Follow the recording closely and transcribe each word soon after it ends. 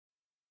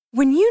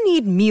When you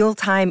need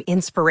mealtime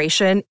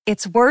inspiration,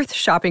 it's worth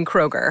shopping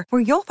Kroger,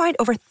 where you'll find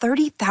over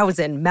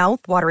 30,000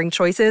 mouth-watering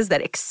choices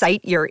that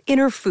excite your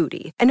inner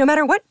foodie. And no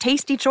matter what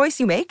tasty choice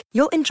you make,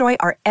 you'll enjoy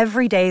our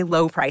everyday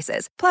low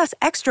prices, plus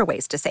extra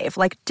ways to save,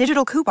 like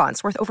digital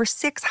coupons worth over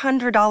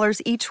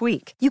 $600 each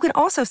week. You can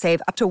also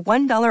save up to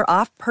 $1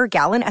 off per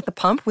gallon at the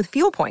pump with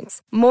fuel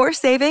points. More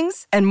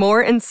savings and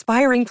more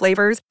inspiring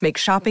flavors make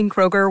shopping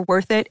Kroger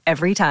worth it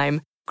every time.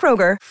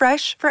 Kroger,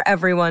 fresh for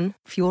everyone.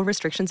 Fuel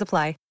restrictions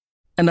apply.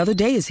 Another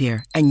day is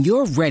here, and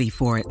you're ready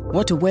for it.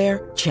 What to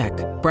wear? Check.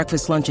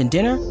 Breakfast, lunch, and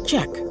dinner?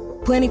 Check.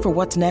 Planning for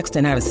what's next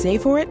and how to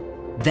save for it?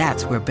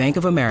 That's where Bank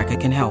of America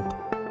can help.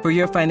 For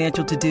your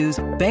financial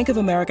to-dos, Bank of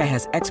America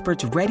has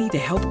experts ready to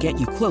help get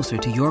you closer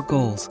to your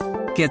goals.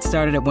 Get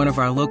started at one of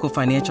our local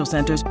financial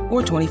centers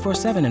or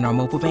 24/7 in our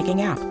mobile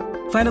banking app.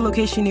 Find a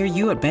location near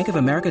you at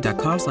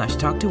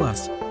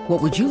bankofamerica.com/talktous.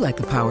 What would you like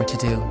the power to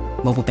do?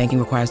 Mobile banking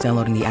requires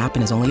downloading the app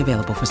and is only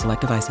available for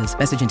select devices.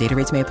 Message and data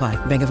rates may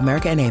apply. Bank of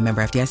America N.A.,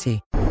 member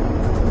FDIC.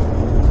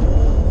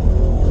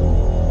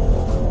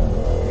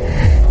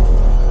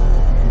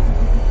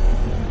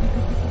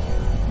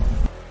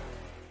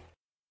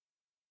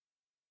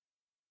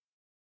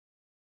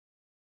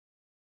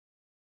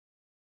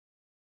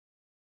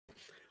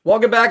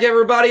 Welcome back,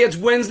 everybody. It's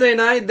Wednesday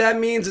night. That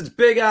means it's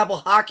Big Apple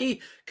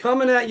Hockey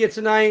coming at you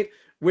tonight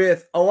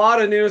with a lot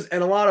of news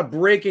and a lot of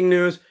breaking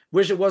news.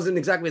 Wish it wasn't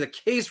exactly the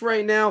case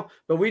right now,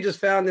 but we just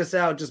found this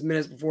out just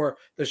minutes before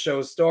the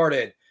show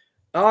started.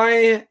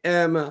 I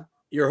am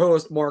your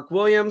host, Mark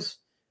Williams,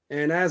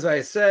 and as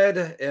I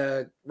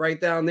said,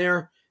 right down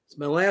there, it's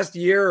my last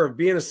year of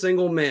being a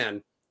single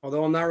man,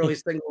 although I'm not really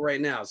single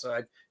right now, so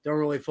I don't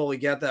really fully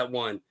get that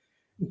one.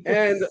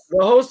 And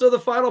the host of the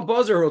Final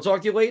Buzzer, who will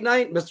talk to you late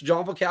night, Mr.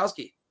 John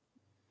Volkowski.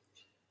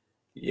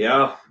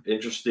 Yeah,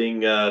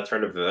 interesting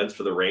turn of events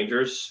for the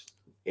Rangers.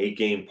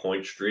 8-game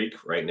point streak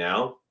right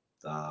now.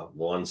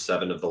 Won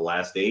 7 of the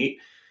last 8.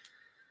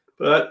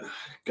 But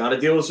got to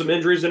deal with some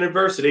injuries and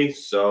adversity,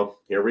 so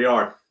here we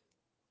are.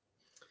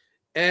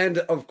 And,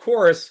 of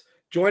course,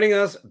 joining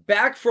us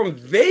back from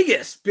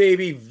Vegas,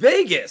 baby,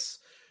 Vegas,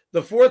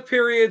 the fourth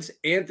period's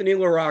Anthony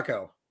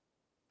LaRocco.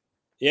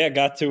 Yeah,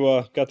 got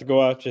to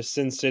go out to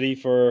Sin City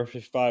for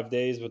 5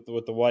 days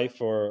with the wife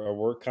for a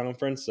work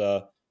conference,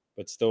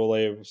 but still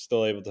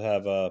able to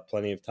have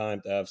plenty of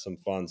time to have some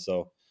fun.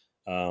 So,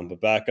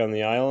 but back on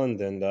the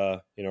island and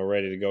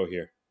ready to go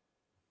here.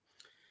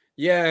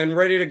 Yeah, and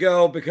ready to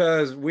go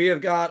because we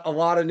have got a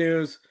lot of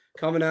news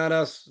coming at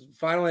us.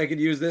 Finally, I could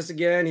use this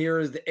again. Here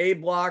is the A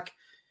block,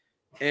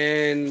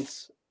 and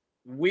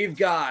we've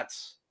got,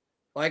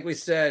 like we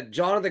said,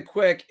 Jonathan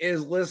Quick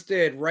is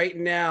listed right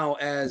now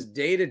as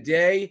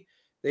day-to-day.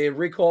 They have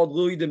recalled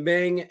Louis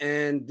Domingue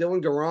and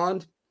Dylan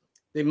Garand.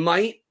 They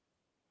might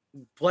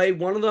play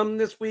one of them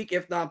this week,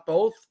 if not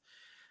both.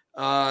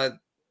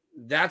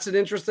 That's an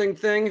interesting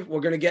thing. We're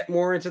going to get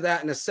more into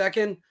that in a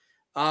second.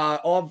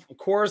 Of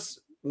course,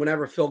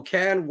 whenever Phil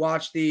can,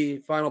 watch the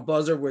Final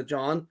Buzzer with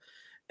John.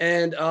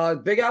 And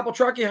Big Apple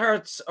Truckee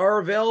Hearts are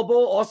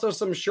available. Also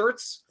some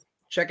shirts.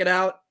 Check it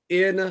out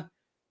in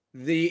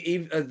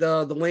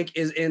the link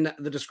is in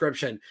the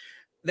description.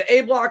 The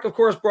A block, of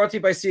course, brought to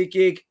you by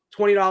SeatGeek.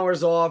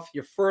 $20 off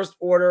your first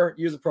order.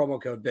 Use the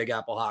promo code Big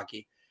Apple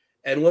Hockey.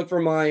 And look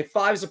for my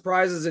 5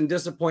 surprises and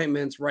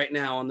disappointments right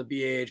now on the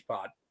BAH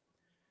pod.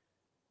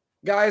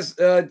 Guys,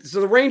 so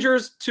the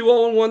Rangers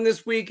 2-0-1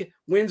 this week,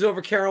 wins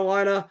over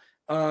Carolina,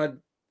 an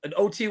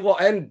OT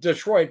loss, and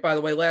Detroit, by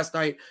the way, last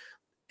night.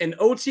 An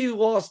OT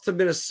loss to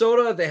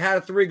Minnesota. They had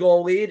a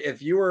 3-goal lead.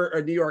 If you were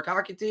a New York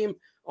hockey team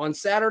on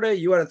Saturday,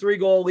 you had a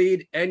 3-goal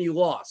lead and you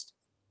lost.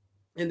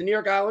 And the New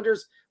York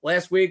Islanders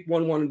last week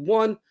won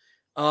 1-1.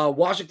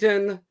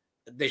 Washington,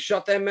 they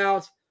shut them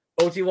out.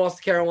 OT lost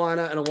to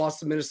Carolina and a loss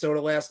to Minnesota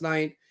last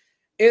night.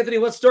 Anthony,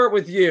 let's start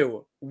with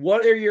you.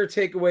 What are your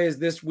takeaways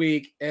this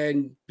week?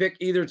 And pick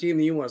either team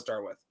that you want to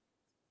start with.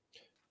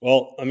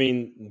 Well, I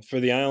mean, for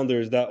the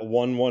Islanders, that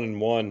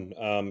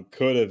 1-1-1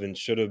 could have and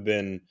should have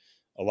been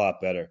a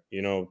lot better.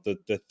 You know, the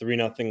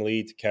 3-0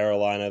 lead to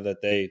Carolina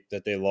that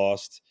they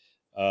lost.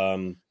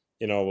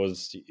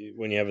 Was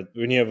when you have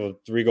a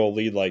 3-goal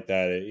lead like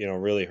that, it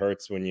really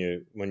hurts when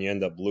you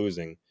end up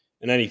losing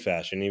in any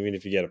fashion, even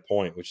if you get a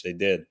point, which they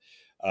did.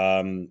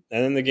 And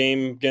then the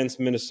game against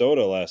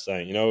Minnesota last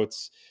night,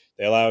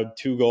 they allowed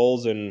 2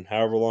 goals in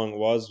however long it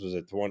was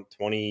it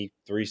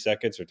 23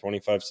 seconds or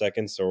 25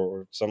 seconds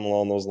or something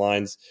along those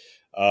lines.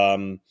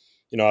 I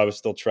was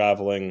still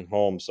traveling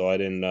home, so I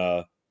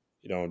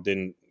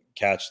didn't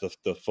catch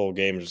the full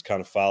game, just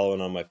kind of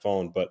following on my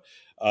phone. But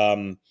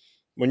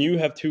when you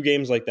have 2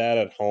 games like that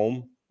at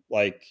home,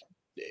 like,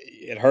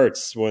 it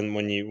hurts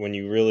when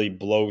you really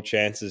blow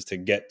chances to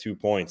get 2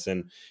 points.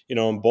 And,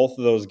 in both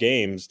of those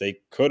games, they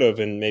could have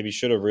and maybe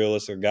should have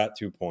realistically got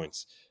 2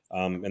 points,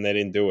 and they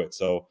didn't do it.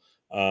 So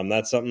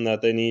that's something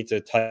that they need to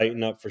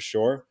tighten up for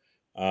sure.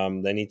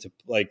 They need to,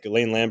 like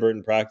Lane Lambert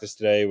in practice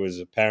today was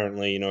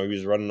apparently, he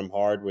was running them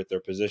hard with their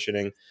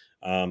positioning.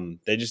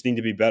 They just need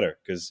to be better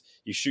because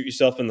you shoot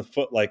yourself in the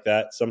foot like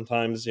that.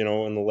 Sometimes, in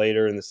the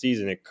later in the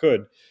season, it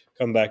could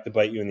come back to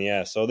bite you in the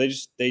ass. So they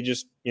just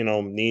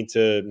need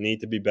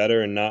to be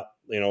better and not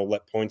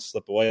let points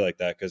slip away like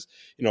that, because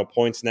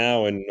points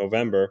now in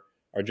November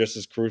are just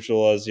as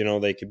crucial as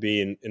they could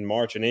be in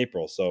March and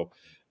April. So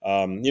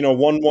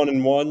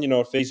 1-1-1,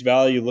 at face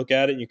value, you look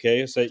at it,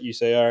 you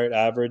say all right,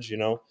 average,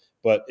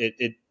 but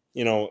it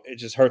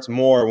just hurts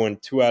more when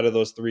 2 out of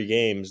those 3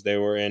 games they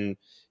were in,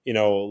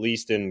 at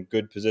least in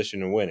good position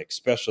to win,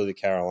 especially the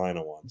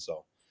Carolina one.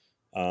 So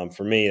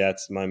for me,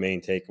 that's my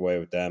main takeaway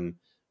with them.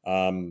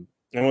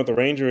 And with the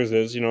Rangers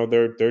is,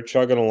 they're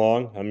chugging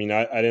along. I mean,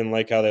 I didn't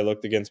like how they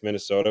looked against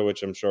Minnesota,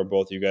 which I'm sure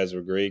both you guys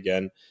would agree.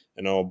 Again,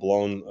 a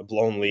blown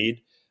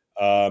lead.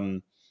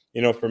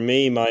 For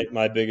me,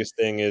 my biggest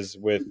thing is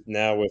with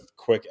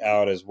Quick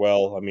out as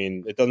well. I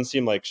mean, it doesn't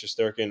seem like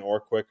Shesterkin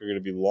or Quick are going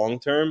to be long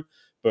term,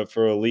 but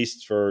for at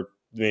least a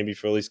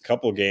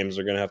couple games,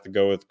 they're going to have to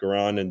go with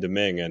Garan and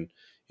Domingue, and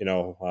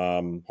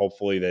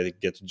hopefully they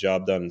get the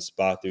job done in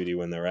spot duty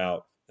when they're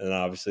out. And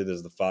obviously,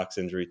 there's the Fox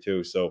injury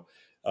too. So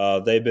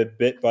they've been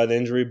bit by the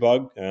injury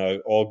bug.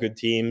 All good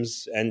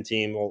teams,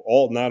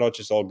 not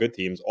just all good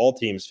teams, all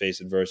teams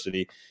face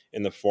adversity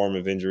in the form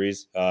of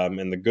injuries,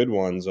 and the good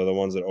ones are the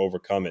ones that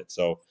overcome it.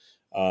 So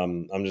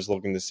I'm just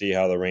looking to see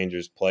how the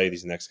Rangers play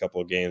these next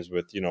couple of games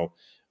with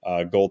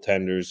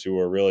goaltenders who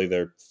are really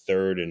their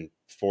third and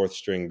fourth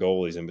string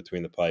goalies in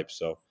between the pipes.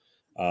 So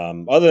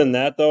other than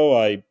that, though,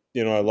 I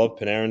love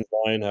Panarin's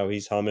line, how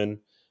he's humming.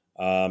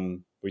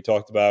 We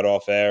talked about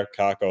off air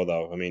Kakko,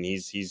 though. I mean,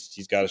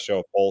 he's got to show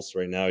a pulse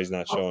right now. He's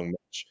not showing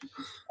much.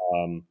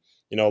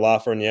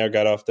 Lafreniere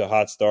got off to a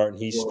hot start, and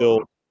he's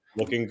still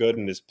looking good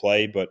in his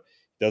play, but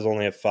he does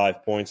only have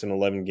 5 points in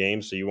 11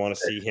 games. So you want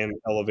to see him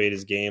elevate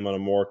his game on a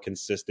more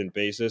consistent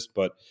basis.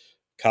 But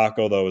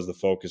Kakko, though, is the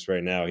focus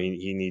right now.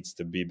 He needs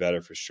to be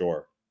better for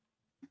sure.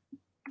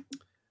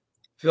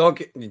 Phil,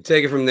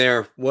 take it from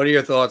there. What are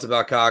your thoughts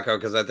about Kakko?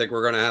 Because I think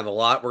we're going to have a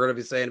lot we're going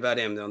to be saying about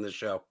him on this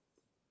show.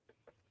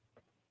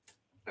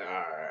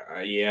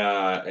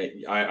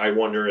 I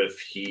wonder if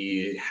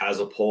he has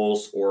a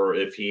pulse or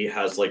if he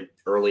has like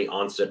early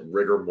onset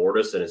rigor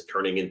mortis and is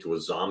turning into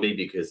a zombie,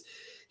 because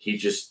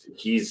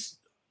he's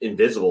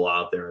invisible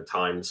out there at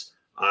times.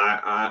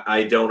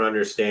 I don't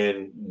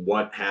understand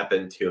what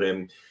happened to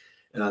him.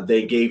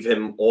 They gave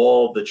him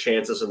all the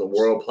chances in the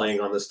world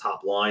playing on this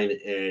top line,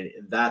 and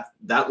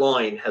that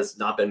line has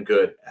not been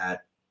good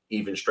at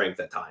even strength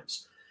at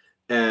times.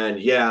 And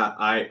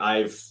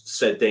I've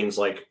said things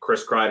like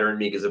Chris Kreider and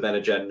Mika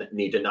Zibanejad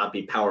need to not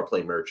be power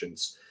play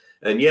merchants.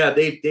 And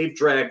they've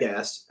dragged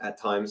ass at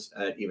times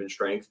at even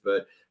strength,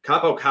 but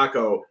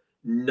Kakko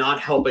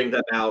not helping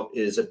them out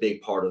is a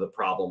big part of the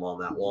problem on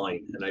that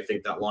line. And I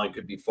think that line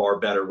could be far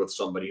better with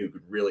somebody who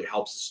could really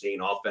help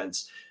sustain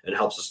offense and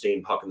help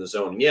sustain puck in the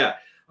zone. And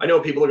I know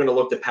people are going to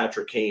look at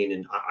Patrick Kane,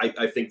 and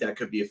I think that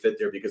could be a fit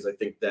there, because I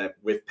think that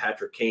with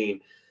Patrick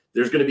Kane,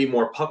 there's going to be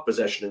more puck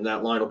possession, and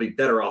that line will be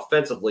better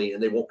offensively,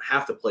 and they won't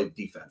have to play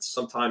defense.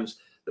 Sometimes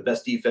the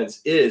best defense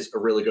is a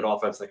really good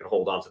offense that can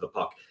hold on to the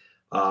puck.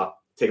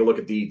 Take a look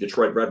at the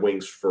Detroit Red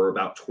Wings for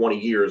about 20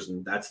 years,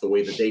 and that's the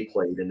way that they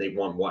played, and they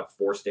won,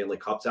 4 Stanley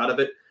Cups out of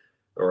it?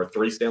 Or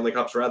 3 Stanley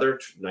Cups, rather,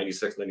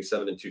 96,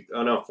 97,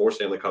 and 4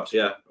 Stanley Cups,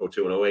 02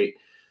 and 08.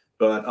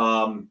 But,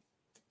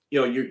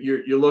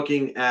 you're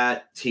looking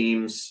at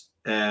teams,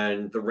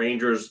 and the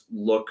Rangers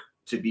look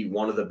to be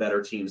one of the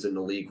better teams in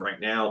the league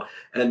right now.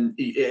 And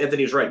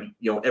Anthony's right.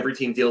 Every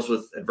team deals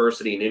with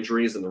adversity and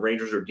injuries, and the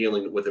Rangers are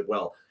dealing with it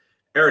well.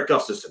 Erik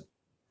Gustafsson.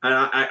 And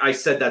I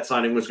said that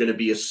signing was going to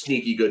be a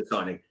sneaky good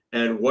signing.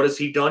 And what has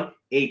he done?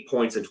 8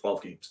 points in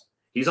 12 games.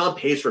 He's on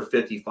pace for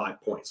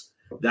 55 points.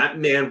 That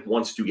man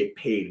wants to get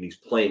paid, and he's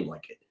playing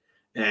like it.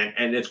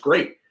 And it's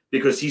great,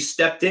 because he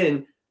stepped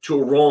in to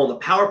a role in the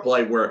power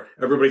play where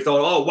everybody thought,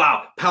 oh,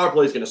 wow, power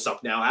play is going to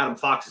suck now. Adam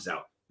Fox is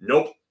out.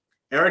 Nope.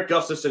 Erik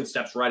Gustafsson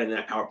steps right in,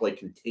 that power play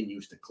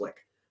continues to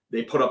click.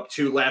 They put up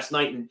 2 last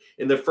night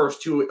in their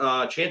first 2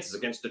 chances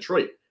against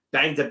Detroit.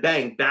 Bang to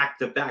bang,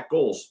 back-to-back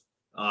goals,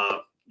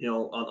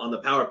 on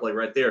the power play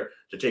right there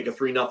to take a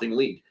 3-0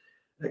 lead.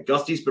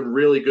 Gusty's been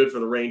really good for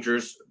the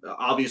Rangers.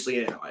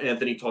 Obviously,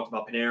 Anthony talked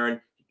about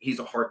Panarin. He's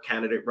a Hart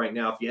candidate right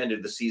now. If he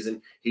ended the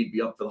season, he'd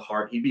be up for the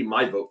Hart. He'd be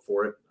my vote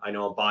for it. I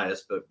know I'm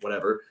biased, but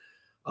whatever.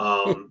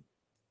 You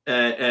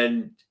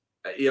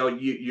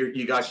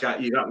got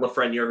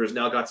Lafreniere, who's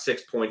now got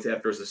 6 points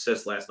after his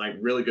assist last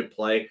night. Really good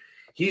play.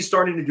 He's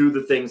starting to do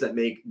the things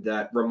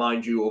that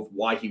remind you of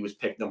why he was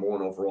picked number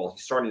 1 overall.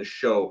 He's starting to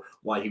show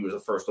why he was a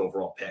first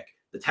overall pick.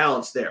 The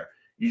talent's there.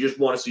 You just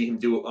want to see him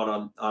do it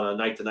on a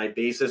night-to-night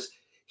basis.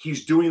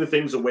 He's doing the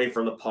things away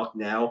from the puck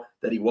now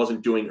that he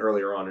wasn't doing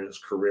earlier on in his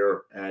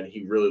career, and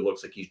he really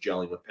looks like he's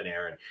gelling with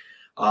Panarin.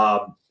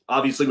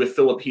 Obviously, with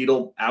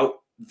Filipino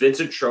out,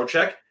 Vincent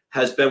Trocheck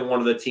has been one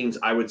of the team's,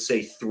 I would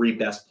say, 3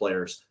 best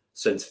players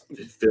since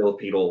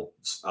Filipino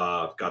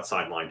got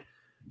sidelined.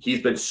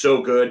 He's been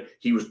so good.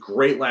 He was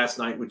great last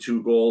night with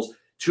 2 goals.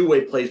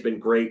 Two-way play's been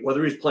great.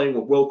 Whether he's playing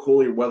with Will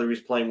Cooley or whether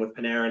he's playing with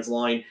Panarin's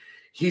line,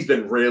 he's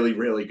been really,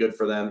 really good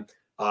for them.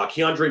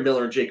 Keandre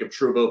Miller and Jacob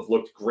Trouba have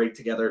looked great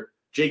together.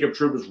 Jacob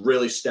Trouba's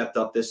really stepped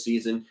up this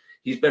season.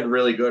 He's been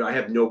really good. I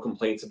have no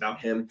complaints about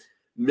him.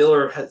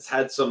 Miller has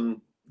had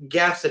some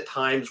gaffes at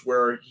times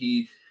where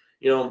he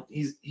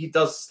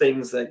does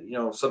things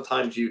that,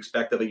 sometimes you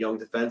expect of a young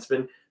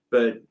defenseman,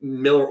 but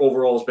Miller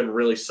overall has been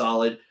really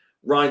solid.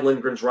 Ryan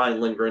Lindgren's Ryan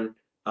Lindgren.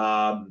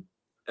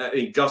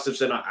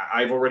 Gustafsson,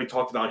 I've already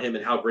talked about him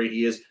and how great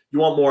he is. You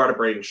want more out of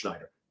Braden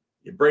Schneider.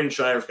 Braden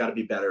Schneider's got to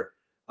be better.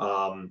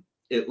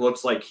 It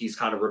looks like he's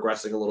kind of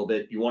regressing a little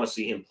bit. You want to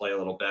see him play a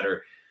little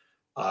better.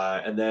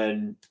 And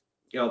then,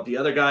 the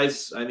other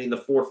guys, I mean, the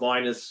fourth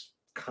line is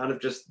kind of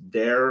just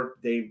there.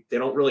 They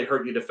don't really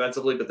hurt you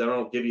defensively, but they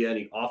don't give you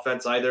any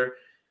offense either.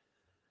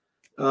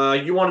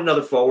 You want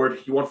another forward.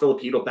 You want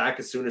Filipino back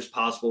as soon as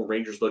possible.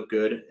 Rangers look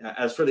good.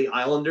 As for the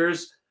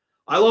Islanders,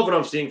 I love what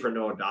I'm seeing for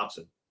Noah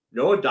Dobson.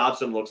 Noah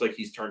Dobson looks like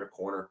he's turned a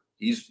corner.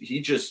 He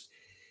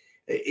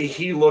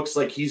looks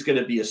like he's going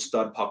to be a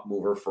stud puck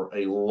mover for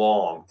a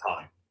long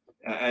time.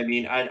 I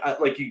mean,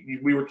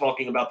 we were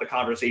talking about the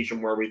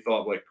conversation where we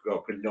thought,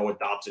 could Noah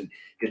Dobson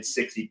get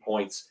 60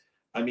 points?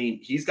 I mean,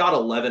 he's got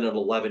 11 of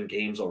 11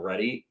 games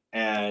already,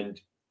 and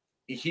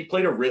I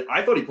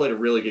thought he played a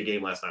really good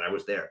game last night. I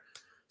was there.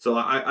 So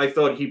I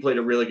thought he played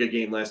a really good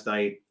game last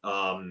night.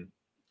 Adam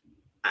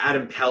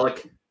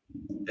Pelech,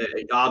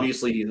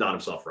 obviously he's not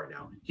himself right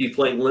now. He's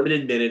playing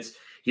limited minutes.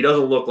 He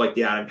doesn't look like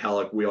the Adam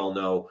Pelech we all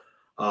know.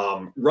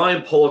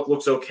 Ryan Pulock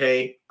looks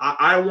okay.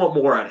 I want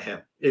more out of him.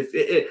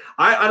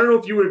 I don't know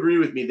if you would agree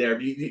with me there,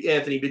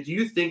 Anthony, but do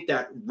you think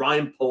that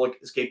Ryan Pulock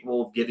is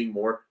capable of giving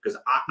more? Because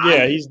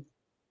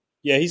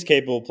he's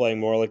capable of playing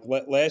more. Like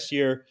last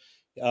year,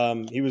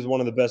 he was one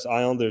of the best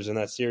Islanders in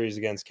that series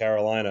against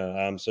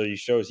Carolina. So he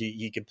shows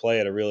he can play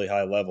at a really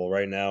high level.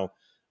 Right now,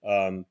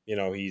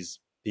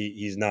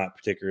 he's not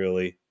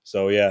particularly.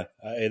 So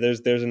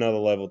there's another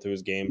level to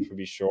his game for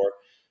be sure.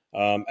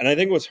 And I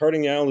think what's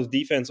hurting the Islanders'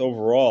 defense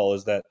overall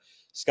is that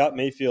Scott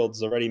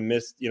Mayfield's already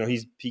missed.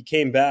 He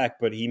came back,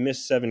 but he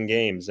missed 7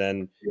 games,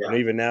 and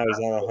even now he's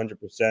not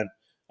 100%.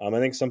 I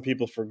think some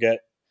people forget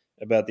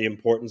about the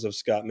importance of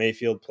Scott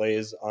Mayfield.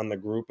 Plays on the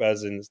group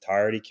as in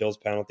entirety, kills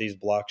penalties,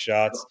 blocks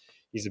shots.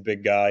 He's a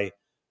big guy.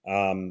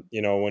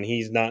 When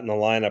he's not in the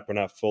lineup or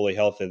not fully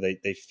healthy,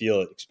 they feel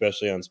it,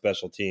 especially on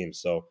special teams.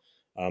 So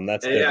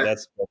that's a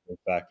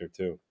factor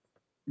too.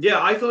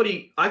 Yeah, I thought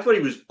he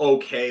was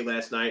okay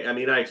last night. I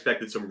mean, I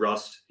expected some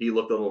rust. He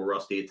looked a little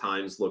rusty at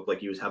times, looked like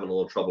he was having a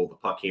little trouble with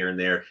the puck here and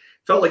there.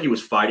 Felt like he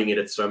was fighting it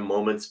at some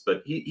moments,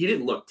 but he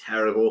didn't look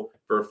terrible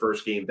for a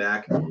first game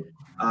back.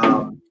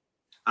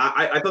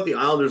 I thought the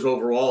Islanders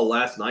overall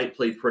last night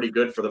played pretty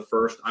good for the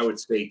first, I would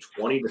say,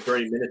 20 to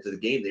 30 minutes of the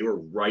game. They were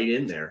right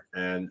in there.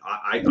 And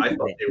I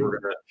thought they were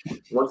going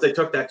to, once they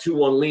took that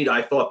 2-1 lead,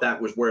 I thought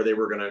that was where they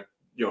were going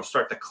to,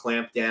 start to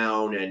clamp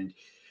down. And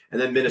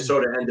then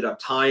Minnesota ended up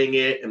tying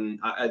it. And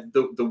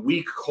the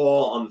weak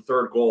call on the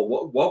third goal,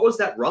 what was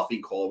that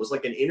roughing call? It was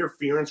like an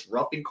interference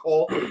roughing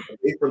call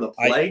away from the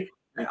play.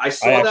 I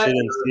saw that.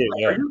 Didn't see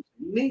it, Are you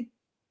kidding me?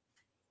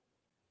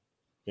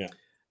 Yeah.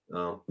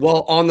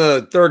 Well, on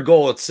the third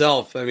goal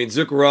itself, I mean,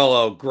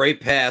 Zuccarello,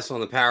 great pass on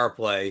the power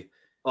play.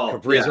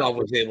 Kaprizov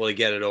was able to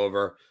get it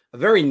over. A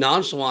very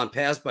nonchalant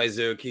pass by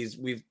Zook.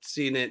 We've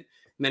seen it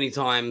many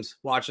times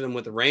watching him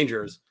with the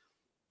Rangers.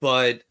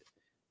 But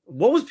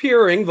what was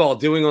Pierre Engvall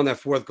doing on that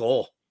fourth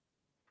goal?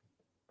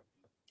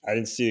 I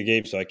didn't see the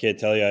game, so I can't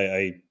tell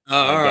you.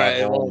 All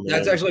right. Well,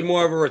 that's actually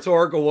more of a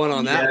rhetorical one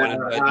on that one.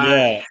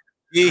 But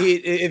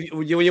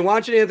when you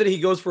watch it, Anthony, he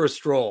goes for a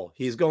stroll.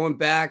 He's going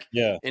back,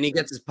 and he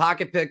gets his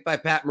pocket picked by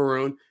Pat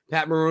Maroon.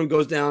 Pat Maroon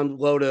goes down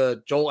low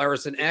to Joel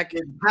Eriksson-Ek.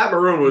 Pat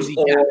Maroon was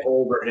all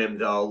over him,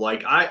 though.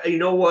 Like, you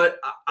know what?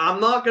 I'm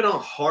not going to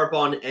harp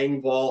on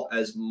Engvall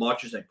as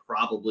much as I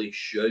probably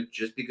should,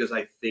 just because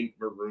I think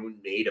Maroon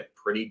made a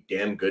pretty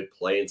damn good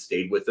play and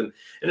stayed with him.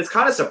 And it's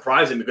kind of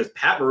surprising because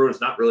Pat Maroon is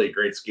not really a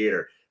great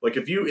skater. Like,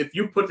 if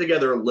you put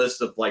together a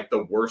list of, like,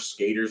 the worst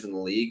skaters in the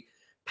league,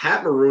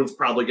 Pat Maroon's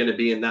probably going to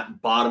be in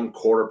that bottom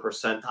quarter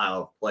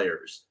percentile of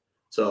players.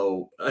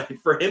 So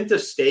for him to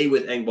stay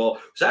with Engvall,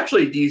 who's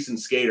actually a decent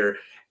skater,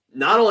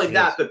 not only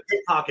that, but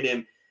pickpocketing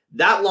him,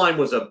 that line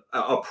was a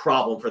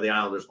problem for the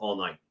Islanders all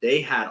night. They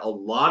had a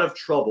lot of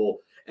trouble,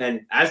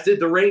 and as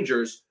did the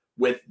Rangers,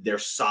 with their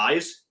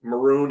size,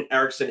 Maroon,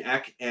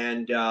 Eriksson-Ek,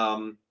 and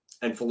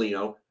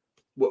Foligno.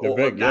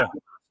 They're big,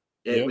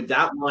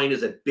 That line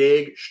is a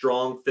big,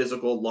 strong,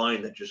 physical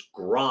line that just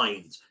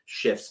grinds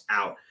shifts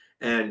out.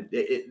 And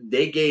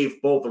they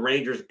gave both the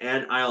Rangers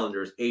and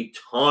Islanders a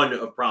ton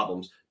of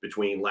problems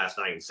between last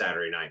night and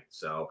Saturday night.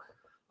 So,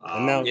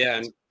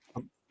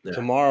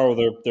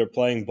 tomorrow they're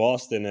playing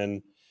Boston,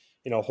 and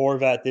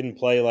Horvat didn't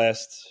play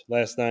last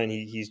night.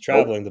 He's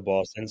traveling to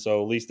Boston,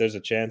 so at least there's a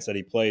chance that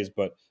he plays.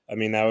 But I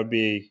mean, that would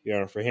be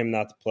for him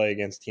not to play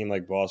against a team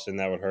like Boston,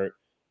 that would hurt.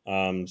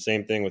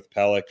 Same thing with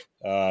Pelech.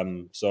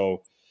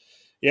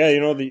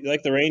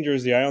 Like the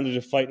Rangers, the Islanders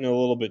are fighting a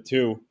little bit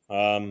too.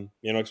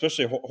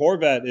 Especially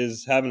Horvat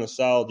is having a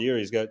solid year.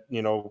 He's got,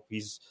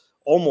 he's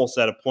almost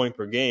at a point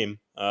per game.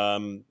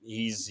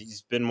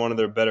 He's been one of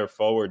their better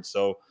forwards.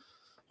 So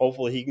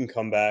hopefully he can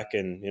come back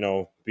and,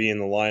 be in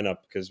the lineup,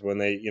 because when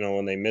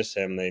they miss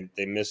him,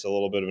 they miss a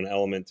little bit of an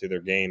element to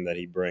their game that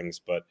he brings.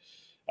 But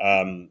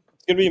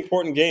it's going to be an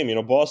important game.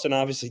 Boston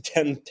obviously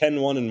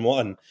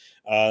 10-1-1.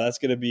 That's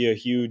going to be a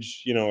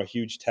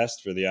huge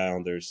test for the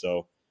Islanders.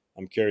 So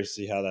I'm curious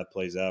to see how that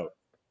plays out.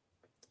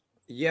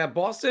 Yeah,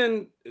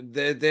 Boston,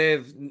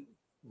 they've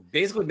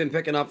basically been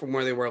picking up from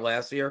where they were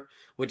last year,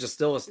 which is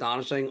still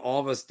astonishing. All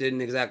of us didn't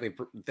exactly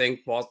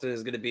think Boston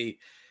was going to be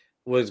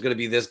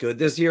this good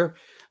this year,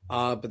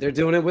 but they're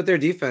doing it with their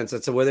defense.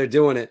 That's the way they're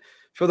doing it.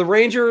 For the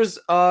Rangers,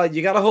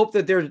 you got to hope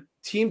that their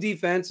team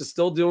defense is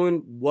still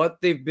doing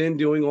what they've been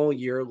doing all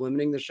year,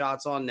 limiting the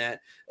shots on net,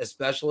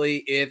 especially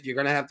if you're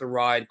going to have to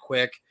ride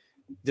Quick,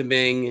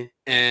 Domingue,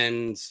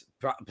 and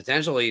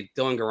potentially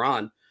Dylan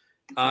Garand.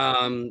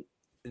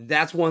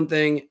 That's one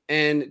thing.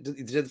 And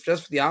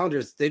just for the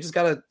Islanders, they just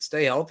got to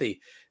stay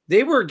healthy.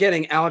 They were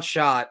getting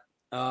outshot.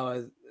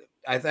 I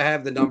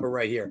have the number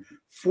right here,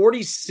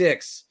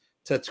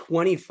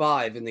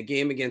 46-25 in the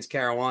game against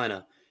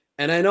Carolina.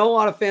 And I know a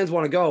lot of fans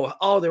want to go,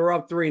 oh, they were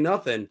up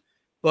 3-0,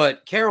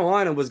 but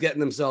Carolina was getting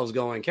themselves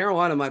going.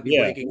 Carolina might be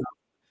waking up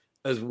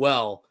as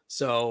well.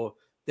 So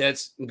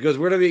that's because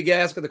we're going to be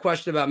asking the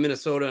question about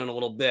Minnesota in a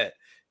little bit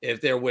if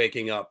they're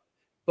waking up.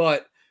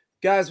 But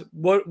guys,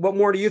 what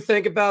more do you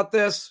think about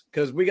this?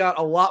 Because we got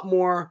a lot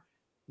more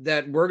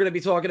that we're going to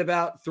be talking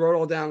about. Throw it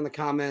all down in the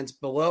comments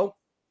below.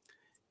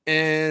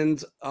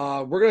 And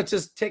we're going to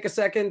just take a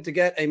second to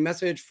get a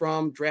message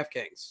from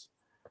DraftKings.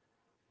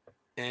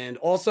 And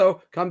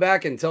also come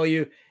back and tell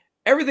you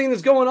everything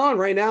that's going on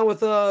right now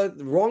with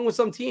wrong with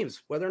some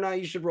teams, whether or not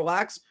you should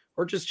relax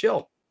or just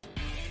chill.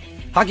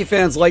 Hockey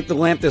fans light the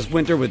lamp this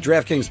winter with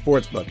DraftKings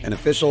Sportsbook, an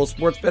official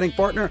sports betting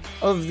partner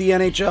of the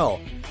NHL.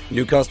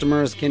 New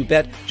customers can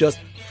bet just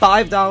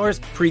 $5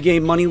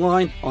 pregame money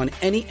line on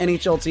any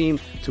NHL team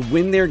to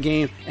win their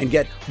game and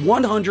get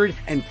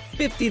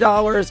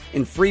 $150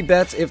 in free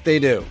bets if they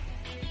do.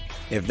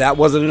 If that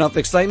wasn't enough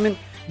excitement,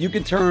 you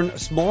can turn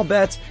small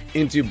bets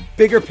into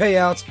bigger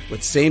payouts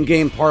with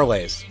same-game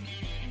parlays.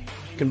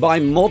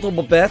 Combine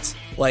multiple bets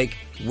like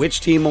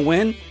which team will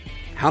win,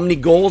 how many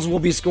goals will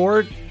be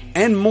scored,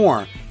 and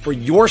more for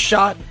your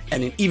shot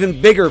at an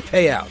even bigger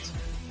payout.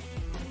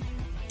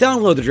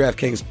 Download the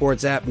DraftKings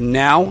Sports app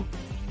now.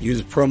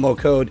 Use promo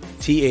code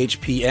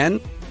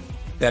THPN.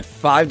 Bet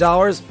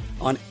 $5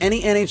 on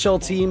any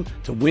NHL team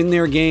to win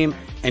their game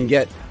and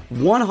get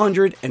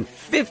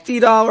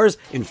 $150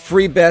 in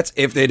free bets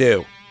if they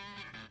do.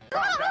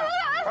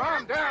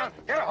 Calm down.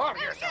 Get a hold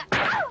of yourself.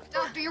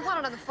 Doctor, you're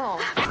wanted on the phone.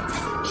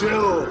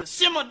 Chill.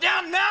 Simmer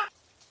down now.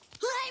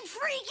 I'm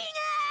freaking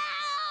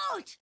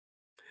out!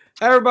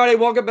 Hi, everybody.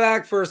 Welcome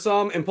back for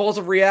some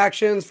impulsive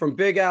reactions from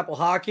Big Apple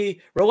Hockey.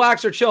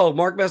 Relax or chill.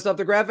 Mark messed up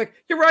the graphic.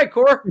 You're right,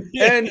 Cor.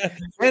 And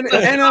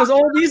as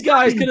all these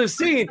guys could have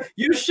seen,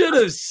 you should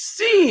have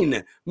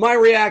seen my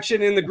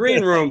reaction in the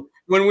green room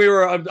when we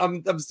were.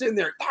 I'm sitting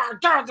there.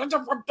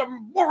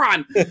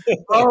 Moron.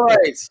 All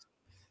right.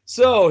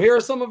 So here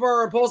are some of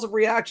our impulsive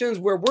reactions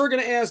where we're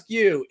going to ask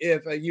you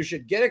if you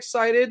should get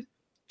excited,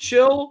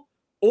 chill,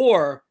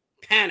 or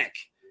panic.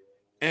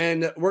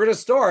 And we're going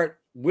to start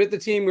with the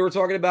team we were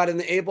talking about in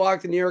the A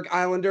block, the New York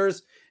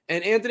Islanders.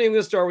 And Anthony, I'm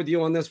going to start with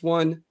you on this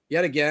one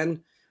yet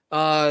again.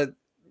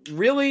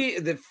 Really,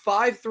 the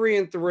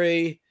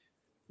 5-3-3,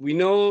 we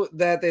know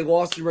that they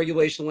lost in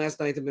regulation last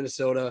night to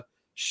Minnesota.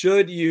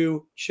 Should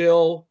you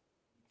chill,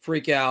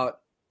 freak out,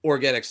 or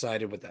get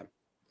excited with them?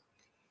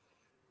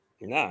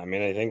 Nah, I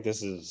mean, I think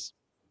this is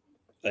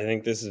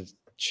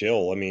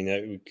chill. I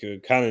mean, we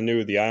kind of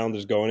knew the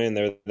Islanders going in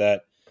there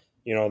that,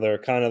 they're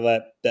kind of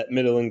that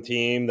middling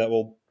team that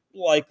will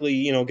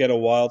likely, get a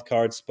wild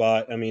card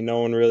spot. I mean, no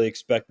one really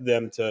expected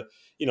them to,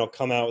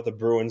 come out with a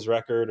Bruins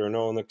record, or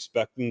no one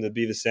expected them to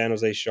be the San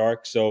Jose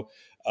Sharks. So,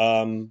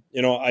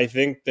 I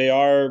think they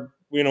are,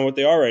 what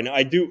they are right now.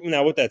 I do.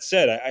 Now, with that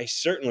said, I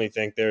certainly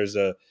think there's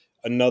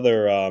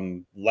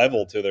another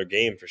level to their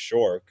game for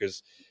sure,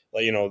 because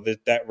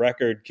that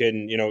record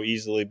can,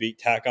 easily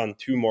tack on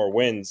 2 more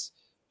wins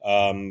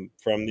from,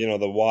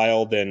 the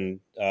Wild and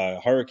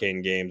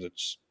Hurricane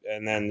games,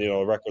 and then,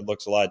 the record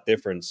looks a lot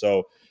different.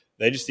 So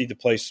they just need to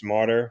play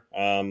smarter.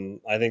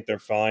 I think they're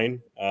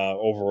fine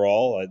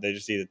overall. They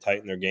just need to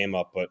tighten their game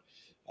up. But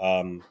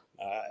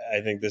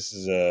I think this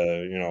is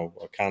a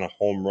kind of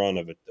home run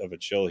of a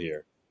chill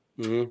here.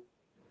 Mm-hmm.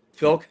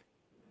 Phil?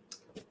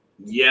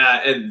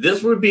 Yeah, and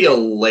this would be a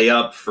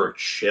layup for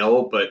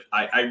chill, but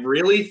I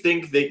really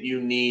think that you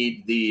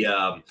need the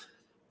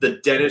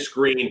Dennis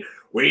Green.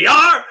 We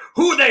are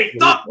who they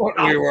thought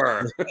we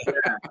were.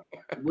 Yeah.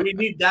 We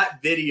need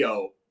that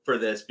video for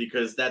this,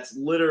 because that's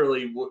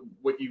literally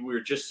what you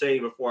were just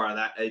saying before.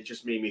 That it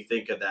just made me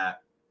think of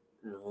that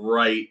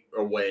right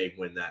away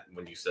when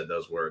you said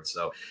those words.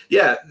 So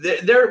yeah,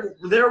 they're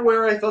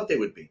where I thought they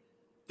would be.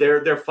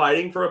 They're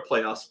fighting for a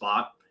playoff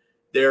spot.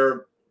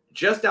 They're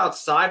just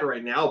outside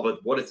right now,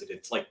 but what is it?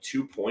 It's like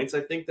 2 points,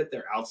 I think, that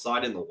they're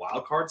outside in the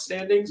wild card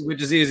standings,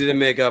 which is easy to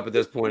make up at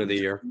this point of the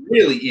year.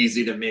 Really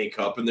easy to make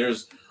up, and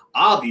there's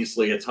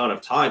obviously a ton of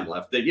time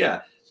left.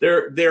 That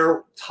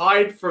They're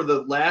tied for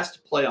the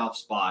last playoff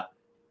spot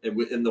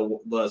in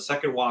the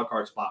second wild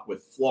card spot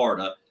with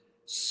Florida.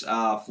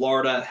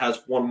 Florida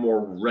has one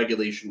more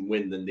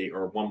win than they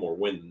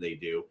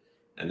do,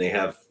 and they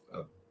have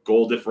a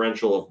goal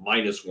differential of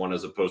 -1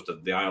 as opposed to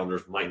the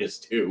Islanders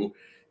 -2.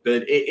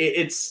 But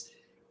it's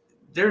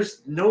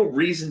there's no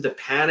reason to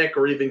panic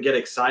or even get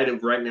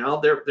excited right now.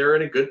 They're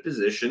in a good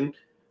position.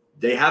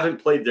 They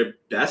haven't played their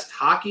best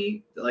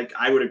hockey. Like,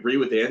 I would agree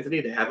with Anthony,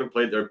 they haven't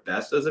played their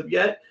best as of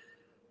yet.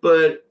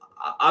 But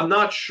I'm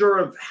not sure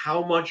of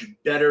how much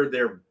better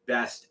their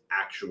best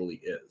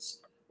actually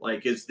is.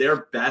 Like, is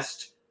their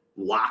best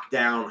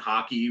lockdown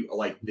hockey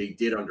like they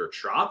did under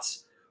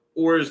Trotz?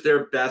 Or is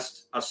their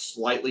best a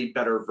slightly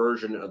better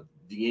version of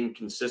the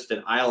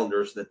inconsistent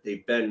Islanders that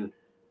they've been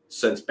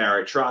since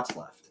Barry Trotz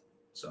left?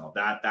 So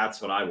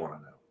that's what I want to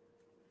know.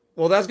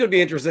 Well, that's going to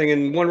be interesting.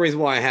 And one reason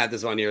why I had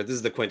this on here, this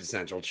is the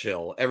quintessential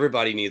chill.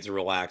 Everybody needs to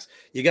relax.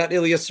 You got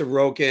Ilya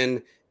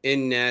Sorokin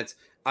in net.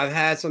 I've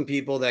had some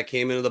people that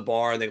came into the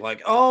bar and they're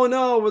like, "Oh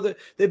no,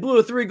 they blew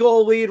a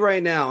 3-goal lead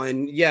right now."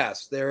 And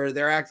yes,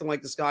 they're acting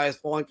like the sky is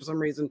falling for some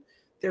reason.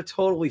 They're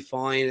totally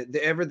fine.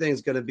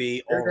 Everything's going to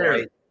be all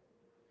right.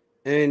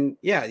 And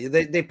yeah,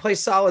 they play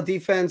solid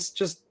defense.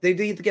 Just they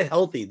need to get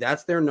healthy.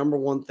 That's their number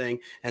one thing,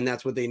 and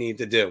that's what they need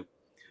to do.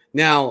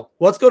 Now,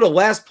 let's go to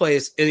last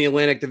place in the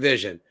Atlantic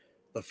Division.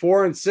 The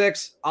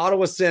 4-6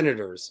 Ottawa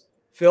Senators.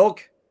 Phil,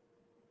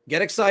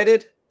 get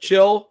excited,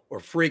 chill, or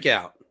freak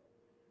out?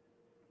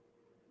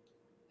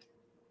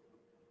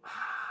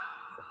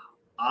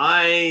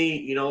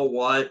 You know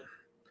what?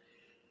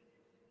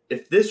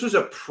 If this was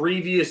a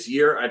previous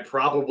year, I'd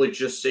probably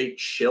just say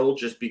chill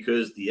just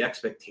because the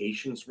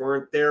expectations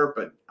weren't there.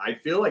 But I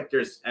feel like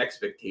there's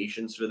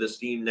expectations for this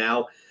team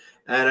now.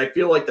 And I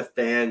feel like the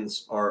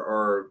fans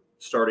are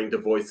starting to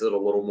voice it a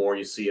little more.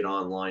 You see it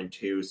online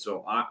too.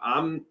 So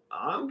I'm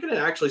going to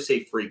actually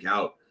say freak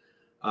out.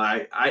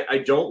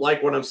 I don't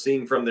like what I'm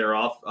seeing from their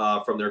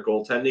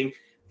goaltending.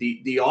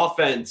 The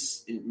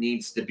offense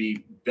needs to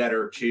be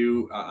better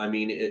too. I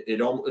mean,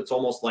 it's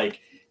almost like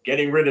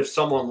getting rid of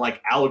someone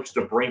like Alex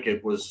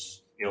DeBrincat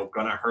was,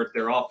 going to hurt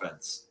their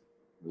offense.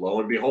 Lo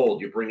and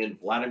behold, you bring in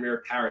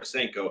Vladimir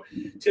Tarasenko.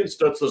 Tim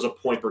Stützle's a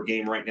point per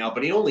game right now,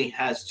 but he only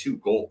has 2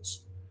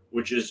 goals,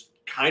 which is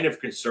kind of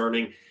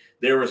concerning.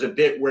 There was a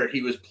bit where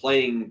he was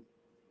playing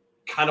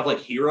kind of like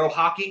hero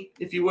hockey,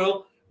 if you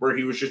will, where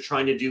he was just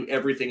trying to do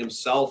everything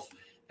himself.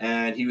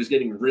 And he was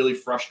getting really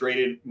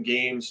frustrated in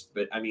games.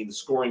 But, I mean, the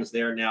scoring is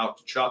there now.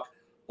 Chuck,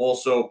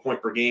 also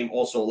point per game,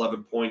 also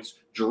 11 points.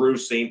 Giroux,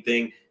 same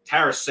thing.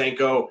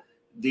 Tarasenko,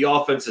 the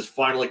offense is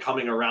finally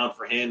coming around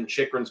for him.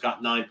 Chikrin's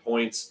got 9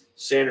 points.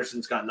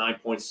 Sanderson's got 9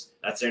 points.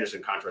 That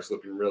Sanderson contract's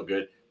looking real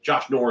good.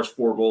 Josh Norris,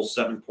 4 goals,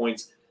 7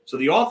 points. So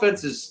the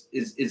offense is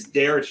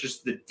there. It's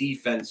just the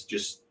defense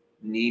just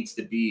needs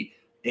to be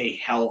a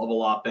hell of a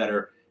lot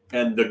better.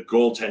 And the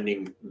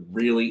goaltending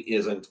really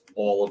isn't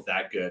all of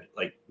that good.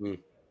 Like,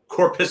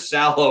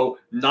 Korpisalo,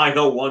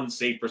 901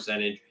 save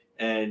percentage,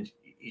 and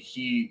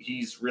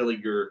he's really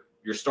your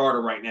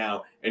starter right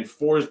now. And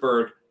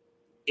Forsberg,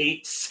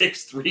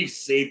 863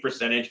 save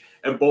percentage,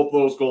 and both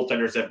those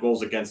goaltenders have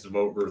goals against of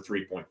over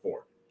 3.4,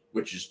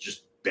 which is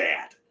just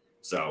bad.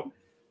 So,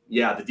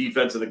 yeah, the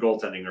defense and the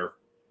goaltending are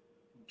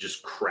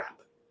just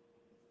crap.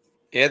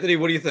 Anthony,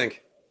 what do you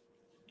think?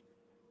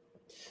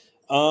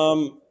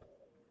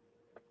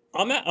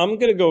 I'm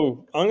gonna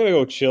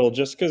go chill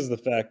just because of the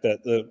fact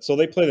that so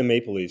they play the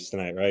Maple Leafs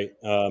tonight, right?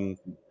 And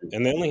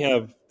they only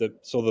have the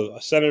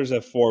Senators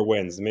have 4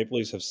 wins, the Maple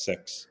Leafs have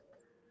 6.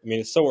 I mean,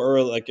 it's so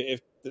early. Like,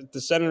 if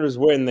the Senators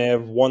win, they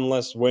have 1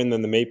 less win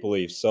than the Maple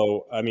Leafs.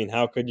 So I mean,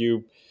 how could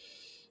you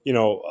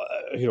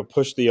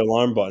push the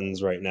alarm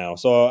buttons right now?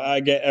 So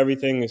I get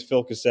everything as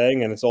Phil is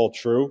saying, and it's all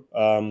true.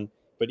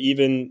 But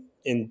even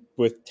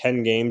with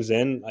 10 games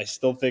in, I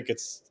still think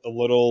it's a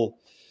little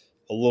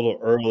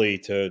early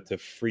to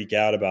freak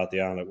out about the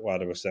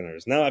Ottawa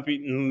Senators. Now, it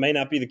may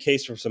not be the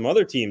case for some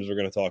other teams we're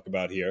going to talk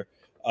about here,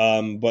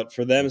 but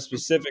for them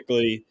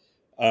specifically,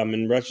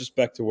 in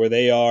retrospect to where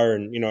they are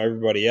and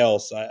everybody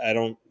else, I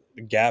don't.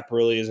 The gap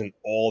really isn't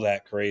all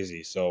that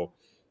crazy. So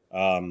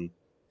I'm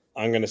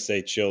going to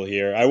say chill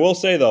here. I will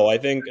say though, I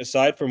think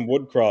aside from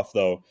Woodcroft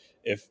though,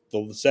 if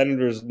the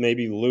Senators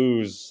maybe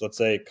lose, let's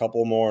say a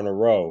couple more in a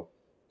row,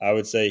 I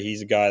would say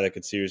he's a guy that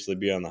could seriously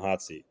be on the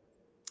hot seat.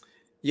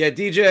 Yeah,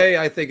 DJ,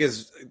 I think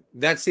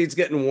that seat's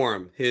getting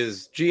warm.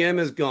 His GM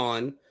is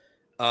gone.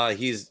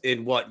 He's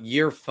in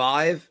year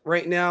 5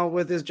 right now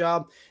with his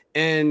job,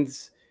 and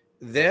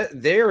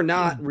they are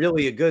not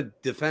really a good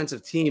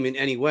defensive team in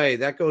any way.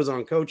 That goes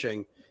on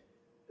coaching.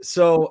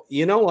 So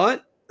you know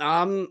what?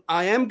 I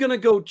am gonna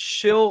go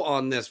chill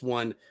on this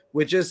one,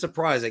 which is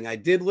surprising. I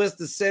did list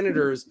the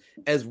Senators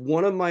as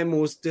one of my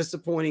most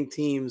disappointing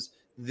teams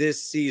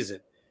this season.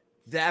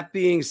 That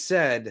being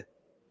said,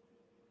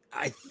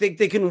 I think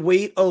they can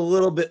wait a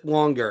little bit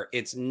longer.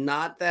 It's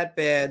not that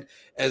bad,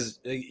 as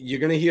you're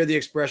going to hear the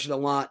expression a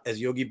lot. As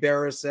Yogi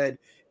Berra said,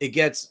 it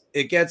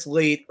gets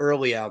late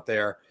early out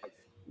there.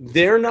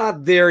 They're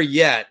not there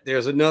yet.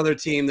 There's another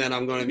team that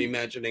I'm going to be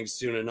mentioning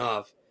soon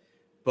enough,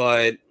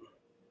 but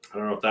I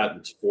don't know if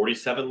that's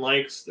 47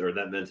 likes or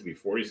that meant to be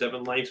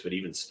 47 likes, but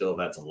even still,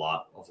 that's a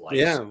lot of likes.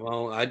 yeah,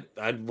 well,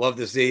 I'd love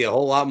to see a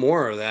whole lot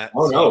more of that.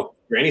 Oh, no.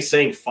 Granny's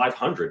saying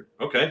 500.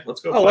 Okay,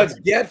 let's go. Oh, let's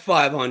get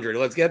 500.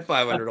 Let's get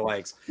 500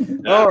 likes.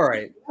 All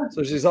right.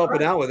 So she's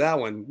helping out with that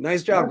one.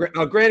 Nice job.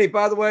 Granny,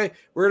 by the way,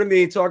 we're going to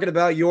be talking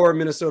about your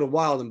Minnesota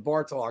Wild and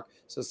bar talk.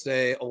 So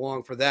stay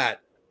along for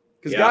that.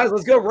 Because, guys,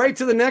 let's go right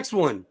to the next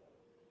one.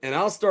 And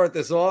I'll start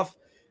this off.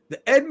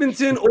 The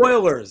Edmonton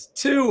Oilers,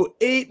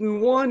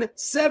 2-8-1,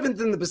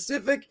 7th in the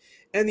Pacific.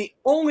 And the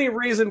only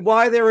reason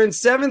why they're in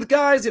 7th,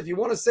 guys, if you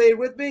want to say it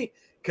with me,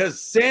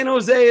 because San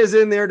Jose is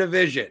in their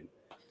division.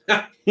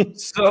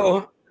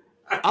 So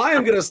I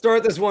am going to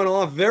start this one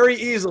off very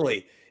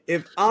easily.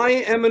 If I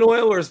am an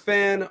Oilers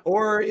fan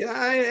or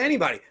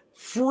anybody,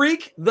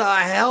 freak the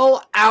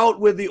hell out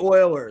with the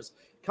Oilers.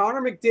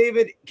 Connor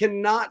McDavid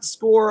cannot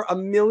score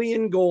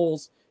 1,000,000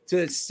 goals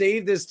to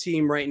save this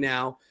team right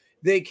now.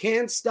 They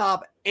can't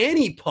stop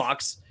any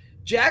pucks.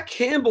 Jack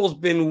Campbell's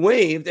been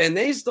waived, and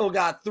they still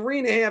got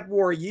 3.5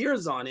 more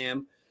years on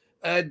him.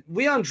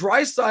 Leon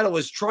Draisaitl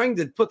is trying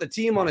to put the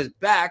team on his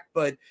back,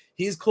 but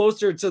he's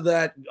closer to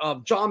that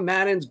John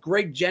Madden's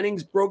Greg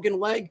Jennings broken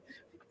leg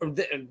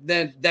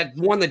than that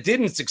one that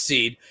didn't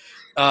succeed.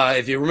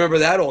 If you remember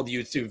that old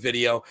YouTube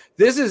video,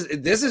 this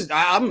is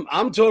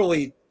I'm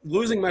totally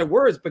losing my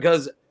words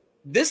because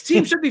this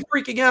team should be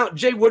freaking out.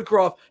 Jay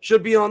Woodcroft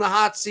should be on the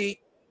hot seat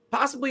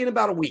possibly in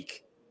about a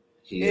week.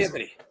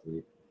 Anthony.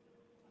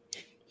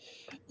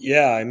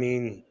 Yeah, I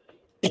mean,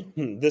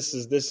 this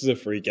is a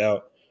freak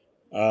out.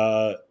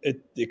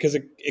 Because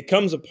it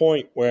comes a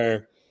point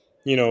where,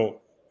 at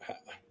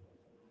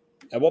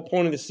what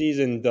point of the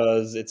season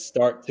does it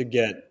start to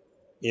get,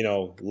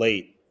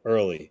 late,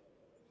 early?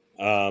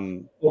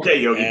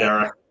 Okay, Yogi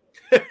Berra.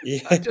 Yeah,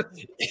 I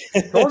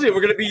just told you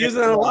we're going to be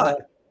using that a lot.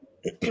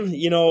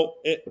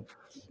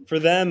 For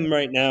them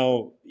right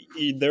now,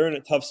 they're in a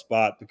tough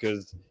spot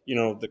because,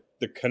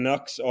 the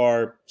Canucks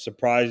are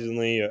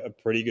surprisingly a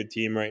pretty good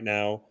team right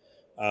now.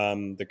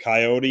 The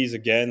Coyotes,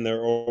 again, they're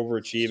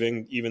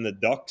overachieving. Even the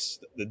Ducks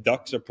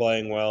are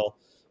playing well.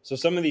 So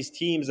some of these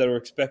teams that are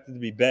expected to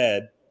be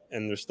bad,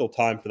 and there's still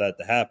time for that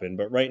to happen.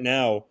 But right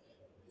now,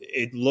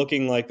 it's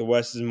looking like the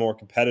West is more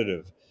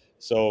competitive.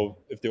 So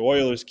if the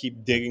Oilers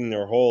keep digging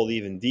their hole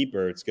even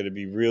deeper, it's going to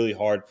be really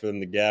hard for them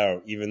to get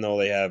out, even though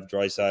they have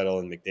Draisaitl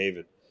and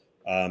McDavid.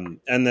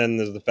 And then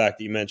there's the fact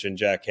that you mentioned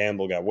Jack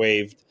Campbell got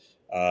waived.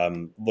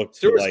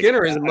 Stuart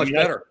Skinner isn't much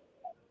better.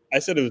 I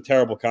said it was a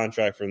terrible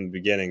contract from the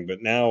beginning,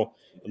 but now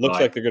it looks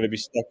like they're going to be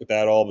stuck with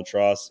that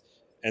albatross.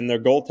 And their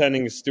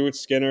goaltending is Stuart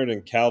Skinner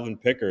and Calvin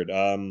Pickard.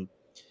 I don't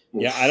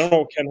know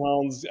what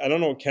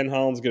Ken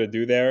Holland's going to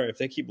do there. If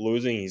they keep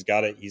losing, he's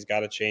got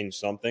to change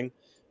something.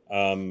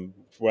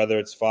 Whether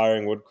it's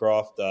firing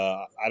Woodcroft,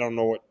 I don't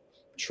know what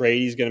trade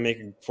he's going to make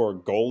for a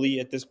goalie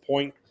at this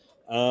point.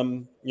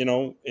 In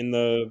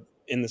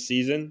the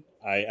season,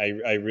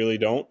 I really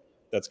don't.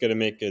 That's going to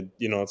make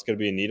it's going to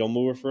be a needle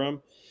mover for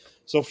him.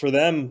 So for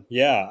them,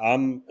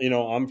 I'm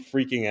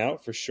freaking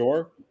out for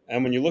sure.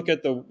 And when you look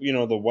at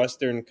the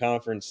Western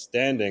Conference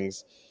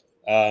standings,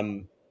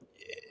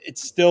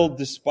 it's still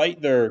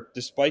despite their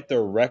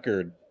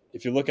record.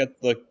 If you look at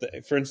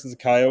for instance, the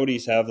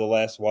Coyotes have the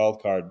last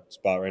wild card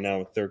spot right now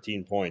with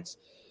 13 points.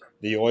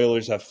 The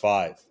Oilers have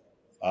 5.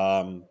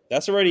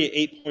 That's already an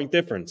 8-point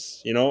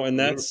difference, and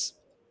that's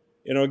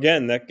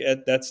again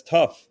that's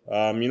tough.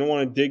 You don't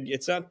want to dig.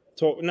 It's not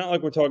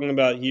like we're talking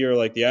about here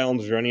like the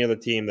Islanders or any other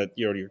team that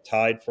you're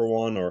tied for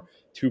 1 or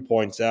 2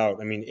 points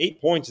out. I mean,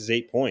 8 points is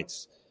 8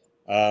 points.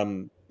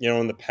 And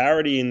the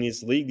parity in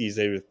this league these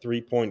days with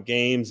 3-point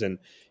games and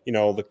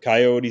the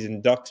Coyotes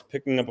and Ducks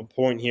picking up a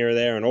point here or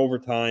there in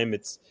overtime.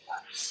 It's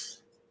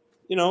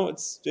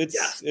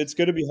it's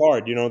going to be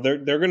hard.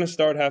 They're going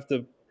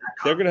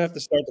to have to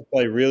start to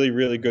play really,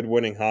 really good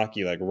winning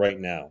hockey like right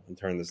now and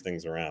turn these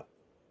things around.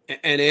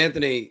 And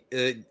Anthony,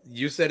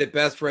 you said it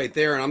best right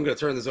there, and I'm going to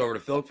turn this over to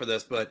Phil for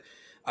this, but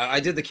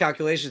I did the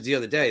calculations the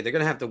other day. They're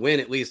going to have to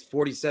win at least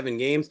 47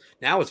 games.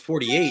 Now it's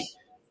 48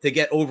 to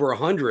get over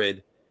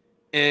 100,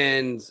 or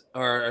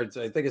I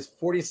think it's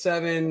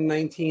 47,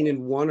 19,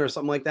 and 1 or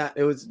something like that.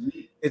 It's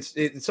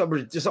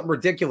something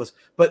ridiculous,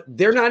 but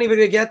they're not even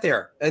going to get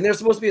there, and they're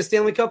supposed to be a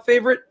Stanley Cup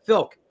favorite.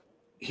 Phil,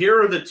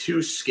 here are the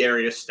 2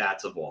 scariest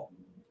stats of all.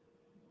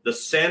 The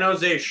San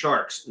Jose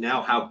Sharks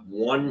now have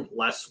 1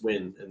 less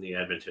win than the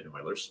Edmonton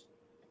Oilers.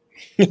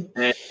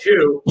 And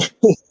 2,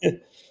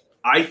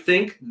 I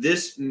think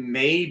this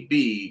may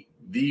be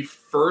the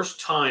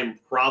first time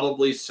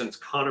probably since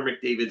Connor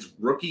McDavid's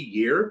rookie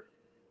year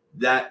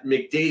that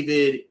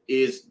McDavid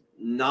is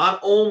not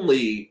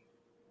only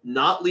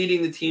not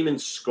leading the team in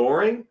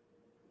scoring,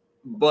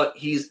 but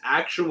he's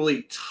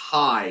actually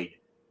tied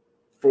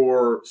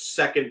for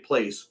second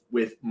place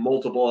with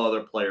multiple other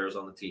players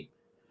on the team.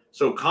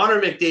 So Connor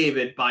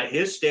McDavid, by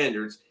his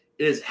standards,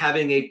 is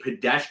having a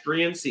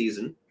pedestrian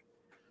season.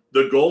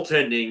 The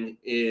goaltending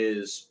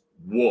is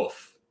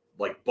woof.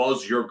 Like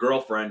Buzz, your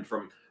girlfriend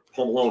from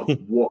Home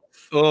Alone, woof.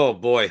 Oh,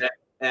 boy.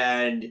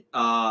 And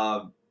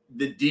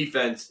the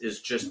defense has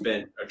just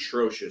been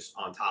atrocious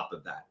on top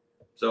of that.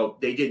 So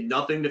they did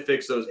nothing to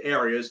fix those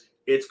areas.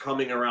 It's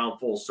coming around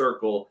full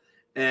circle,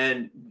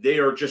 and they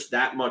are just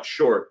that much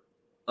short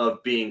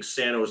of being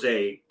San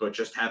Jose, but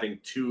just having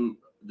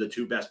the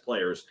two best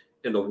players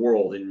in the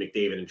world in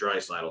McDavid and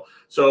Draisaitl.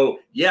 So,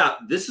 yeah,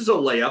 this is a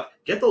layup.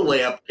 Get the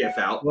layup gif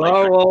out.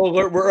 Well,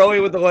 we're early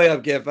with the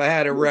layup gif. I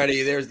had it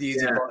ready. There's the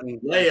easy button.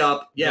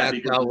 Layup. Yeah,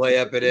 that's how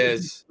layup it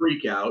is.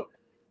 Freak out.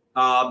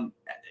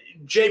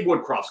 Jay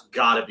Woodcroft's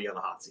got to be on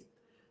the hot seat.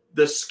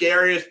 The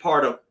scariest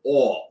part of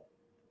all,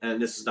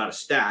 and this is not a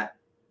stat,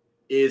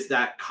 is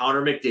that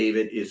Connor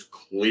McDavid is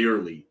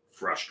clearly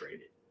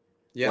frustrated.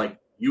 Yeah. Like,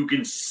 you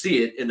can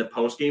see it in the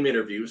post-game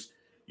interviews.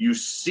 You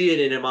see it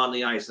in him on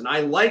the ice. And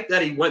I like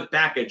that he went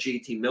back at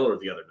JT Miller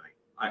the other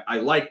night. I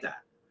like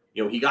that.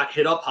 You know, he got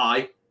hit up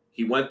high.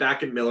 He went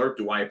back at Miller.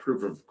 Do I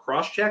approve of the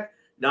cross-check?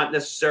 Not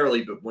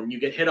necessarily, but when you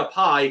get hit up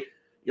high,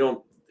 you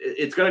know,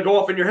 it's going to go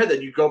off in your head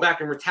that you go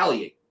back and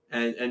retaliate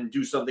and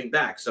do something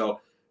back.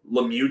 So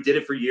Lemieux did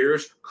it for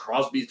years.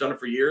 Crosby's done it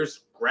for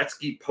years.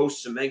 Gretzky,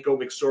 post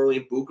Semenko, McSorley,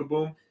 and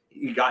Bukaboom.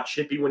 He got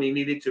chippy when he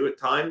needed to at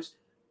times.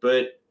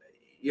 But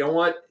you know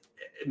what?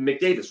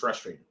 McDavid's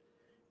frustrated.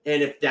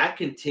 And if that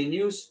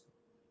continues,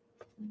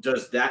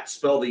 does that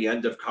spell the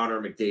end of Connor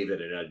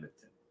McDavid in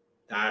Edmonton?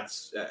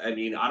 That's, I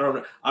mean, I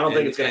don't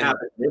think it's going to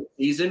happen this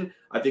season.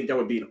 I think that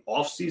would be an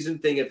off-season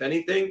thing, if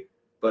anything.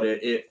 But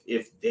if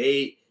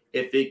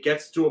it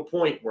gets to a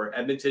point where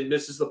Edmonton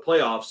misses the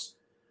playoffs,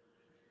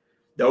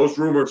 those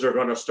rumors are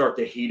going to start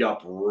to heat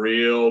up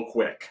real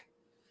quick.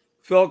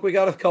 Phil, we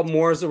got a couple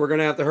more, so we're going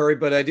to have to hurry.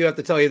 But I do have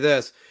to tell you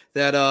this,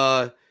 that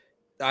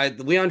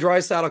the Leon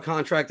Draisaitl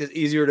contract is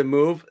easier to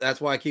move. That's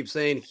why I keep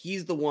saying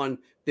he's the one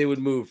they would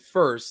move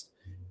first.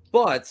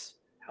 But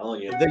hell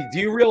yeah. Do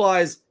you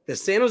realize the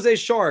San Jose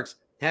Sharks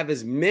have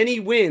as many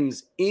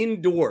wins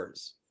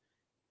indoors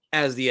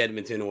as the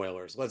Edmonton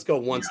Oilers? Let's go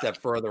one step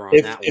further on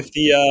that one. If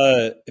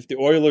the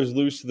Oilers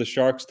lose to the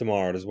Sharks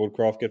tomorrow, does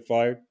Woodcroft get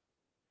fired?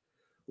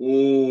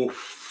 Ooh,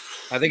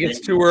 I think it's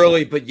too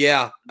early, but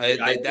yeah,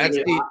 I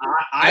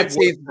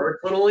would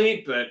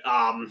personally, but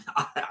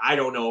I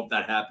don't know if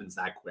that happens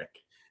that quick.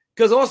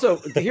 Because also,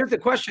 here's the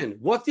question: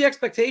 what's the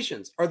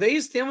expectations? Are they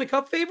a Stanley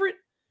Cup favorite?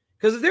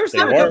 Because if they're a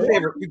Stanley Cup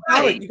favorite,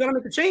 you got to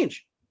make a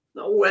change.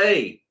 No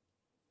way.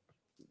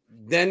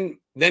 Then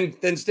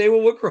stay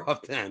with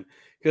Woodcroft then,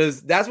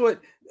 because that's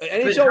what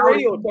NHL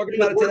radio was talking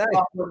about it today.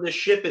 When the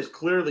ship is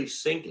clearly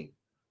sinking.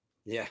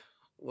 Yeah,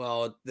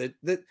 well,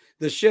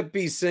 the ship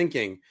be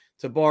sinking,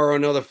 to borrow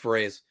another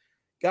phrase,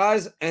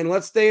 guys. And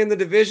let's stay in the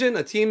division.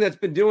 A team that's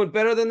been doing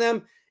better than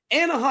them,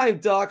 Anaheim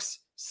Ducks,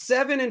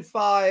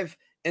 7-5,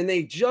 and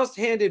they just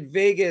handed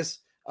Vegas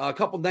a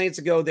couple nights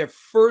ago their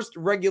first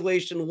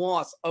regulation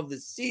loss of the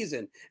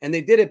season, and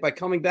they did it by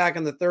coming back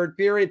in the third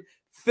period.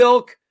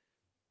 Philk,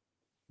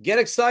 get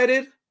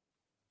excited,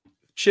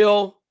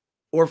 chill,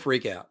 or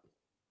freak out.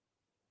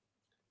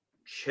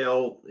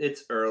 Chill.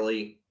 It's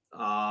early.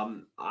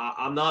 I'm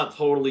not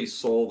totally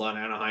sold on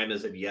Anaheim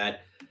as of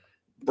yet.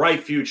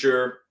 Bright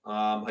future.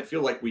 I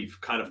feel like we've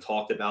kind of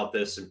talked about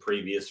this in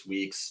previous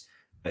weeks,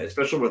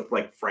 especially with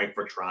like Frank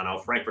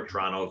Vatrano. Frank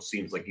Vatrano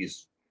seems like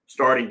he's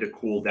starting to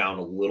cool down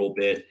a little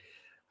bit.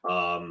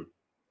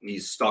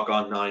 He's stuck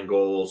on 9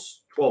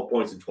 goals, 12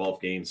 points in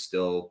 12 games,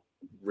 still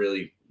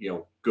really,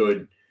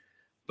 good.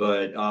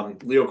 But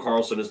Leo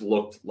Carlsson has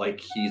looked like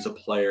he's a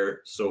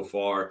player so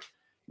far.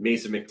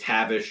 Mason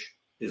McTavish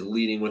is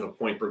leading with a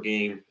point per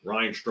game.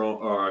 Ryan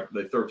Strome,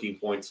 the 13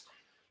 points.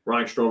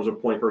 Ryan Strome's a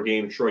point per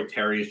game. Troy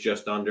Terry is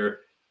just under.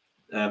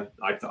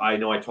 I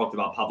know I talked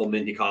about Pavel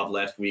Mintyukov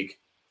last week.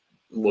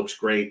 Looks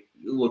great.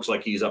 It looks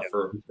like he's up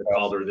for the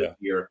Calder this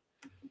year.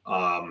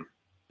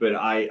 But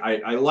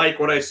I like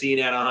what I see in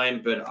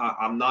Anaheim, but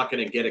I'm not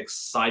going to get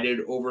excited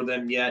over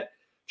them yet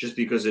just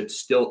because it's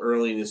still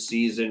early in the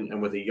season.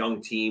 And with a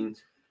young team,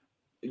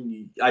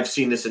 I've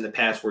seen this in the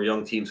past where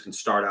young teams can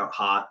start out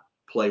hot,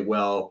 play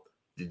well,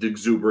 the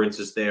exuberance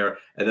is there.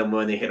 And then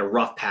when they hit a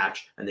rough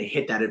patch and they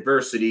hit that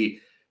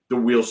adversity, the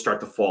wheels start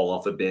to fall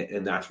off a bit.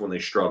 And that's when they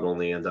struggle and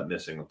they end up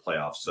missing the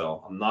playoffs.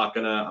 So I'm not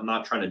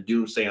trying to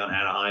doomsay on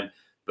Anaheim,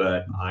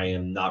 but I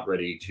am not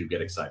ready to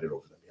get excited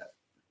over them yet.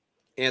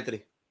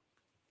 Anthony.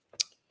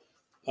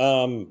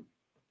 I'm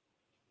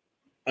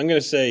gonna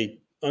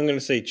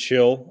say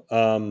chill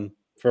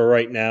for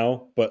right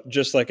now, but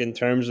just like in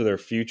terms of their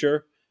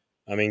future,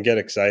 I mean, get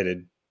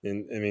excited.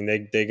 And I mean,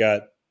 they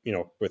got,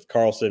 with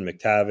Carlson,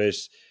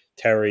 McTavish,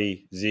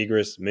 Terry,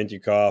 Zegras,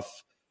 Mintyukov,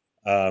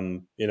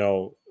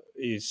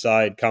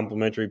 side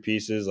complementary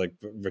pieces like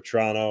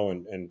Vatrano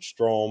and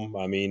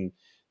Strome. I mean,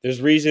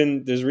 there's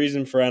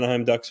reason for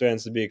Anaheim Ducks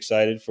fans to be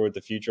excited for what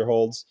the future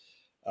holds.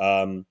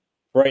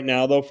 Right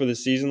now, though, for the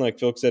season, like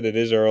Phil said, it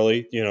is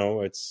early.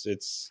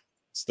 It's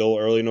still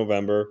early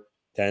November,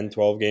 10,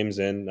 12 games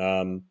in.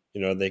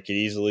 They could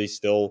easily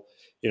still,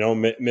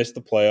 miss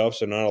the playoffs.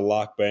 They're not a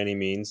lock by any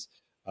means.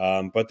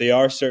 But they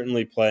are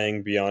certainly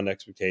playing beyond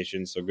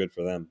expectations, so good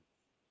for them.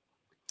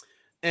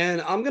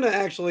 And I'm going to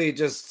actually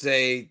just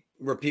say,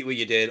 repeat what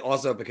you did,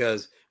 also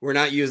because we're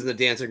not using the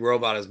dancing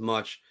robot as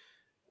much.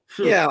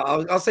 Yeah,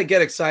 I'll say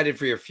get excited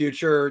for your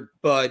future,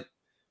 but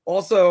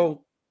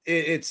also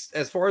it's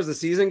as far as the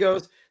season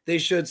goes, they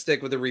should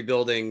stick with the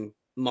rebuilding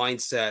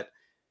mindset.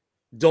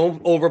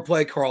 Don't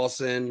overplay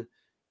Carlson.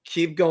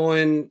 Keep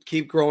going.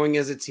 Keep growing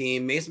as a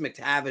team. Mason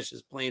McTavish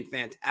is playing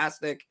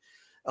fantastic.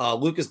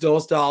 Lucas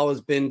Dostal has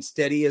been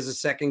steady as a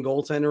second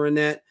goaltender in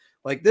net.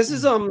 Like this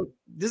is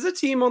a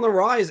team on the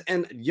rise,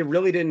 and you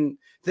really didn't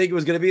think it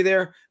was going to be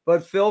there.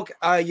 But Phil,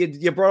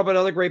 you brought up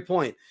another great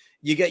point.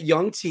 You get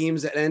young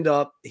teams that end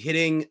up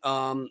hitting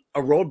a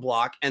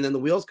roadblock, and then the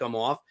wheels come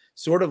off.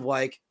 Sort of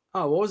like,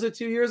 what was it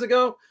 2 years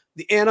ago?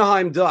 The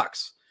Anaheim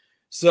Ducks.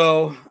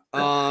 So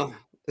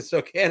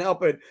can't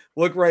help it.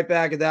 Look right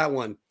back at that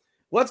one.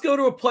 Let's go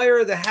to a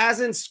player that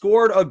hasn't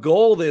scored a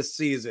goal this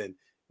season.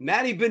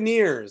 Matty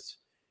Beniers,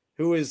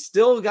 who has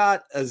still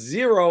got a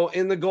 0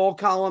 in the goal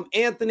column.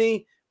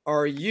 Anthony,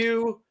 are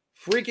you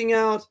freaking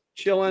out,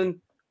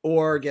 chilling,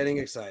 or getting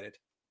excited?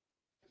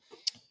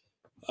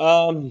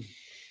 I'm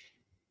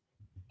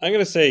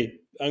gonna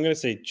say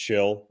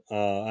chill.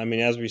 I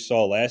mean, as we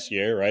saw last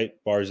year, right?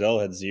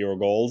 Barzell had 0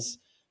 goals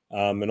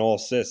and all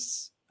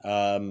assists.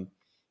 So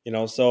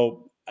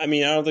I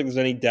mean, I don't think there's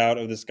any doubt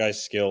of this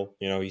guy's skill.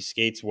 He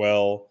skates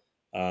well.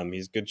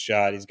 He's a good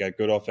shot. He's got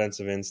good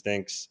offensive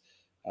instincts.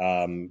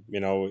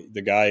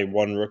 The guy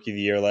won Rookie of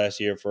the Year last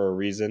year for a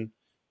reason.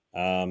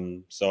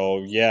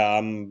 So yeah,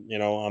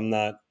 I'm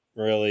not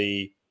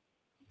really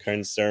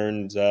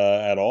concerned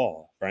at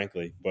all,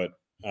 frankly. But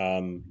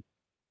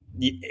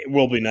it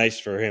will be nice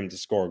for him to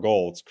score a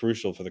goal. It's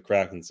crucial for the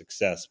Kraken's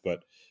success.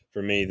 But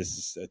for me,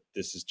 this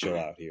is chill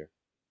out here.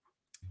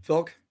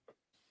 Phil?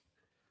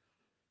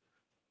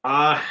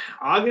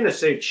 I'm going to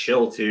say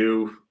chill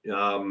too.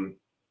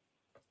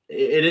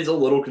 It is a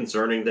little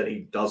concerning that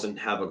he doesn't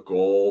have a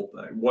goal.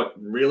 What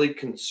really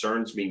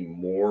concerns me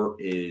more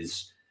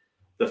is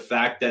the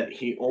fact that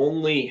he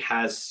only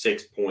has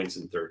 6 points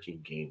in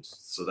 13 games.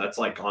 So that's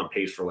like on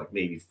pace for like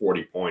maybe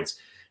 40 points.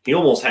 He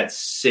almost had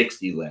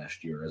 60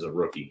 last year as a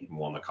rookie and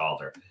won the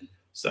Calder.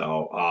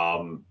 So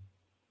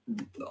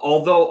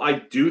although I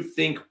do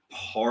think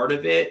part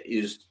of it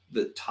is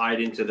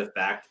tied into the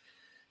fact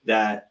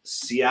that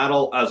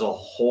Seattle as a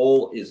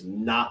whole is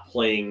not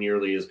playing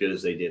nearly as good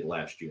as they did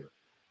last year.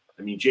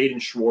 I mean, Jaden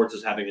Schwartz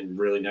is having a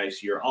really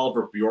nice year.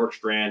 Oliver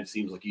Bjorkstrand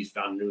seems like he's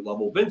found a new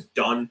level. Vince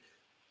Dunn,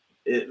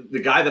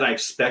 the guy that I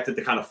expected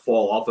to kind of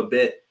fall off a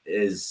bit,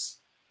 he's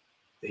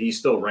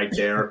still right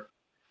there.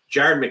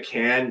 Jared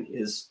McCann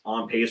is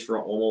on pace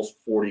for almost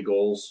 40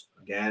 goals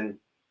again.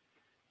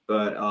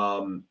 But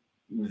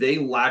they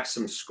lack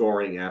some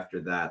scoring after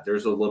that.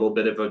 There's a little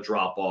bit of a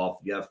drop-off.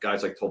 You have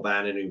guys like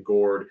Tolvanen and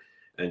Gord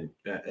and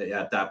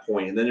at that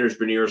point. And then there's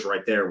Beniers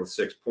right there with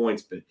 6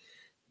 points. But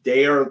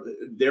there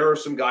are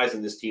some guys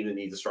in this team that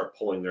need to start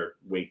pulling their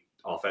weight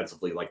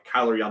offensively, like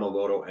Kyler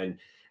Yamamoto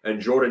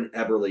and Jordan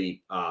Eberle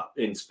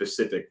in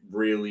specific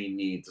really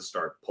need to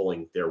start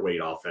pulling their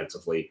weight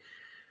offensively.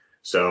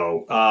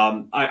 So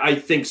I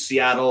think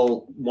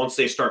Seattle, once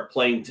they start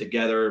playing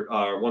together,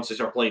 once they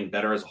start playing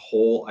better as a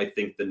whole, I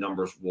think the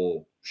numbers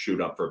will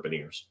shoot up for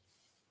Beniers.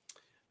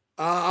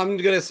 I'm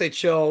going to say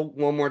chill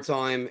one more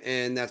time,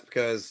 and that's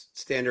because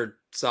standard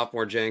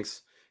sophomore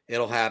jinx.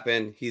 It'll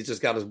happen. He's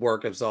just got to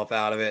work himself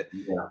out of it.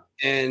 Yeah.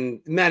 And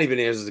Matty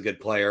Beniers is a good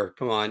player.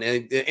 Come on.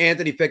 And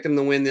Anthony picked him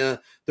to win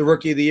the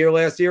Rookie of the Year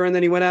last year, and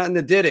then he went out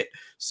and did it.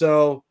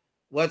 So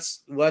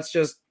let's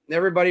just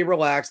everybody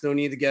relax. No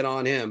need to get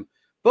on him.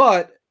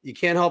 But you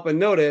can't help but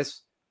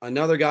notice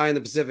another guy in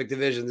the Pacific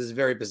Division. This is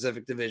very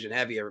Pacific Division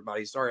heavy,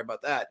 everybody. Sorry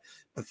about that.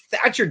 But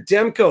Thatcher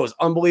Demko's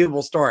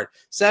unbelievable start.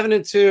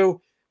 7-2.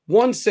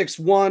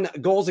 161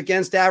 goals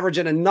against average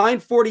and a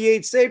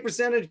 948 save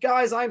percentage.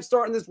 Guys, I'm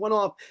starting this one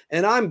off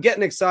and I'm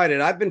getting excited.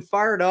 I've been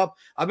fired up.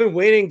 I've been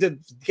waiting to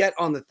get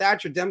on the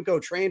Thatcher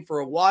Demko train for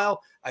a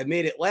while. I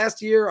made it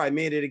last year. I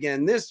made it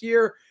again this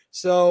year.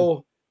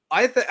 So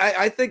I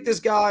think this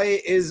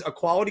guy is a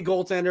quality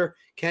goaltender.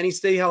 Can he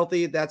stay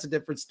healthy? That's a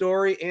different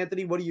story.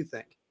 Anthony, what do you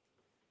think?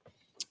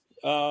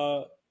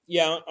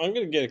 Yeah, I'm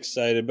going to get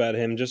excited about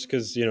him just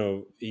because,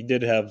 he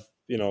did have,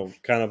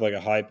 kind of like a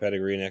high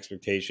pedigree and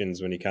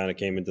expectations when he kind of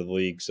came into the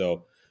league.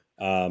 So,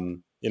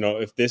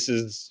 if this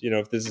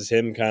is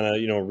him kind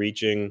of,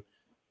 reaching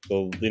the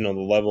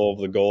level of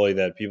the goalie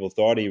that people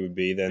thought he would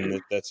be,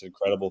 then that's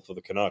incredible for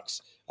the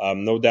Canucks.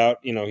 No doubt,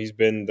 he's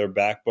been their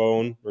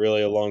backbone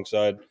really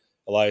alongside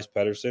Elias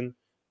Pettersson.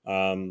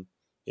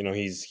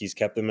 He's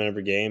kept them in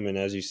every game. And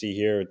as you see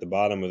here at the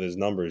bottom with his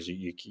numbers,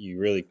 you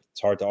really,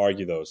 it's hard to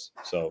argue those.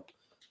 So,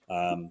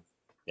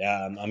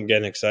 yeah, I'm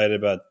getting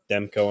excited about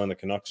Demko and the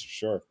Canucks for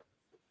sure.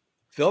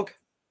 Phil?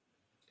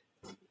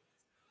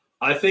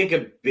 I think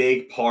a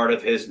big part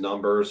of his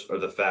numbers are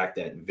the fact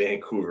that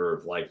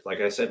Vancouver, like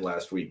I said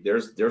last week,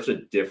 there's a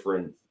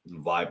different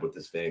vibe with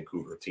this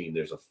Vancouver team.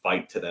 There's a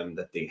fight to them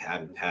that they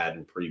hadn't had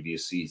in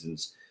previous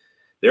seasons.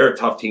 They're a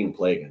tough team to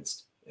play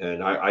against.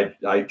 And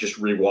I just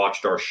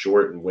rewatched our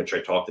short in which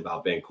I talked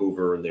about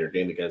Vancouver and their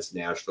game against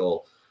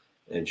Nashville.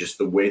 And just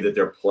the way that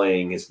they're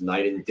playing is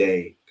night and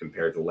day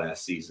compared to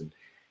last season.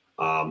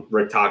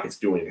 Rick Tockett's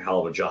doing a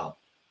hell of a job.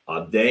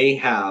 They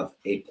have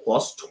a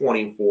plus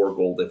 24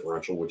 goal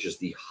differential, which is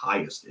the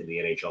highest in the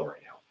NHL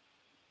right now.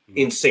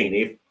 Insane. They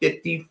have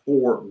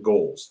 54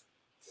 goals,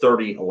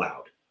 30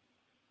 allowed,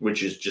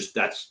 which is just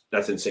that's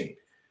insane.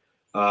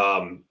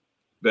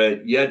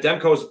 But yeah,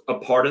 Demko's a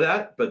part of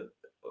that, but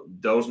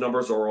those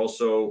numbers are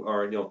also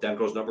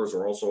Demko's numbers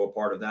are also a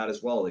part of that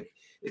as well. Like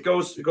it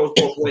goes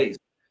both ways.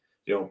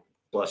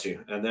 Bless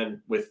you. And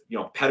then with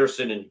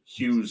Pettersson and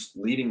Hughes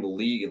leading the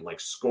league in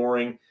like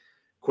scoring,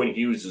 Quinn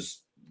Hughes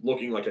is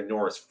looking like a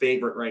Norris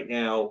favorite right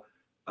now.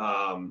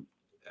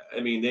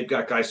 They've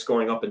got guys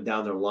scoring up and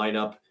down their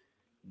lineup.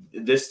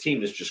 This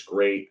team is just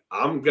great.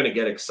 I'm going to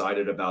get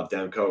excited about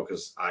Demko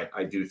because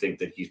I do think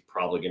that he's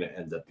probably going to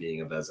end up being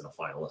a Vezina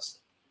finalist.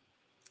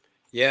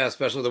 Yeah,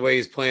 especially the way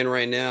he's playing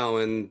right now,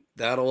 and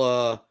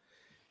that'll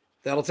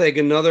take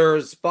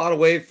another spot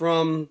away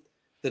from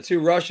the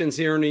two Russians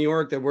here in New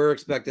York that we're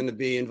expecting to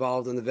be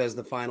involved in the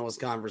Vezina finalist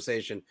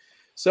conversation.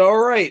 So, all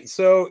right.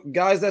 So,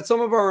 guys, that's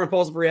some of our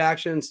impulsive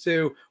reactions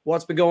to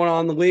what's been going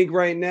on in the league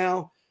right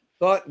now.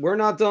 But we're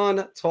not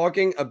done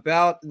talking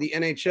about the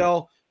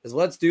NHL, because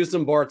let's do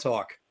some bar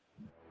talk.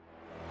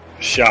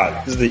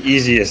 Shot. This is the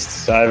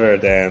easiest I've ever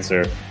had to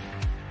answer.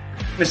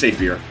 I'm going to say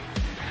beer.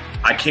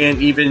 I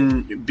can't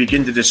even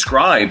begin to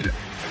describe.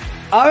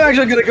 I'm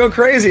actually going to go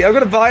crazy. I'm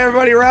going to buy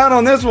everybody around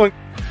on this one.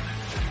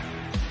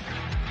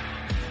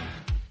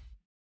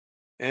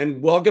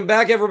 And welcome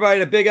back, everybody,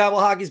 to Big Apple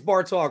Hockey's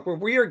Bar Talk, where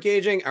we are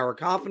gauging our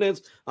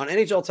confidence on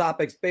NHL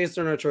topics based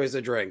on our choice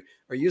of drink.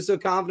 Are you so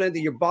confident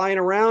that you're buying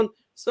around?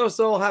 So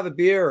have a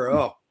beer,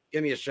 or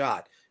give me a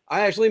shot.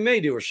 I actually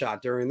may do a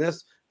shot during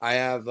this. I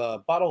have a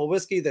bottle of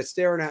whiskey that's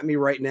staring at me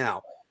right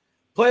now.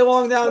 Play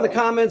along down in the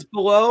comments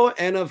below.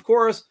 And, of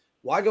course,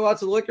 why go out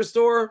to the liquor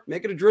store?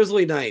 Make it a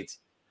drizzly night.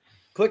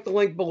 Click the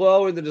link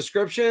below in the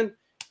description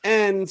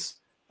and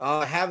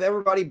have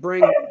everybody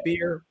bring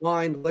beer,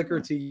 wine,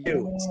 liquor to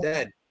you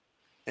instead.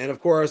 And,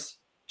 of course,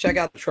 check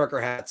out the trucker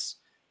hats.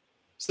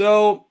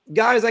 So,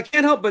 guys, I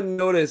can't help but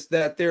notice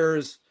that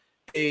there's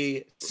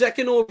a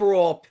second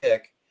overall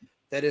pick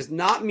that is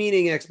not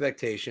meeting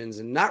expectations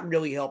and not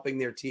really helping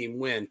their team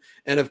win.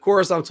 And, of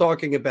course, I'm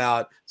talking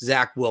about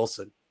Zach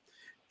Wilson.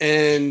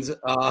 And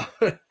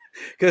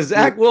because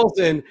Zach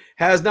Wilson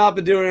has not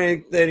been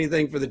doing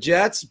anything for the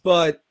Jets,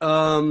 but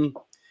Kaapo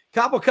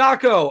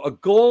Kakko, a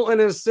goal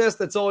and an assist.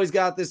 That's all he's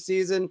got this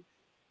season.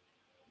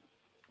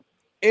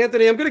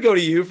 Anthony, I'm going to go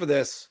to you for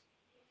this.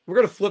 We're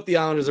going to flip the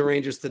Islanders and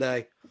Rangers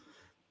today.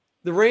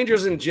 The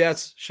Rangers and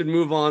Jets should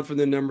move on from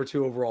the number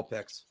 2 overall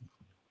picks.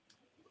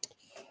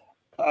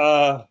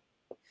 The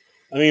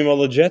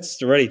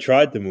Jets already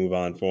tried to move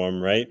on for him,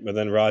 right? But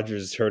then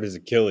Rodgers hurt his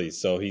Achilles,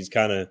 so he's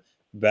kind of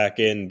back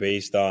in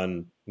based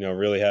on,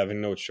 really having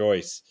no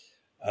choice.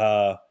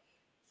 I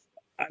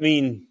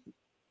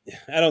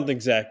don't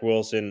think Zach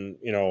Wilson,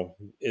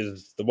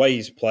 is the way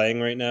he's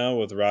playing right now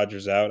with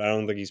Rodgers out. I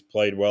don't think he's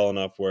played well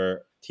enough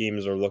where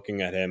teams are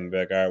looking at him and be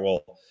like, all right,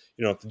 well,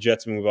 if the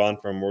Jets move on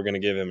from him, we're going to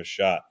give him a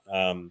shot.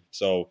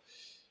 So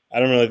I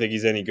don't really think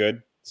he's any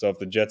good. So if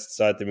the Jets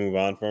decide to move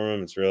on from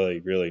him, it's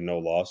really, really no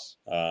loss.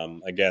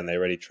 Again, they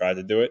already tried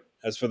to do it.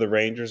 As for the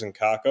Rangers and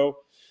Kakko,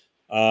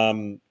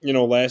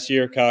 last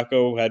year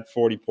Kakko had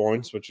 40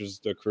 points, which was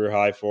the career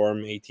high for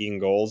him, 18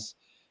 goals.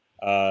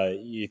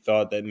 You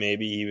thought that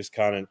maybe he was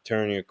kind of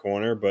turning a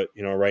corner, but,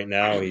 right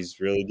now he's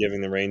really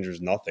giving the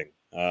Rangers nothing.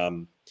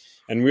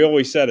 And we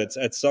always said it's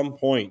at some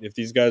point, if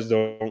these guys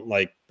don't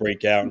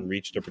break out and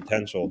reach their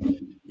potential,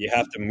 you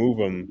have to move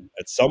them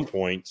at some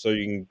point so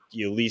you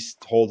at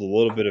least hold a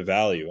little bit of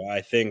value.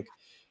 I think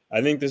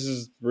this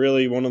is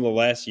really one of the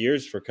last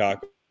years for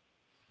Kakko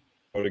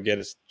to get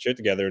his shit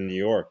together in New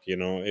York.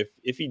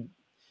 If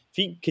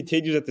he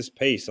continues at this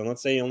pace, and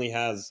let's say he only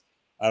has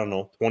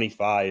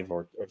 25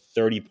 or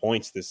 30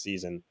 points this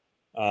season,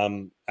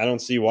 I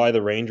don't see why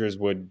the Rangers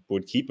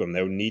would keep him.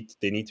 They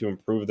need to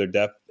improve their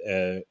depth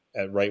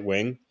at right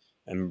wing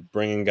and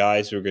bring in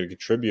guys who are going to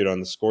contribute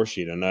on the score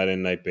sheet on a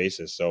night-in-night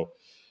basis. So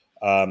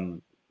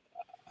I'm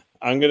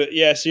going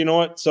to – so you know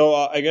what? So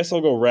I guess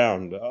I'll go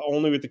round,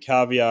 only with the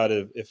caveat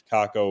of if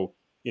Kakko,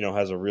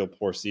 has a real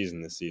poor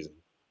season this season.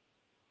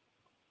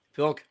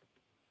 Phil?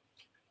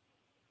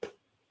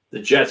 The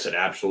Jets should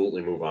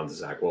absolutely move on to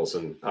Zach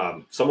Wilson.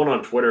 Someone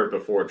on Twitter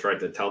before tried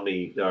to tell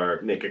me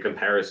or make a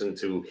comparison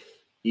to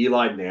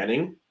Eli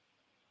Manning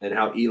and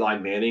how Eli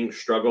Manning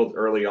struggled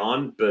early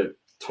on, but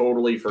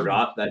totally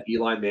forgot that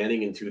Eli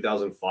Manning in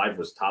 2005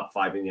 was top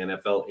 5 in the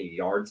NFL in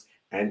yards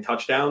and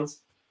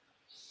touchdowns.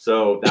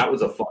 So that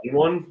was a funny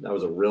one. That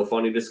was a real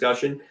funny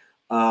discussion.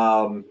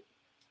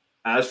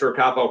 As for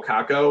Kaapo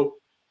Kakko,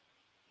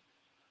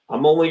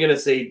 I'm only going to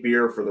say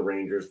beer for the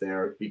Rangers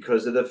there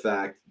because of the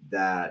fact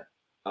that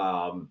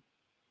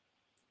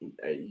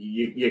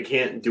you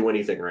can't do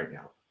anything right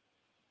now.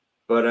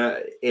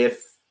 But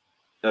if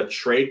a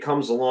trade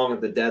comes along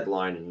at the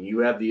deadline and you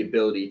have the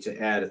ability to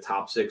add a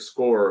top 6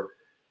 scorer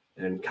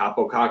and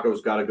Kaapo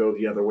Kakko's got to go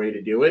the other way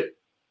to do it,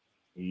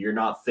 you're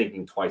not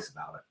thinking twice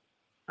about it.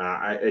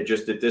 I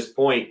just at this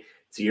point,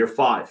 it's year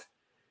 5.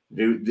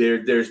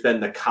 There's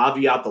been the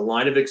caveat, the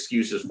line of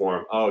excuses for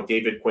him. Oh,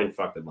 David Quinn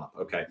fucked him up.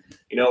 Okay.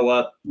 You know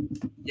what?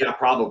 Yeah,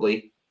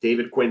 probably.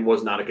 David Quinn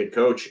was not a good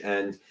coach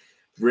and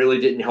really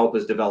didn't help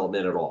his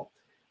development at all.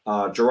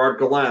 Gerard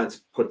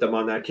Gallant put them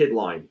on that kid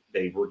line.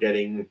 They were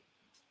getting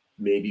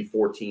maybe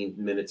 14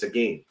 minutes a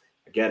game.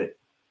 I get it.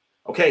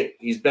 Okay,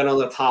 he's been on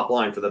the top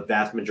line for the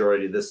vast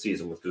majority of this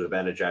season with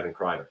Zibanejad and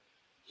Kreider.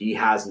 He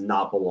has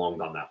not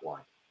belonged on that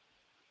line.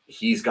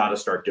 He's got to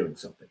start doing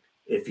something.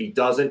 If he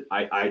doesn't,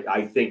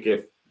 I think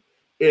if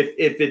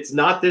it's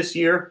not this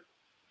year,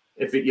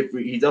 if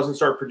he doesn't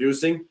start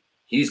producing,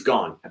 he's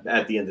gone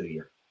at the end of the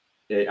year.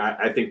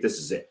 I think this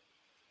is it.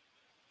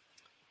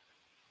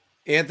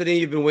 Anthony,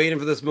 you've been waiting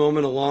for this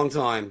moment a long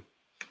time.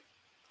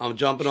 I'm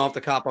jumping off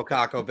the Capo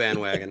Caco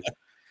bandwagon.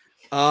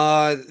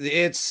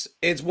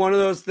 It's one of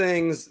those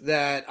things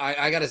that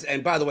I gotta.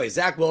 And by the way,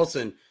 Zach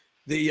Wilson,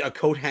 a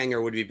coat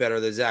hanger would be better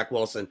than Zach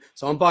Wilson.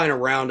 So I'm buying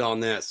around on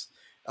this.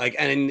 Like,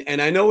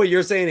 and I know what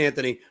you're saying,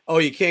 Anthony. Oh,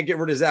 you can't get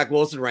rid of Zach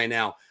Wilson right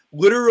now.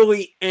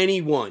 Literally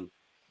anyone,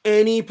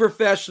 any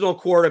professional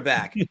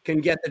quarterback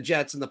can get the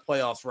Jets in the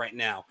playoffs right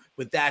now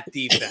with that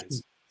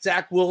defense.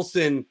 Zach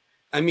Wilson,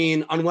 I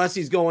mean, unless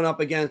he's going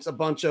up against a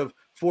bunch of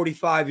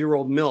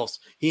 45-year-old MILFs,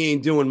 he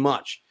ain't doing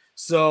much.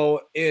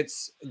 So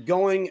it's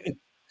going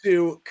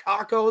to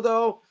Kako,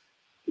 though.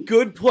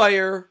 Good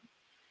player.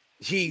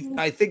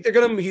 I think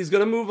he's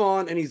gonna move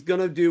on and he's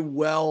gonna do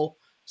well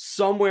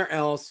somewhere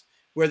else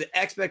where the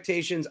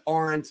expectations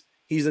aren't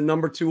he's a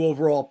number 2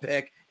 overall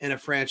pick and a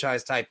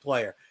franchise type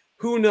player.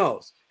 Who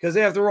knows? Because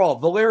after all,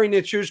 Valeri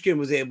Nichushkin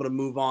was able to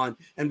move on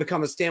and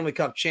become a Stanley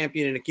Cup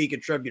champion and a key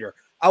contributor.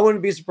 I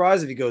wouldn't be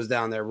surprised if he goes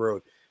down that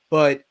road.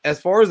 But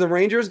as far as the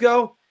Rangers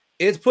go,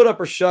 it's put up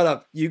or shut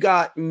up. You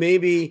got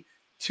maybe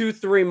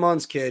 2-3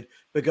 months, kid,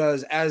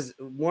 because as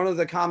one of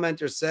the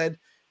commenters said,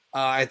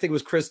 I think it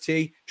was Chris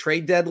T,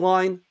 trade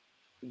deadline,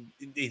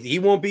 he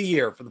won't be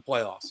here for the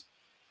playoffs.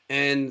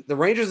 And the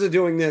Rangers are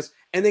doing this,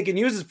 and they can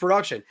use his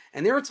production.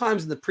 And there were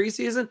times in the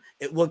preseason,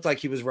 it looked like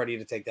he was ready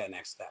to take that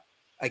next step.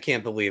 I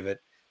can't believe it.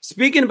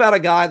 Speaking about a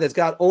guy that's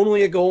got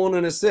only a goal and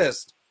an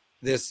assist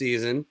this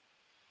season,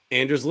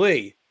 Anders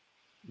Lee.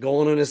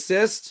 Goal and an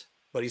assist,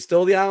 but he's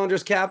still the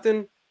Islanders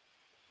captain.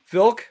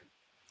 Philk,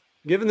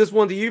 giving this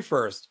one to you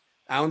first.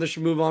 Islanders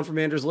should move on from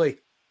Anders Lee.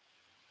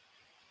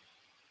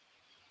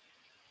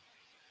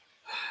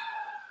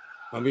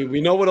 I mean,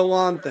 we know what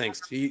Alon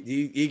thinks.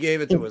 He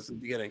gave it to us at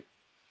the beginning.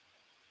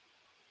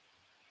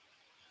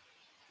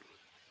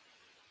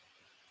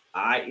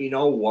 You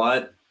know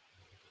what?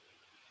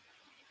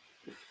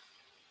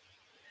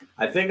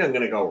 I think I'm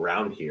going to go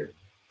around here.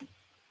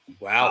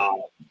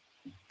 Wow.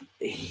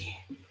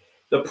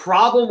 The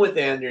problem with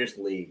Anders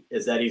Lee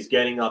is that he's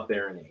getting up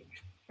there in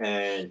age.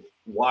 And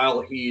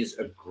while he's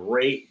a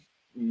great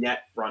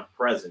net front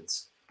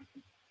presence,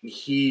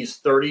 he's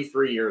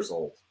 33 years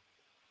old.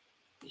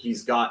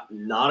 He's got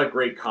not a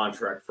great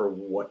contract for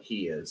what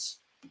he is.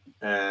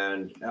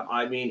 And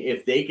I mean,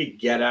 if they could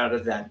get out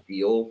of that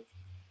deal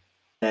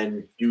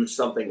and do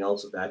something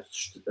else with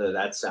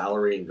that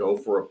salary and go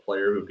for a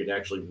player who can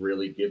actually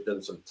really give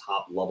them some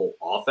top level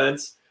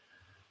offense,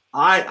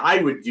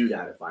 I would do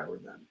that if I were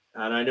them.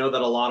 And I know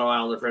that a lot of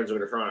Islander fans are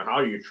going to try,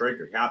 how do you trade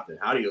your captain?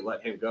 How do you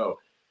let him go?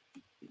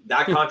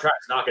 That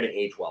contract's not going to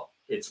age well.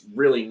 It's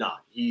really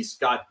not. He's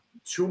got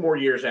 2 more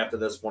years after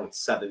this one at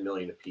 $7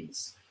 million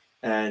apiece.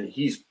 And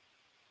he's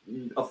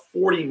a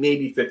 40,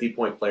 maybe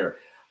 50-point player.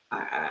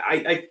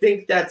 I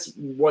think that's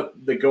what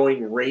the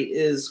going rate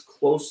is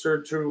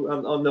closer to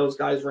on those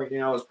guys right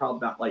now is probably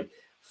about like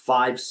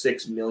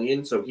 $5-6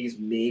 million. So he's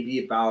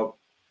maybe about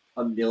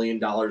 $1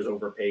 million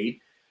overpaid.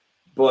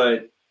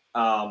 But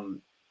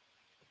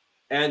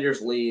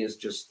Anders Lee is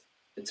just,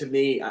 to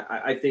me,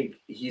 I think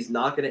he's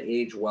not going to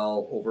age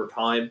well over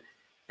time.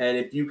 And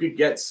if you could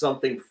get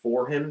something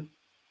for him,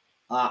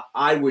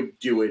 I would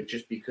do it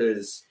just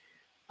because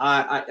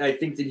I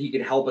think that he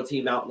could help a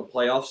team out in the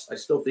playoffs. I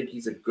still think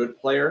he's a good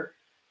player.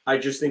 I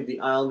just think the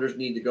Islanders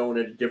need to go in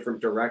a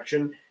different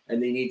direction,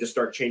 and they need to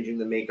start changing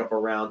the makeup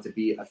around to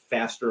be a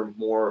faster,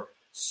 more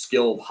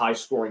skilled,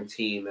 high-scoring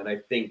team. And I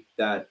think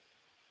that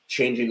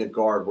changing the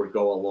guard would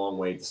go a long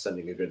way to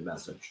sending a good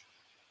message.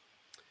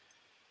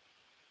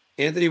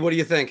 Anthony, what do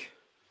you think?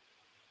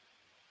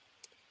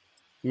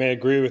 I mean, I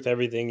agree with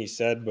everything he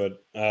said,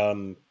 but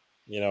Lou's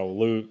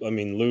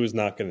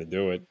not going to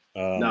do it.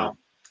 No.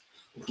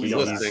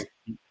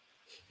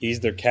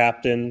 He's their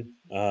captain.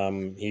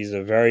 He's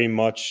a very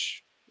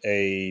much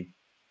a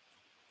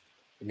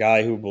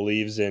guy who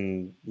believes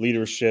in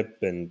leadership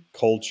and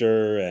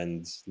culture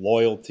and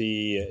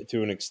loyalty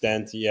to an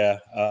extent. Yeah.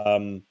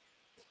 I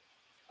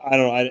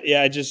don't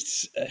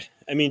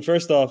know.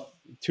 First off,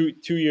 two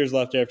years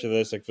left after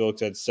this, like Phil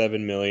said,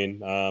 $7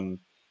 million. I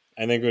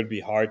think it would be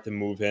hard to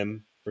move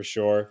him for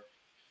sure.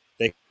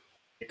 They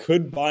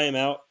could buy him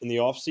out in the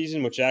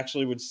offseason, which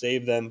actually would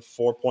save them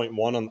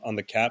 4.1 on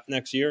the cap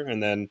next year,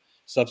 and then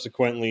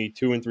subsequently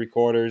 2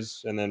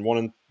 3/4, and then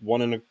 1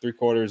 1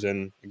 3/4,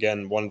 and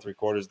again 1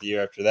 3/4 the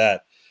year after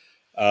that.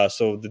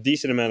 So the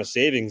decent amount of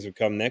savings would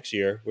come next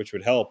year, which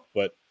would help.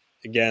 But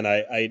again,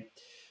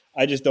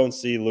 I just don't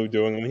see Lou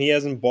doing. I mean, he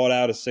hasn't bought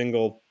out a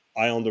single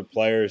Islander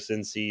player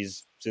since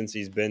he's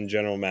been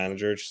general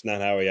manager. It's just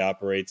not how he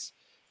operates.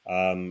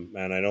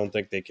 And I don't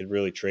think they could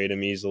really trade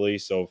him easily.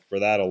 So for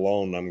that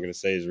alone, I'm going to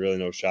say there's really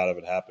no shot of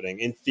it happening.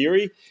 In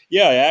theory,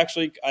 yeah, I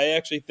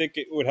actually think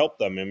it would help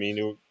them. I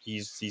mean,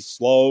 he's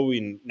slow,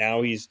 and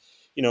now he's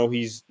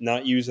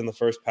not using the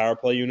first power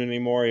play unit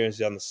anymore.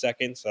 He's on the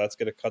second, so that's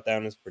going to cut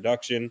down his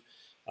production.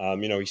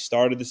 He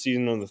started the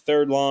season on the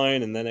third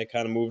line, and then it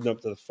kind of moved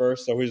up to the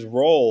first. So his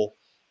role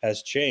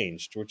has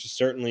changed, which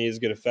certainly is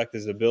going to affect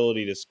his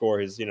ability to score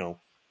his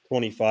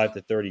 25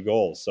 to 30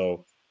 goals.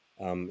 So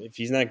if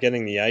he's not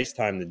getting the ice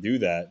time to do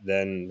that,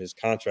 then his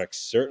contract's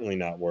certainly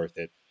not worth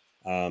it.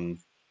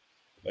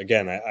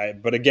 Again, I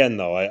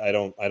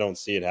don't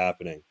see it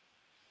happening.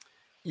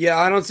 Yeah,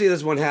 I don't see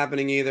this one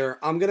happening either.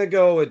 I'm gonna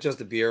go with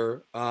just a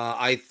beer.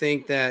 I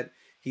think that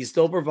he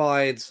still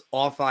provides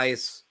off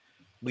ice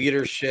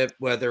leadership,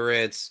 whether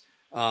it's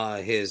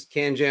his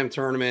Can Jam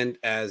tournament,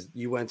 as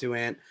you went to,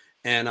 Ant,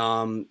 and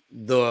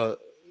the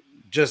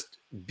just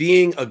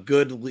being a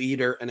good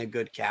leader and a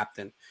good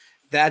captain.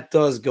 That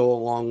does go a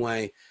long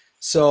way.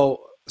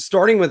 So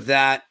starting with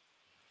that,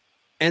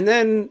 and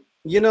then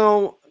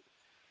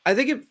I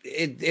think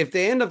if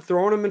they end up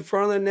throwing him in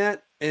front of the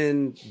net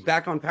and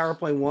back on power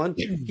play one,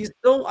 he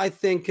still, I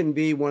think, can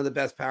be one of the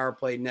best power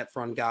play net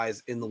front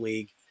guys in the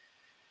league.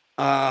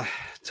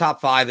 Top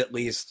 5 at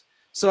least.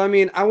 So, I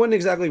mean, I wouldn't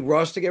exactly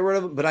rush to get rid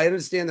of him, but I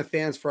understand the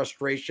fans'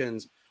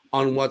 frustrations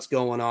on what's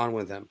going on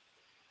with him.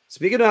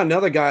 Speaking of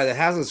another guy that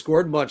hasn't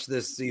scored much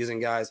this season,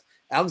 guys,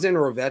 Alexander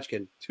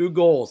Ovechkin, 2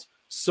 goals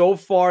so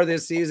far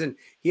this season.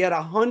 He had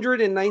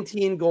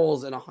 119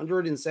 goals in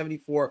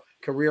 174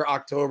 career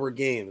October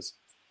games.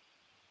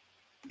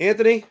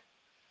 Anthony,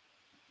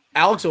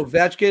 Alex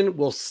Ovechkin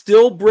will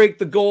still break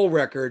the goal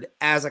record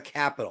as a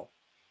Capital.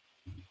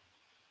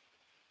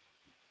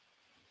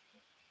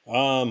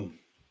 I'm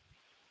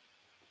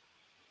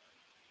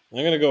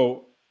gonna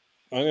go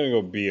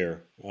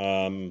beer.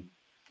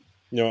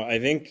 I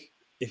think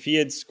if he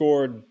had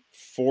scored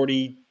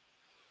 40,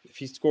 if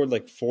he scored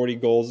like 40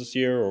 goals this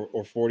year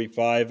or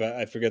 45,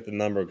 I forget the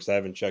number because I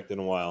haven't checked in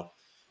a while.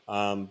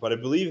 But I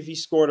believe if he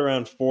scored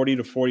around 40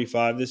 to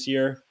 45 this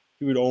year,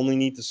 he would only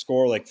need to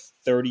score like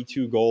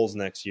 32 goals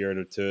next year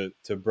to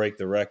break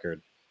the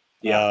record.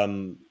 Yeah.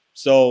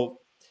 So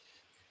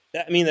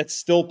that's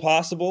still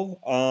possible.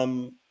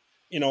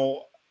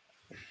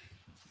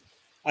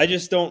 I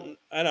just don't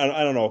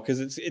know,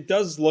 because it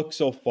does look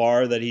so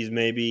far that he's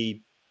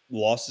maybe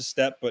lost a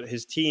step, but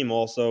his team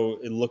also,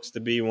 it looks to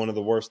be one of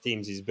the worst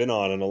teams he's been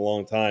on in a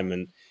long time,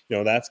 and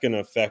that's going to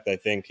affect, I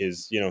think,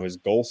 his his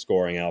goal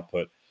scoring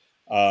output.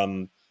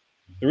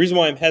 The reason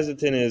why I'm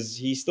hesitant is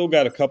he's still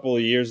got a couple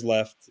of years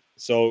left,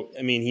 so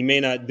I mean he may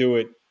not do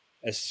it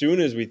as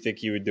soon as we think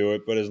he would do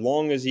it, but as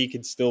long as he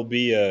could still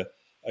be a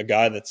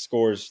guy that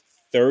scores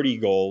 30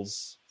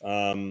 goals,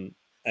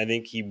 I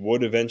think he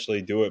would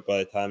eventually do it by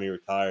the time he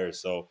retires.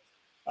 So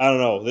I don't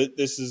know.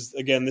 This is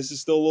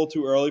still a little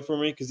too early for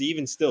me, because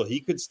even still,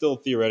 he could still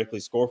theoretically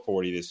score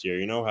 40 this year.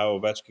 You know how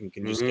Ovechkin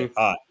can just get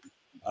hot.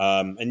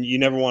 And you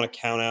never want to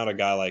count out a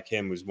guy like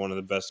him, who's one of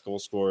the best goal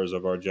scorers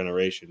of our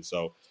generation.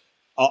 So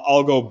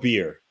I'll go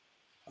beer.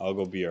 I'll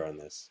go beer on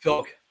this.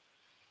 Phil.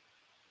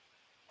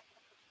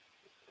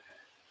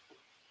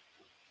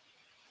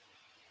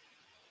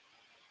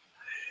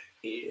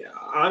 Yeah,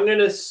 I'm going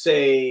to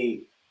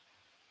say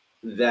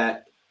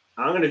that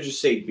I'm going to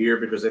just say beer,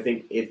 because I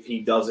think if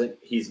he doesn't,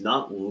 he's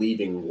not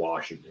leaving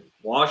Washington.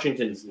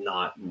 Washington's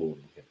not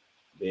moving him.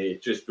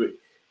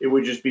 It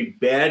would just be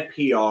bad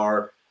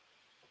PR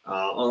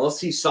unless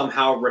he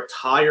somehow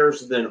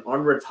retires, then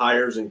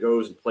unretires and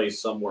goes and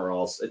plays somewhere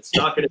else. It's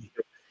not going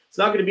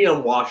to be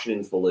on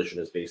Washington's volition,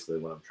 is basically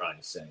what I'm trying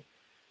to say.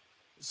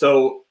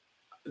 So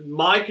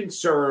my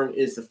concern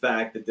is the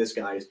fact that this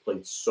guy has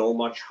played so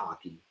much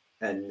hockey,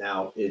 and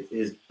now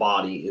his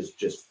body is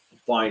just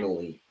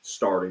finally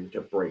starting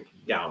to break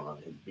down on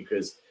him,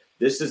 because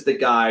this is the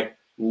guy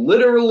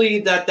literally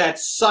that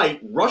site,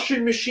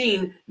 Russian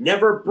machine,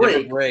 never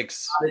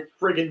breaks. It's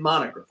friggin'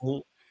 moniker.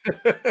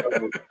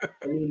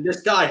 I mean,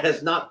 this guy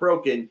has not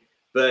broken,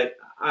 but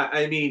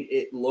I mean,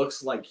 it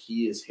looks like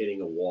he is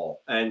hitting a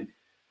wall. And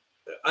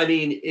I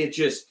mean,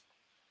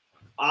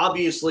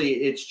 obviously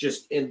it's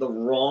just in the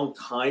wrong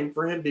time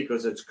for him,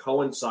 because it's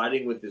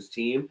coinciding with his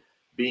team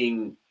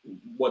being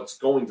what's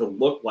going to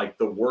look like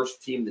the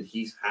worst team that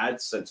he's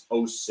had since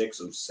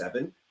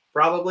 06-07,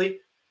 probably.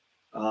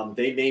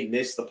 They may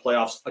miss the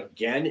playoffs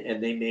again,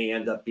 and they may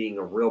end up being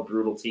a real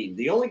brutal team.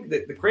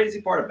 The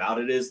crazy part about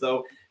it is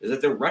that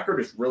their record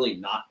is really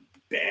not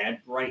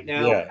bad right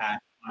now at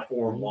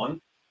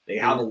 4-1. They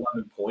have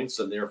 11 points,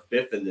 and they're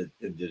 5th in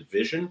the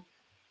division.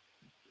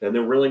 And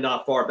they're really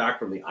not far back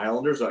from the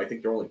Islanders. I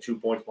think they're only 2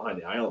 points behind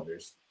the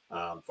Islanders,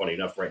 funny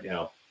enough, right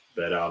now.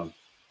 But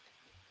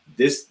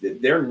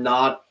they're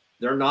not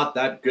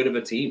that good of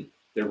a team.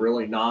 They're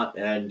really not,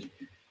 and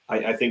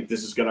I think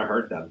this is going to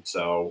hurt them.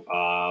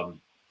 So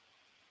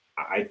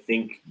I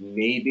think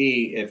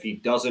maybe if he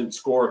doesn't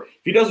score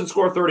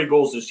 30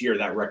 goals this year,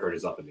 that record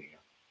is up in the air.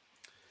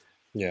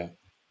 Yeah.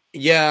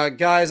 Yeah,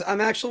 guys, I'm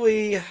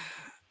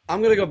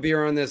gonna go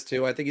beer on this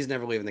too. I think he's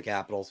never leaving the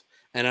Capitals,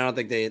 and I don't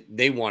think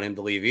they want him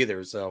to leave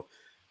either. So,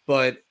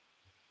 but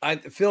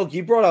Phil,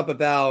 you brought up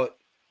about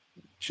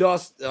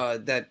just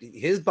that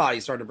his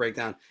body's starting to break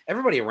down.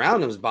 Everybody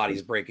around him's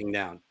body's breaking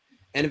down,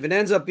 and if it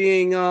ends up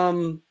being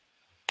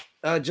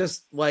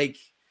just like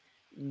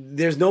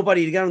there's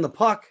nobody to get on the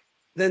puck,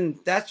 then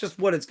that's just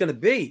what it's going to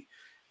be,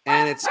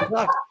 and it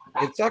sucks.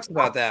 It sucks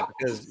about that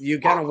because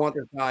you kind of want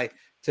this guy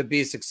to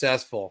be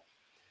successful.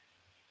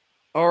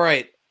 All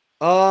right.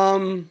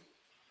 I'm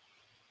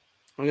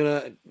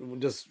gonna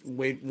just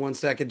wait 1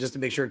 second just to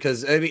make sure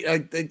because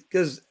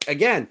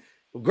again,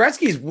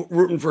 Gretzky's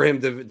rooting for him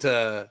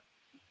to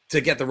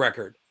get the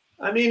record.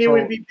 I mean, it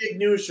would be big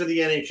news for the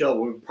NHL. It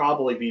would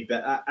probably be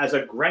as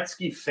a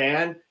Gretzky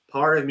fan.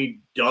 Part of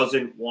me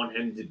doesn't want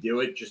him to do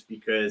it just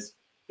because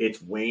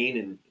it's Wayne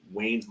and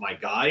Wayne's my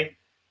guy.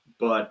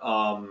 But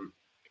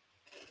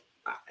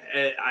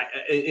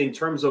in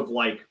terms of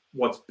like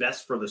what's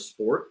best for the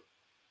sport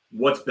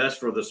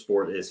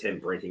is him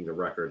breaking the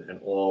record and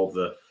all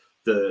the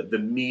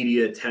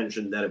media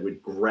attention that it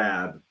would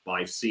grab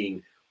by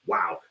seeing,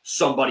 wow,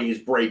 somebody is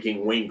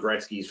breaking Wayne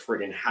Gretzky's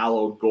friggin'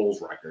 hallowed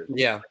goals record.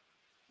 Yeah.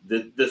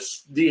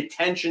 The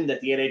attention that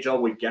the NHL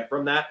would get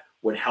from that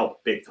would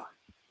help big time.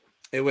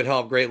 It would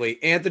help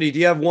greatly. Anthony, do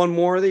you have one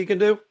more that you can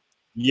do?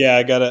 Yeah,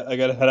 I gotta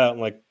head out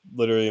in like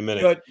literally a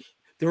minute. Good.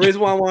 The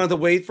reason why I wanted to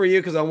wait for you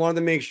because I wanted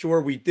to make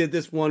sure we did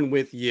this one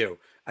with you.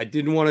 I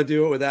didn't want to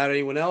do it without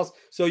anyone else,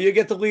 so you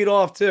get to lead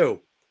off too.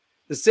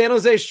 The San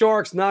Jose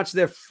Sharks notched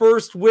their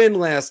first win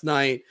last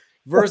night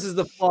versus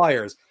the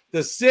Flyers.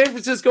 The San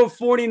Francisco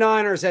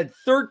 49ers had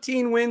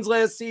 13 wins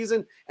last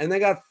season, and they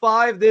got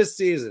 5 this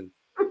season.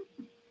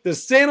 The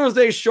San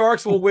Jose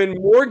Sharks will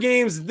win more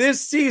games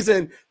this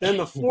season than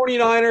the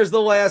 49ers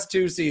the last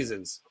 2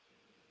 seasons.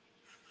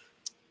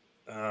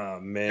 Oh,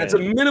 man. That's a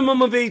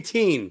minimum of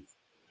 18.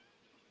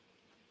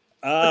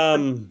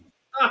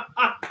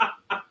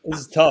 This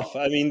is tough.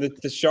 I mean,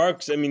 the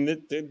Sharks,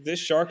 this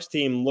Sharks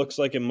team looks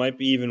like it might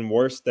be even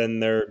worse than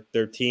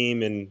their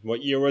team. In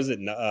what year was it?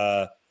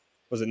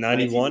 Was it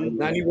 91?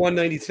 91,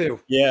 92.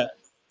 Yeah.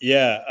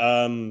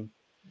 Yeah.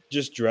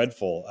 Just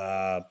dreadful.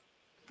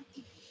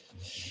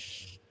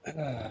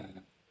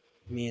 One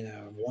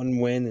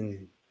win,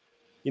 and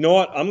you know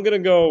what? I'm gonna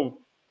go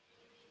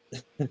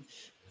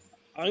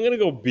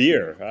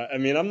beer.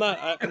 I'm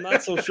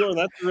not so sure.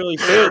 That's a really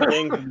sad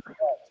thing.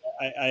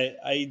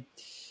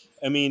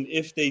 I mean,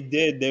 if they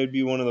did, they would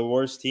be one of the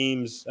worst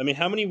teams. I mean,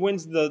 how many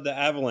wins did the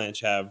Avalanche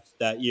have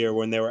that year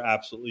when they were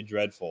absolutely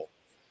dreadful?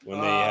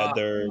 When they had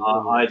their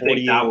I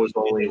think that was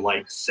only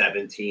like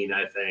 17.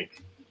 I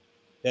think.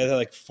 They had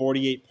like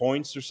 48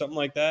 points or something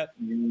like that.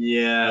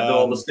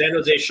 Yeah, the San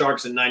Jose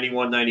Sharks in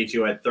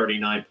 91-92 had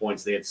 39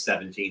 points. They had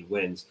 17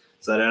 wins.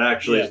 So that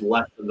actually is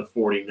less than the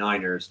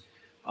 49ers.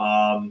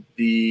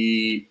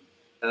 The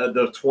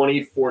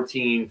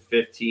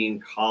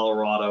 2014-15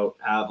 Colorado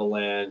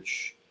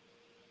Avalanche,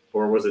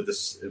 or was it the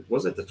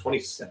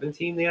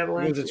 2017 the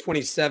Avalanche? It was the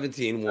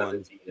 2017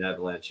 one.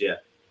 Avalanche, yeah.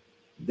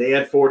 They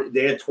had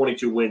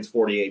 22 wins,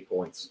 48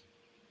 points.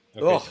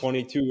 Okay,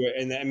 22,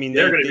 and I mean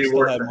they're going to be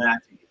worse than that.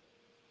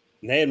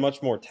 They had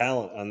much more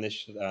talent on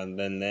this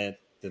than the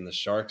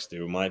Sharks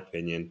do, in my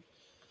opinion.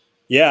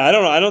 Yeah, I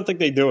don't know. I don't think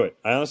they do it.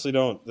 I honestly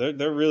don't.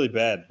 They're really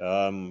bad.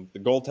 The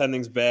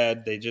goaltending's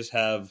bad. They just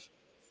have.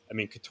 I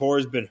mean,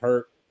 Couture's been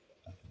hurt.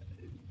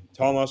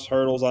 Thomas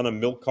Hurdle's on a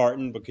milk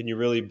carton, but can you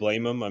really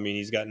blame him? I mean,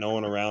 he's got no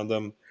one around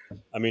him.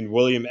 I mean,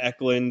 William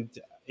Eklund,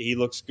 he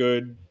looks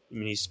good. I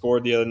mean, he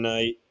scored the other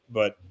night,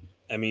 but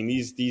I mean,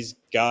 these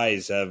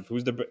guys have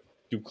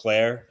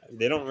Duclair.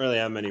 They don't really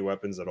have many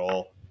weapons at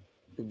all.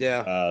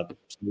 Yeah.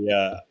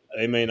 Yeah,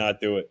 they may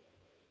not do it.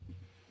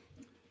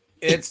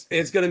 It's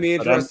going to be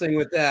interesting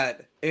with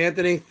that.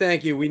 Anthony,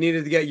 thank you. We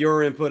needed to get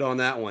your input on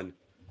that one.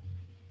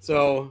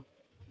 So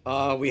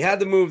we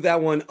had to move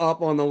that one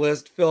up on the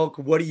list. Phil,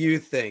 what do you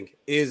think?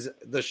 Is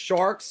the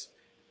Sharks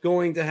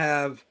going to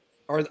have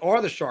 –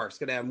 are the Sharks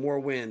going to have more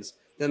wins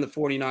than the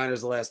 49ers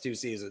the last 2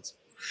 seasons?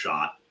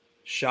 Shot?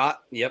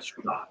 Yep.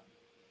 Shot.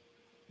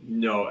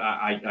 No,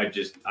 I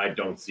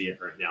don't see it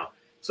right now.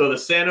 So the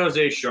San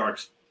Jose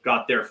Sharks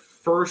got their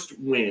first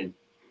win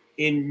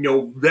in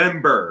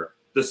November.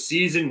 The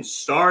season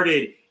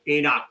started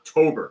in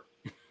October.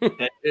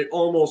 And it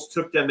almost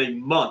took them a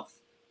month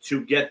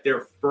to get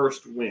their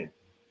first win.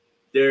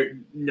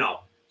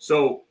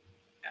 So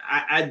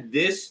at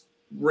this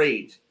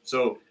rate,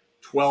 so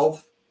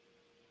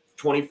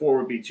 24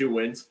 would be 2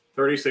 wins,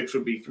 36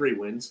 would be 3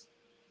 wins,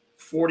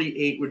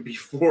 48 would be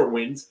 4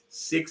 wins,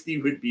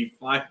 60 would be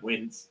 5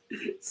 wins,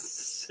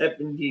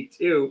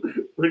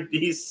 72 would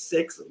be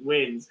 6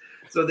 wins.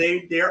 So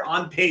they're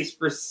on pace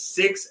for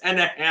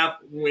 6.5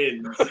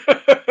 wins.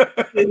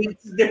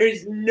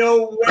 There's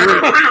no way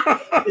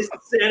this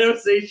San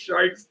Jose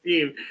Sharks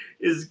team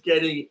is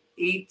getting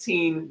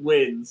 18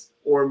 wins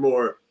or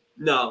more.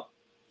 No,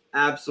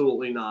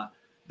 absolutely not.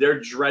 They're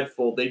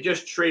dreadful. They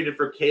just traded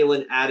for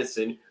Kalen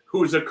Addison,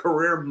 who's a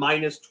career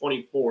minus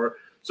 24.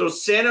 So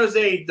San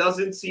Jose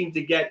doesn't seem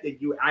to get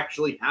that you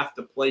actually have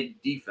to play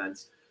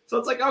defense. So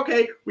it's like,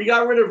 okay, we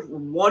got rid of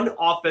one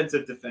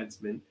offensive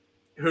defenseman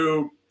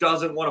who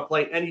doesn't want to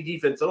play any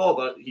defense at all,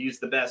 but he's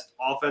the best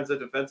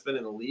offensive defenseman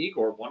in the league,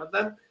 or one of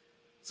them.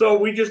 So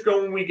we just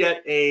go and we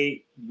get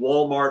a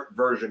Walmart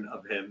version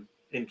of him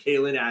in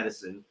Kalen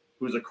Addison,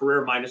 who's a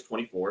career minus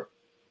 24.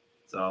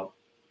 So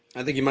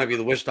I think he might be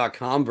the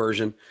Wish.com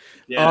version.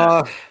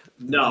 Yeah.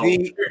 No,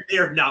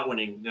 they're not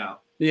winning. No.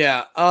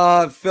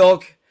 Yeah.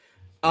 Phil,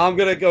 I'm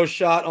going to go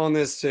shot on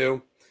this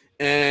too.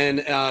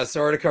 And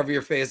sorry to cover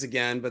your face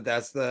again, but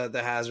that's the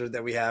hazard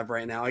that we have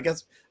right now. I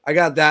guess I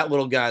got that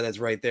little guy that's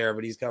right there,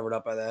 but he's covered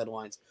up by the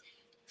headlines.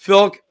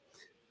 Phil,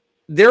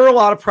 there are a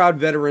lot of proud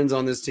veterans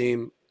on this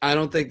team. I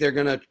don't think they're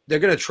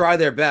gonna try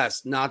their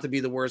best not to be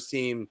the worst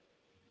team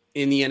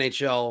in the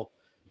NHL,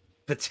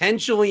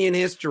 potentially in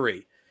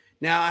history.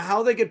 Now,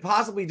 how they could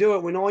possibly do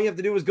it when all you have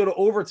to do is go to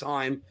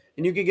overtime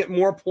and you can get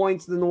more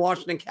points than the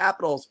Washington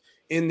Capitals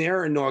in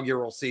their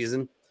inaugural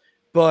season.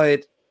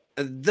 But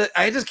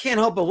I just can't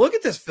help but look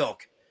at this, Phil,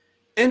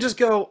 and just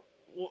go,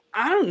 well,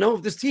 I don't know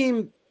if this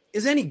team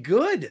is any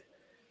good,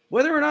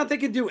 whether or not they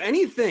can do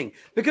anything.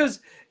 Because,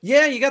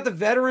 yeah, you got the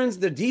veterans.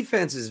 Their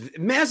defense is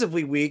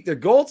massively weak. Their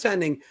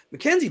goaltending,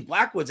 Mackenzie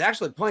Blackwood's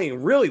actually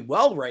playing really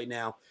well right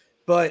now.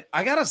 But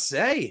I got to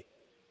say,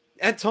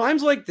 at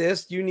times like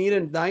this, you need a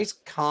nice,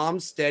 calm,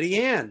 steady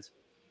hand.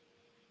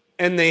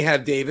 And they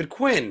have David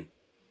Quinn.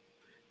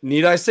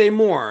 Need I say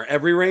more?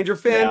 Every Ranger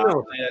fan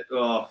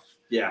knows.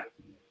 Yeah.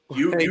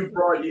 You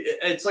brought,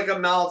 it's like a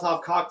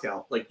Molotov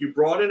cocktail. Like, you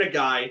brought in a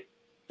guy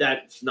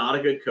that's not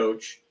a good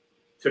coach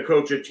to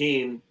coach a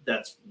team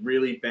that's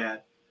really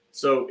bad.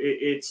 So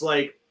it's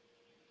like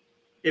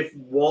if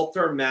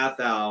Walter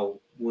Matthau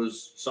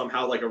was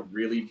somehow like a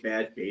really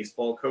bad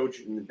baseball coach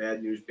in the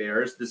Bad News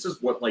Bears, this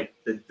is what like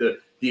the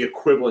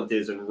equivalent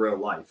is in real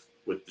life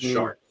with the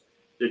Sharks.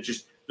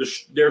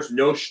 There's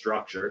no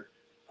structure.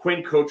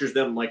 Quinn coaches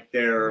them like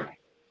they're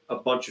a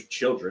bunch of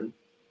children.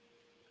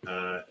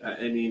 I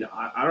mean,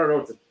 I don't know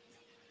what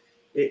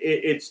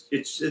it's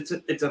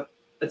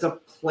a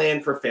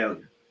plan for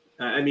failure.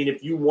 I mean,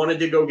 if you wanted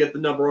to go get the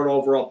number 1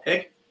 overall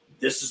pick,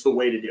 this is the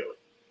way to do it.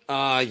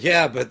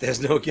 Yeah, but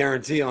there's no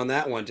guarantee on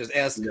that one. Just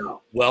ask.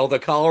 No. Well, the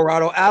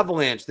Colorado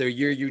Avalanche, their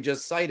year you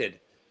just cited,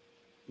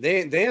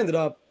 they ended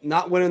up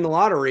not winning the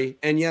lottery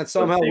and yet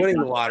somehow winning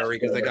the lottery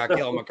because they got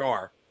Cale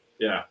Makar.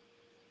 Yeah.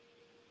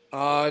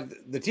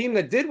 The team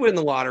that did win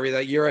the lottery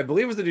that year, I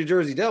believe, was the New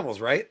Jersey Devils,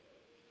 right?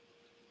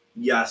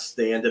 Yes,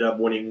 they ended up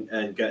winning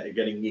and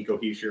getting Nico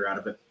Hischier out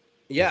of it.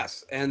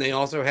 Yes, and they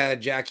also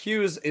had Jack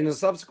Hughes in a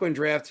subsequent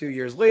draft 2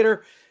 years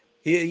later.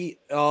 He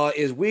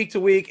is week to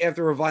week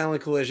after a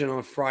violent collision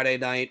on Friday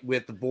night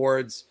with the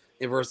Boards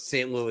versus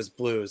St. Louis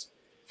Blues.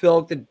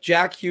 Phil, the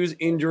Jack Hughes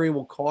injury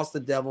will cost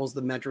the Devils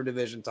the Metro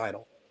Division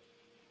title.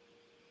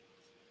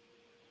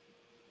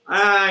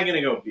 I'm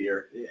gonna go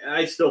Beer.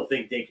 I still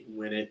think they can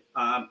win it.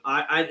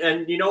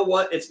 And you know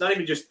what? It's not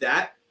even just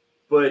that,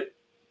 but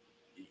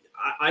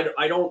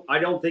I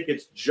don't think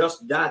it's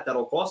just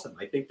that'll cost them.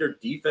 I think their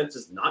defense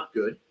is not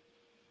good.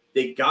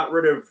 They got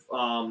rid of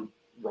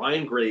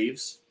Ryan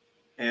Graves,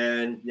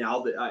 and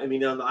now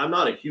I'm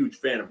not a huge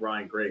fan of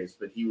Ryan Graves,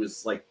 but he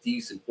was like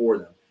decent for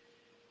them.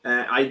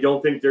 And I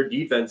don't think their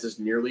defense is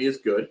nearly as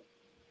good.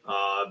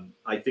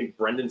 I think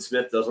Brendan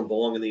Smith doesn't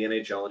belong in the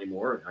NHL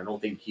anymore. I don't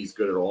think he's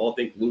good at all. I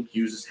think Luke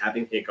Hughes is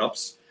having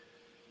hiccups,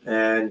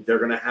 and they're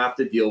going to have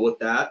to deal with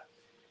that.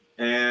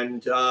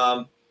 And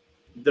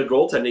the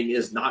goaltending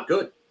is not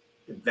good.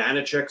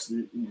 Vanacek's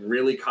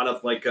really kind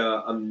of like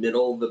a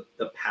middle of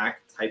the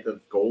pack type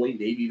of goalie,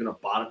 maybe even a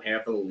bottom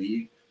half of the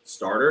league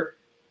starter.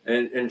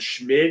 And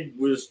Schmid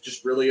was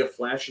just really a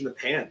flash in the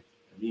pan.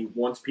 I mean,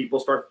 once people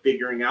start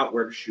figuring out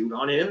where to shoot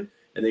on him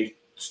and they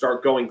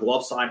start going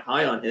glove side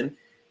high on him,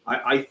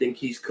 I think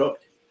he's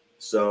cooked.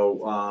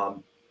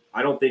 So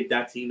I don't think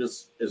that team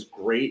is as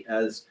great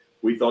as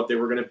we thought they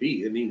were going to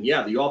be. I mean,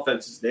 yeah, the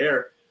offense is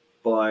there,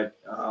 but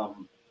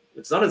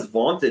it's not as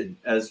vaunted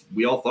as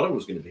we all thought it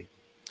was going to be.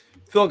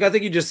 Phil, I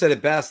think you just said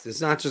it best.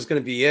 It's not just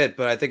going to be it,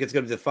 but I think it's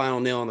going to be the final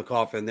nail in the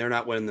coffin. They're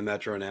not winning the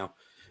Metro now.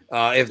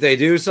 If they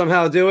do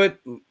somehow do it,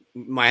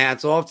 my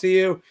hat's off to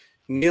you.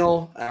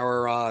 Neil,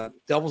 our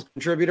Devils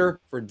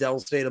contributor for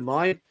Devils State of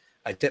Mind,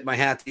 I tip my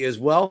hat to you as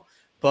well.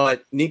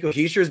 But Nico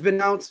Hischier's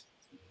been out.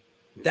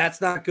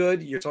 That's not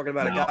good. You're talking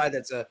about a guy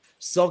that's a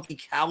sulky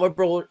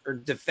caliber or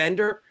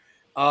defender.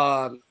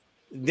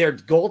 Their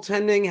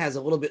goaltending has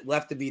a little bit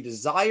left to be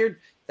desired.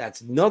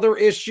 That's another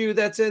issue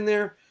that's in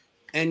there.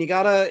 And you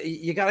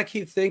gotta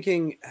keep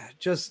thinking.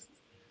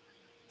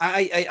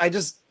 I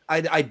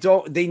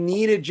don't. They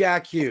needed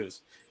Jack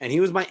Hughes, and he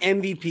was my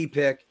MVP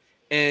pick,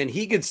 and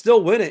he could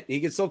still win it.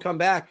 He could still come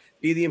back,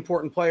 be the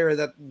important player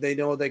that they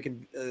know they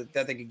could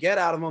get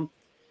out of him.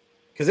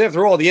 Because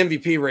after all, the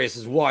MVP race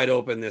is wide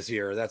open this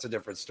year. That's a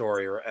different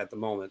story at the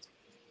moment.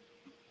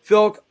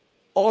 Phil,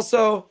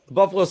 also the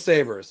Buffalo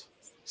Sabres.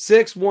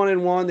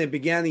 6-1-1. They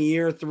began the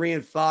year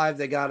 3-5.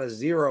 They got a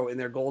 0 in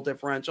their goal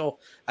differential.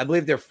 I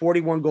believe they're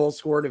 41 goals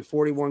scored and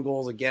 41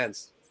 goals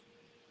against.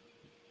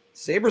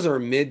 Sabres are a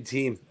mid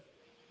team.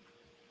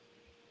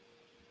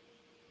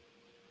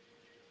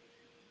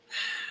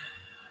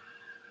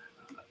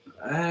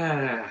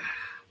 By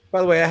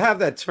the way, I have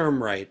that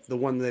term right. The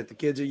one that the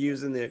kids are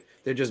using.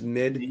 They're just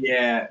mid.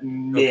 Yeah,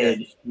 mid.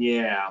 Okay.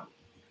 Yeah.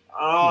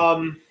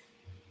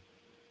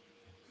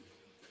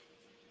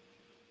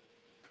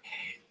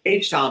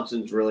 H.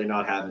 Thompson's really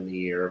not having the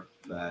year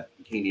that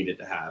he needed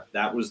to have.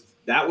 That was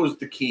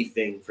the key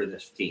thing for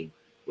this team,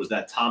 was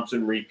that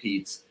Thompson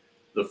repeats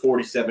the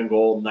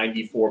 47-goal,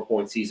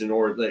 94-point season,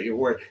 or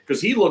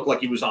because he looked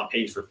like he was on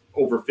pace for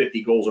over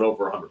 50 goals and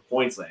over 100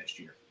 points last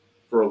year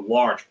for a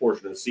large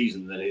portion of the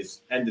season. Then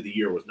his end of the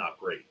year was not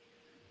great.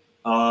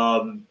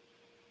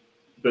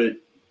 But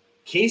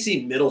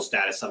Casey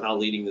Middlestat is somehow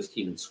leading this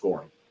team in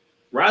scoring.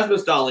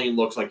 Rasmus Dahlin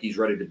looks like he's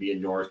ready to be a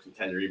Norris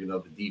contender, even though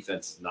the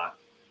defense is not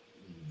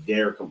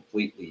there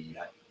completely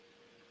yet.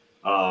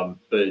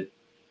 But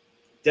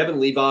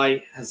Devin Levi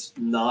has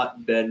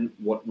not been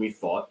what we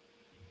thought.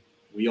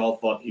 We all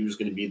thought he was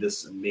going to be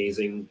this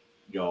amazing,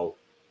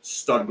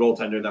 stud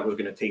goaltender that was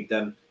going to take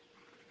them.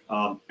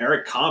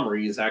 Eric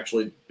Comrie has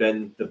actually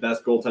been the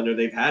best goaltender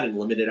they've had in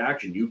limited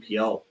action.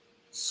 UPL,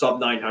 sub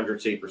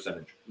 900 save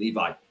percentage.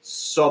 Levi,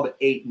 sub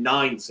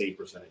 8-9 save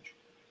percentage.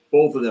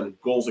 Both of them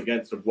goals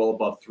against of well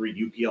above 3.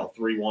 UPL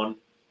 3-1.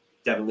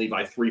 Devin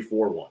Levi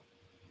 3-4-1.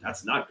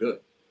 That's not good.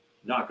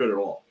 Not good at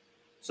all.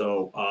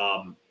 So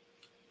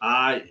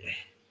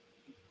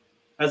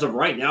as of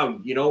right now,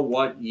 you know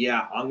what?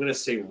 Yeah, I'm going to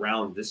say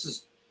round. This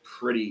is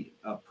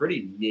a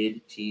pretty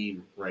mid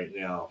team right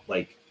now.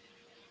 Like,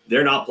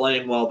 they're not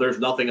playing well. There's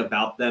nothing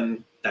about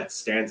them that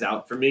stands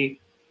out for me.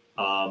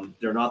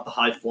 They're not the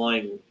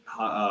high-flying,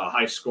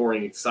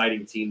 high-scoring,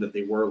 exciting team that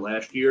they were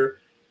last year.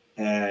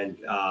 And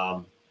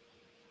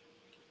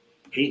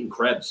Peyton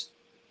Krebs,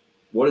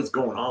 what is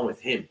going on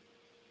with him?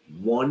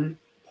 1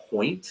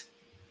 point?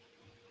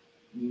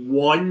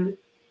 1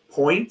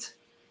 point?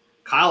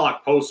 Kyle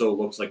Okposo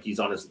looks like he's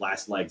on his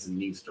last legs and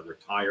needs to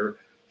retire.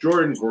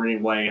 Jordan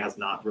Greenway has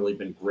not really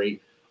been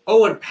great.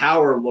 Owen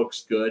Power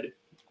looks good.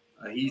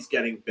 He's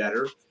getting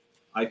better.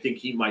 I think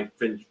he might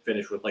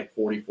finish with like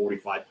 40,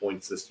 45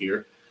 points this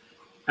year.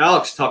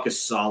 Alex Tuck is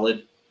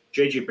solid.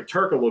 JJ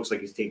Peterka looks like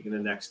he's taking the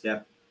next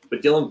step.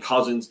 But Dylan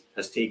Cousins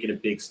has taken a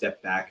big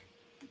step back.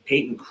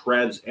 Peyton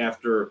Krebs,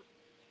 after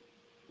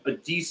a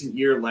decent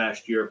year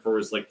last year for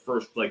his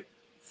first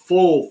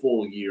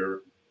full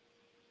year,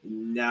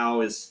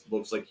 now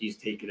looks like he's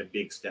taken a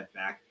big step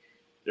back.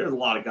 There's a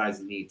lot of guys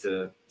that need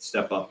to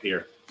step up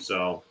here.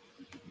 So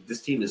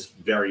this team is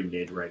very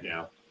mid right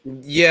now.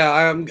 Yeah,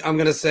 I'm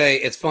going to say,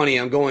 it's funny,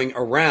 I'm going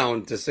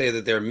around to say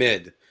that they're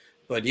mid.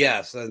 But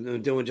yes,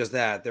 I'm doing just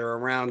that. They're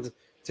around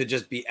to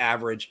just be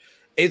average.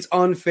 It's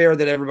unfair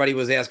that everybody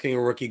was asking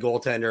a rookie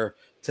goaltender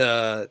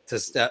to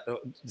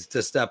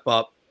step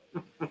up.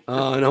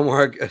 No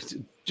more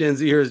Gen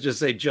Zers just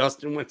say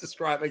Justin went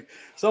describing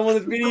someone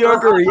that's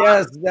mediocre.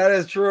 Yes, that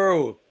is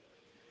true.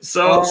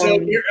 So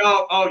here,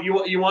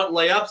 you want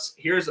layups?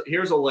 Here's a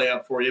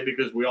layup for you,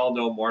 because we all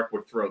know Mark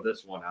would throw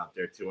this one out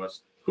there to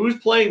us. Who's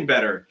playing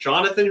better,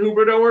 Jonathan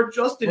Huberdeau or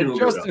Justin Huberdeau?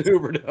 Justin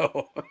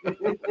Huberdeau.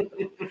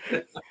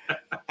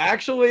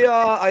 Actually,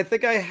 I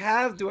think I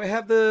have. Do I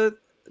have the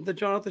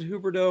Jonathan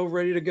Huberdeau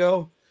ready to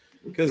go?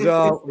 Because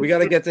we got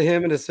to get to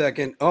him in a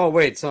second. Oh,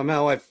 wait,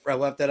 somehow I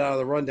left that out of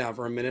the rundown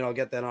for a minute. I'll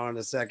get that on in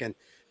a second.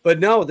 But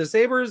no, the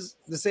Sabres,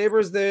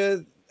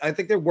 I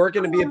think they're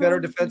working to be a better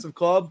defensive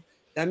club.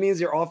 That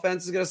means your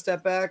offense is going to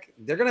step back.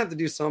 They're going to have to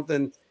do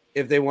something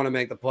if they want to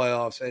make the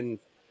playoffs. And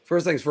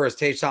first things first,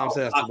 Tage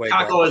Thompson has to wake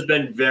up. Taco has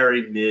been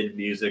very mid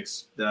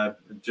musics. I'm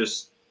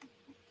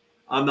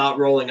not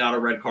rolling out a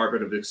red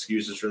carpet of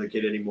excuses for the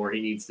kid anymore.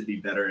 He needs to be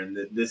better, and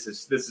this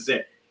is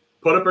it.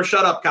 Put up or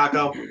shut up,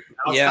 Kako.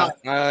 Yeah,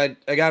 I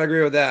got to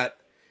agree with that.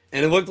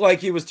 And it looked like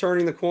he was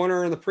turning the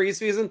corner in the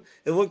preseason.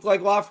 It looked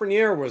like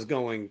Lafreniere was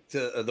going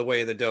to the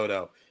way of the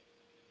dodo.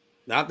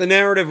 Not the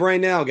narrative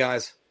right now,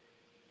 guys.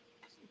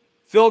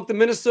 Phil, the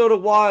Minnesota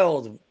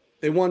Wild,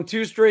 they won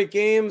 2 straight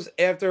games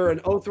after an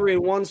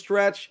 0-3-1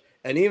 stretch.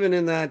 And even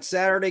in that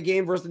Saturday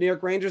game versus the New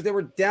York Rangers, they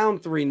were down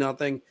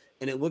 3-0,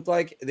 and it looked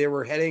like they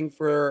were heading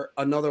for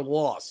another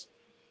loss.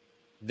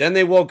 Then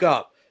they woke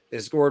up. They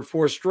scored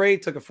 4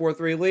 straight, took a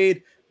 4-3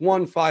 lead,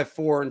 won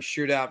 5-4 in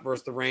shootout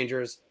versus the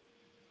Rangers.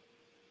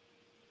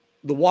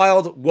 The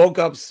Wild woke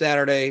up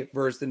Saturday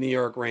versus the New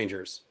York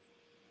Rangers.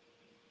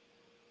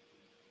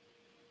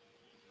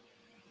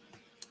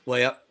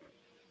 Layup.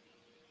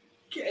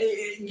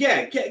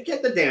 Yeah,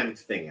 get the damn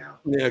thing out.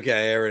 Okay,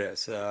 there it is.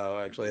 So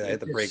actually, I hit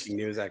the breaking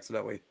news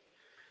accidentally.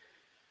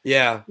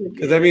 Yeah,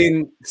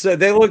 because so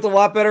they looked a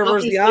lot better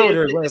versus the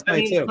Islanders last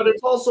night too. But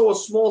it's also a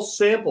small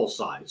sample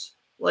size.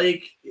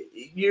 Like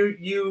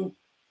you're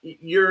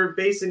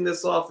basing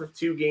this off of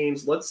 2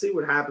 games. Let's see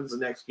what happens the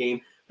next game.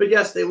 But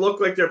yes, they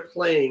look like they're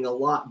playing a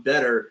lot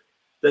better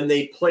than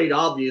they played,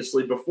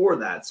 obviously, before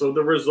that. So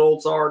the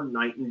results are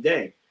night and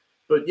day.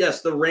 But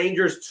yes, the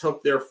Rangers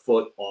took their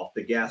foot off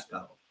the gas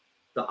pedal.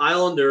 The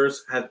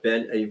Islanders have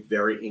been a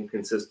very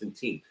inconsistent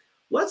team.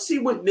 Let's see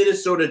what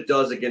Minnesota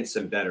does against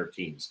some better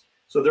teams.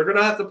 So they're going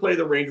to have to play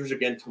the Rangers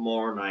again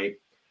tomorrow night.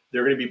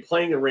 They're going to be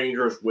playing the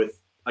Rangers with,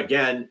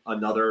 again,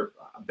 another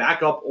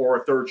backup or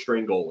a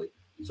third-string goalie.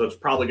 So it's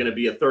probably going to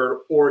be a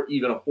third or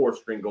even a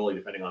fourth-string goalie,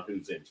 depending on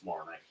who's in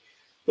tomorrow night.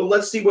 But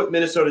let's see what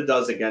Minnesota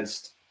does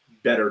against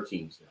better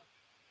teams now.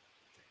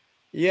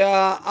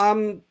 Yeah,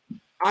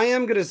 I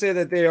am going to say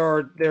that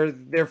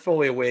they're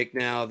fully awake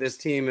now. This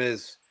team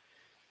is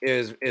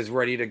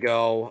ready to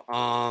go.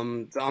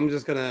 So I'm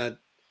just going to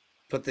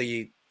put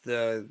the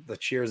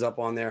cheers up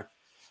on there.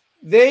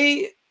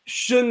 They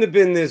shouldn't have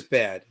been this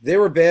bad. They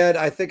were bad.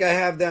 I think I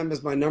have them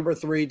as my number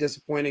 3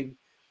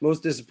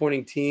 most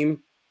disappointing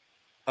team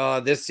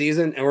this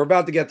season, and we're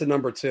about to get to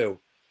number 2.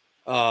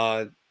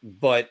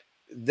 But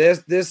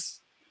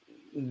this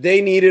they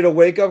needed a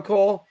wake-up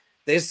call.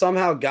 They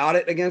somehow got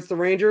it against the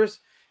Rangers.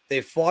 They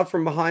fought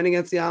from behind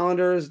against the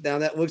Islanders. Now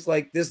this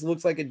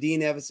looks like a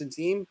Dean Evison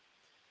team.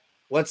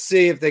 Let's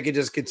see if they could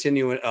just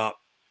continue it up.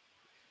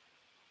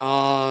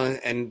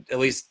 And at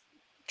least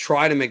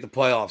try to make the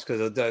playoffs,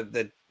 because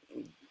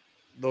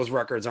those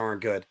records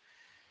aren't good.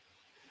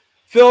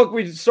 Phil,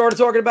 we started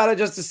talking about it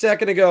just a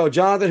second ago.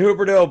 Jonathan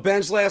Huberdeau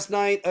benched last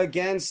night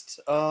against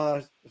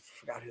I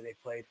forgot who they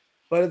played,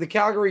 but the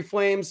Calgary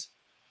Flames.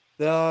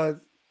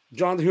 Jonathan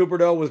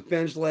Huberdeau was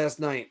benched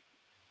last night.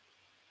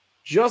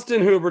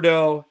 Justin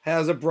Huberdeau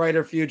has a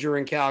brighter future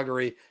in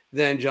Calgary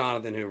than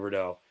Jonathan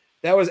Huberdeau.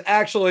 That was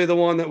actually the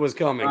one that was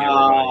coming. Everybody.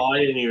 Oh, I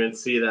didn't even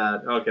see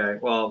that. Okay,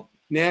 well,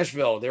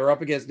 Nashville. They were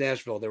up against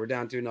Nashville. They were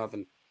down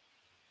 2-0.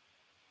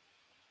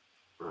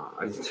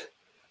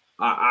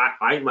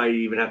 I might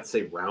even have to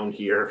say round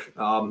here.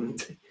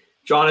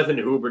 Jonathan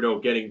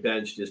Huberdeau getting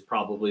benched is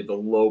probably the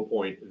low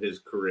point of his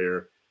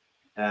career.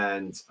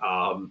 And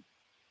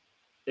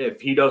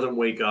if he doesn't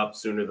wake up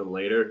sooner than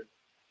later,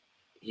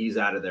 he's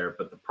out of there.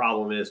 But the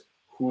problem is,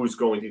 who's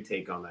going to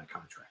take on that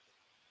contract?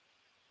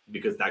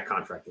 Because that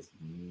contract is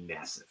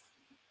massive.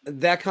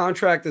 That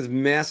contract is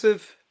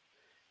massive.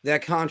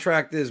 That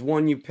contract is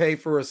one you pay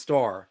for a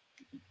star.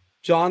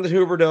 Jonathan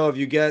Huberdeau, if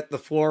you get the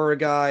Florida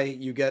guy,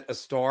 you get a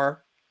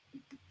star.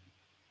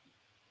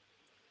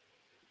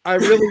 I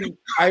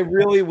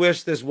really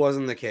wish this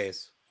wasn't the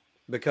case,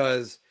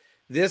 because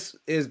this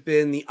has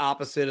been the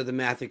opposite of the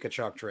Matthew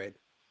Tkachuk trade.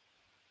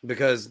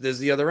 Because there's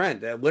the other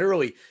end.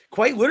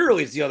 Quite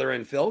literally, it's the other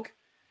end, Phil.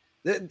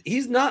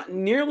 He's not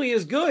nearly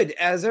as good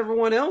as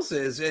everyone else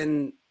is.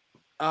 And,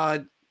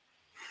 I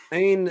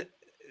mean,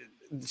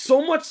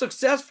 so much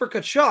success for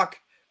Tkachuk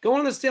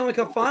going to the Stanley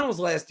Cup Finals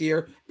last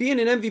year, being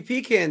an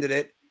MVP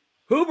candidate.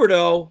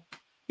 Huberdeau,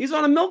 he's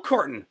on a milk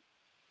carton.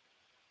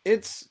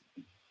 It's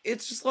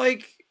just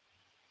like,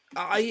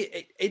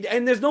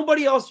 and there's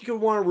nobody else you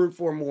could want to root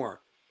for more.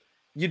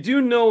 You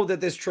do know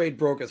that this trade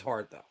broke his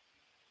heart, though.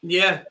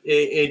 Yeah,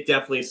 it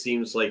definitely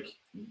seems like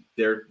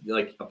they're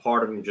like a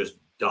part of him just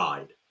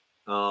died.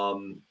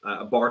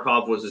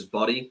 Barkov was his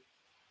buddy,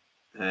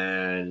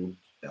 and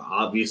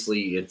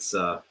obviously it's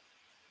oh,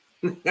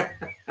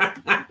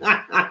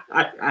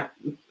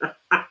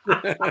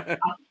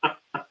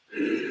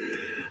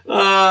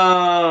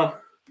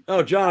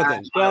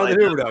 Jonathan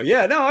Huberdeau.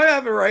 Yeah, no, I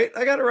have it right.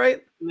 I got it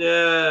right.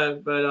 Yeah,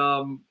 but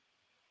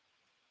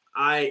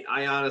I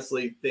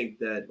honestly think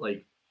that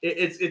like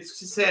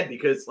it's sad,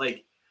 because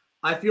like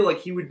I feel like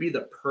he would be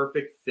the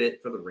perfect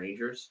fit for the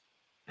Rangers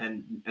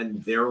and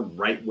their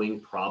right wing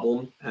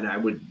problem, and I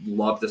would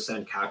love to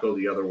send Kako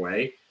the other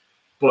way,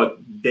 but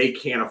they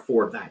can't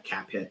afford that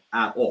cap hit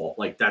at all.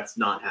 Like, that's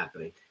not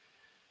happening.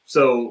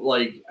 So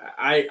like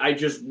I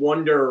just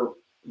wonder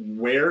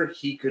where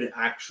he could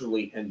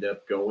actually end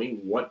up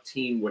going, what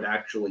team would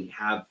actually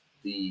have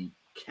the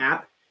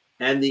cap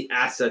and the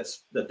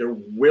assets that they're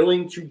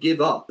willing to give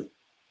up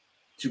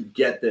to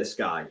get this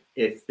guy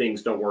if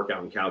things don't work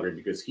out in Calgary,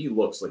 because he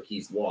looks like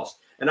he's lost.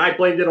 And I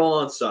blamed it all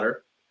on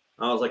Sutter.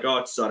 I was like, oh,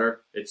 it's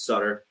Sutter. It's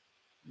Sutter.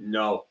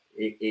 No,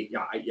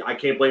 I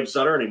can't blame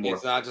Sutter anymore.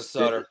 It's not just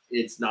Sutter.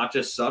 It's not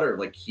just Sutter.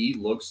 Like, he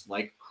looks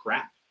like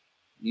crap.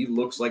 He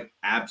looks like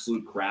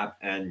absolute crap.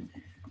 And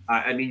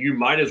I mean, you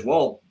might as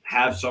well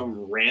have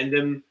some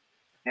random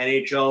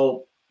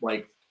NHL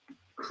like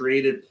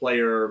created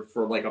player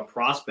for like a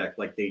prospect,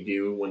 like they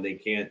do when they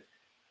can't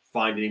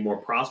find any more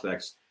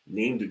prospects,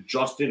 named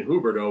Justin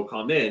Huberdeau,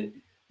 come in,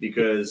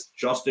 because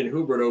Justin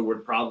Huberdeau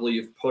would probably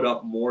have put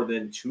up more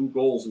than 2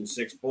 goals and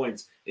 6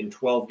 points in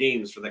 12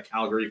 games for the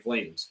Calgary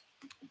Flames.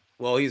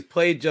 Well, he's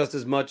played just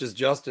as much as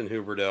Justin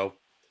Huberdeau.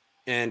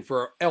 And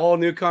for all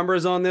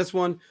newcomers on this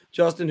one,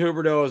 Justin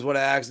Huberdeau is what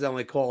I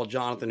accidentally called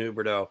Jonathan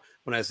Huberdeau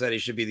when I said he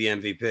should be the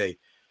MVP.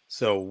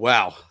 So,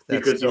 wow.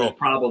 Because he was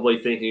probably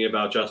thinking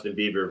about Justin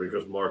Bieber,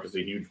 because Mark is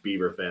a huge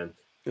Bieber fan.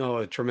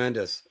 Oh,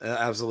 tremendous.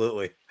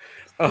 Absolutely.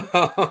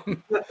 But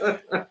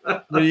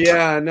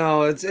yeah,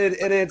 no,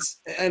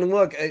 and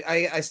look,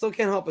 I still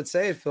can't help but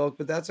say it, Phil,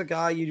 but that's a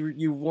guy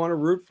you want to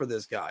root for,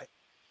 this guy.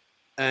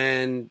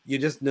 And you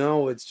just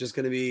know it's just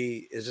going to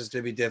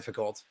be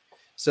difficult.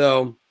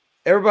 So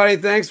Everybody,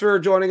 thanks for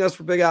joining us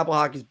for Big Apple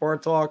Hockey's Bar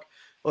Talk.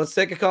 Let's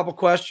take a couple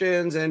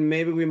questions, and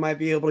maybe we might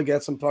be able to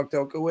get some Puck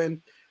Doku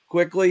in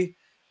quickly.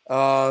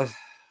 Let's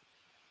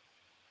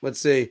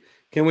see.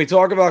 Can we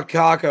talk about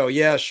Kako?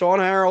 Yeah, Sean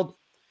Harold.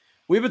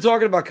 We've been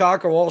talking about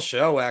Kako all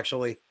show,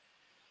 actually.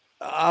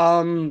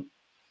 And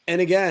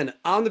again,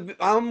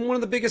 I'm one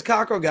of the biggest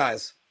Kako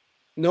guys.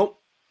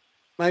 Nope.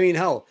 I mean,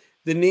 hell,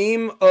 the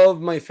name of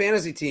my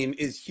fantasy team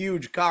is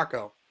Huge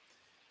Kako.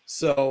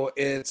 So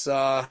it's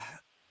I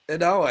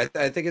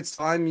think it's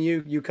time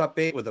you cut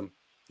bait with him.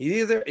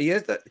 He's got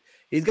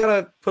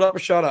to put up or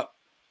shut up.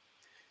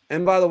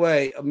 And by the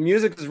way,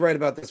 music is right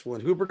about this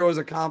one. Huberdeau is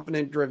a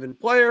confident, driven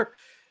player.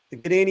 The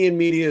Canadian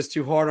media is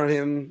too hard on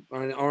him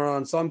or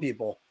on some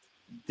people.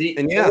 The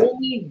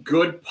only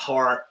good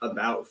part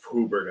about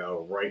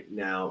Huberdeau right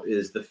now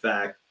is the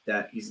fact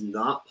that he's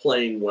not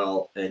playing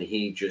well and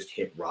he just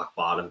hit rock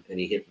bottom, and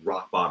he hit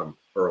rock bottom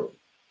early.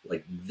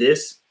 Like,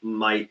 this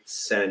might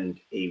send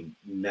a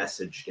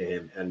message to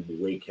him and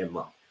wake him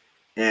up.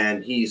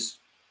 And he's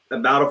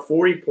about a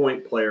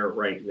 40-point player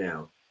right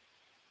now.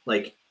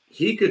 Like,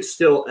 he could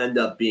still end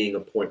up being a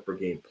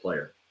point-per-game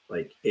player,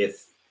 like,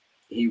 if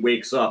he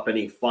wakes up and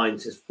he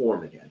finds his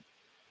form again.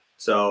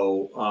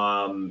 So,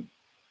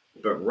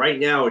 but right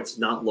now it's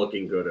not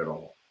looking good at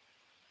all.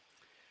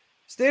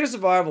 State of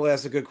Survival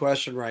asks a good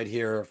question right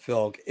here,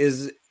 Phil.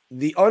 Is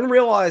the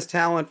unrealized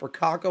talent for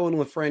Kako and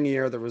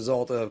Lafreniere the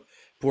result of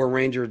poor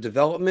Ranger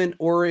development,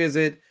 or is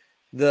it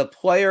the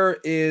player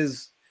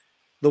is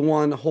the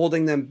one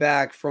holding them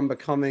back from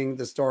becoming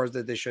the stars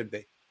that they should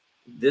be?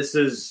 This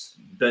has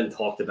been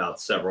talked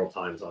about several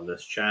times on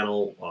this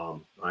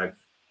channel. I've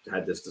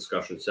had this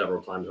discussion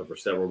several times over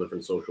several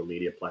different social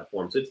media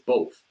platforms. It's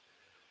both.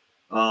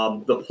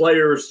 The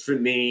players, for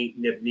me,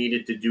 have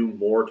needed to do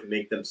more to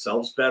make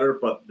themselves better,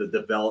 but the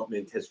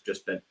development has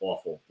just been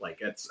awful. Like,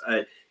 it's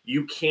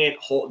you can't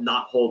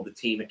not hold the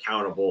team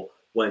accountable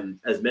when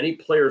as many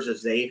players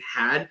as they've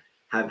have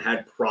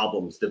had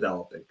problems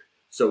developing.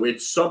 So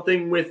it's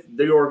something with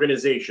the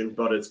organization,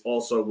 but it's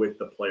also with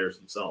the players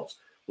themselves.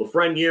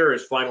 Lafreniere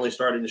is finally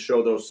starting to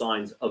show those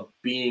signs of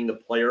being the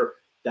player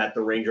that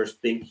the Rangers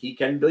think he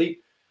can be.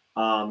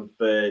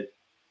 But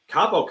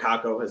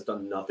Kako has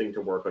done nothing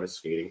to work on his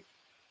skating.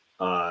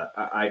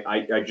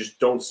 I just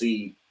don't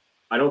see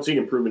an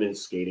improvement in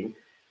his skating.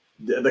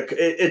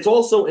 It's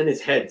also in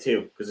his head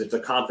too, because it's a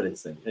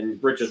confidence thing.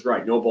 And Rich is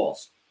right, no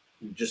balls,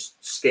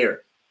 just scared.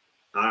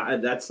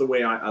 That's the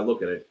way I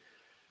look at it.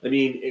 I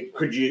mean,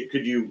 could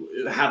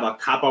you have a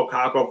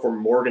Kako for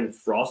Morgan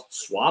Frost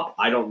swap?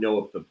 I don't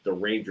know if the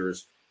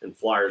Rangers and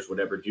Flyers would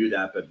ever do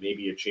that, but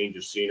maybe a change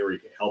of scenery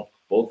could help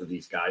both of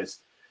these guys.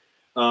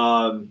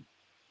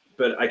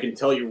 But I can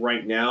tell you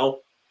right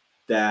now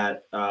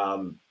that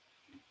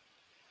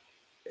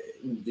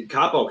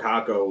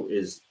Kako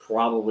is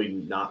probably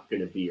not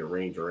going to be a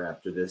Ranger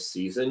after this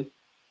season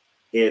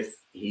if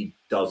he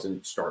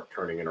doesn't start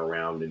turning it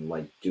around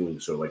and doing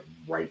so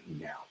right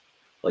now.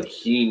 Like,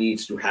 he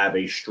needs to have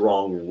a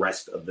strong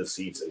rest of the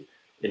season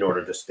in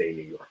order to stay in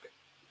New York.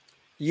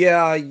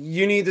 Yeah,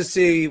 you need to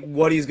see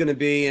what he's going to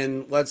be,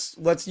 and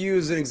let's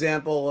use an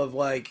example of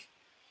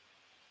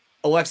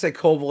Alexei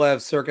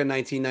Kovalev circa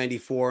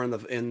 1994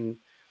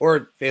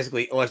 or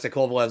basically Alexei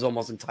Kovalev's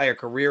almost entire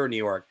career in New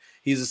York.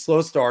 He's a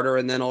slow starter,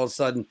 and then all of a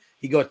sudden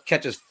he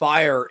catches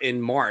fire in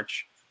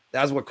March.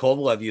 That's what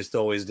Kovalev used to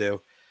always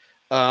do.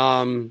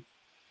 Kako,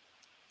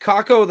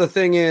 the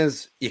thing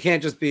is, you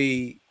can't just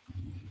be.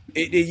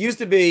 It used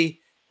to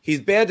be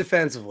he's bad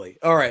defensively.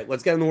 All right,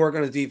 let's get him to work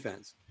on his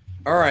defense.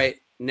 All right,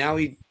 now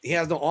he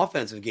has no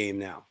offensive game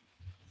now.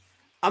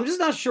 I'm just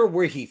not sure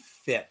where he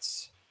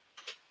fits.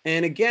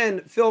 And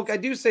again, Phil, I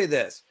do say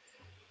this,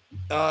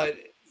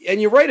 and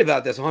you're right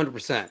about this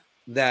 100%,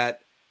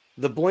 that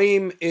the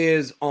blame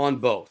is on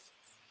both.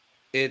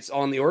 It's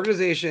on the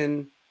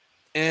organization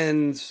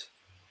and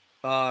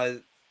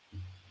on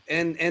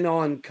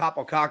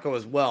Kako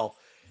as well.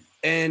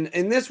 And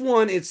in this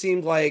one, it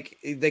seemed like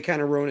they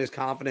kind of ruined his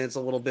confidence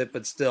a little bit,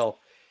 but still.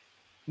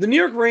 The New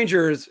York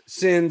Rangers,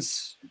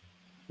 since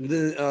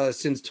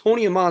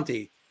Tony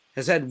Amonte,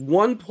 has had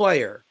one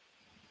player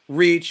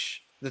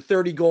reach the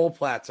 30-goal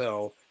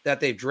plateau that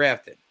they've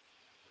drafted.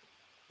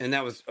 And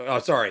that was,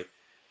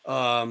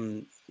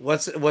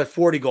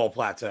 40-goal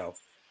plateau.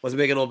 Let's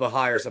make it a little bit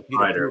higher so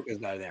Peter is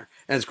not in there.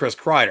 And it's Chris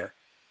Kreider.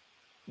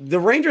 The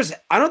Rangers,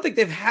 I don't think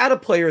they've had a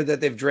player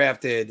that they've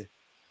drafted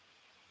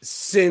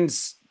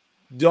since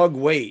Doug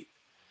Waite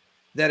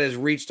that has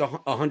reached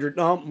 100.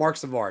 No, Mark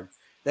Savard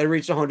that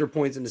reached 100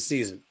 points in the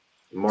season.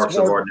 Mark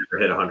Savard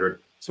never hit 100.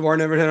 Savard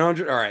never hit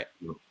 100. All right,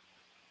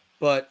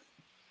 but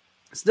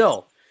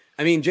still,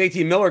 I mean,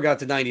 JT Miller got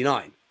to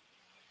 99.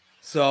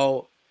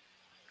 So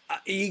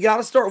you got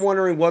to start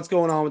wondering what's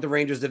going on with the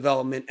Rangers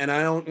development. And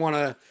I don't want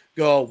to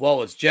go,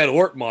 well, it's Jed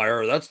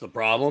Ortmeyer. That's the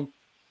problem.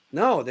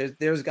 No,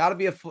 there's got to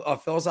be a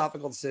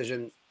philosophical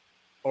decision.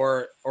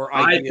 Or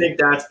I think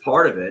that's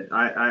part of it.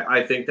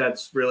 I think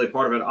that's really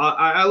part of it.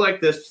 I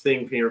like this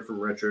thing here from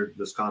Richard,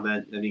 this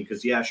comment. I mean,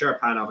 because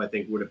Sharapanov, I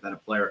think, would have been a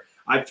player.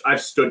 I've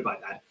stood by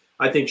that.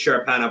 I think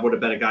Sharapanov would have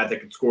been a guy that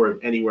could score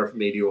anywhere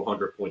from 80 to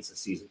 100 points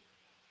this season.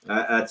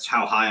 That's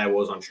how high I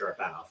was on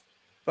Sharapanov.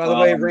 By the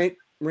way,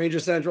 Ranger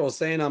Central is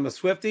saying I'm a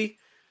Swiftie,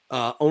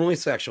 only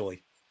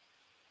sexually.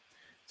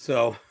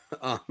 So,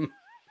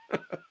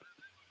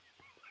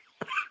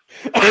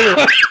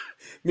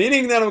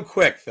 meaning that I'm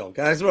quick, Phil.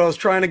 That's what I was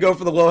trying to go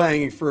for the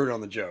low-hanging fruit on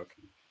the joke.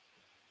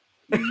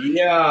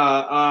 Yeah,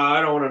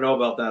 I don't want to know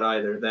about that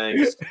either.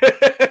 Thanks.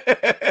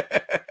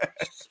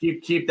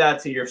 keep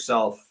that to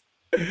yourself.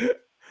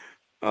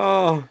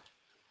 Oh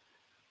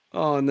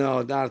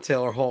no, not a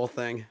Taylor Hall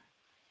thing.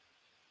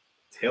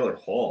 Taylor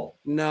Hall?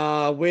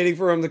 No, waiting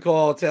for him to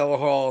call Taylor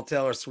Hall,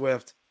 Taylor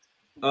Swift.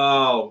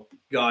 Oh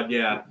God,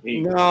 yeah.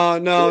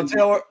 No,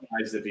 Taylor.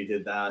 Nice if he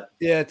did that.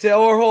 Yeah,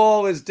 Taylor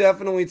Hall is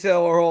definitely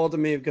Taylor Hall to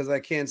me because I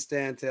can't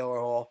stand Taylor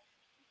Hall.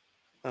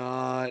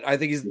 I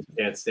think You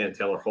can't stand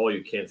Taylor Hall.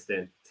 You can't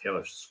stand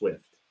Taylor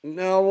Swift.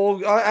 No,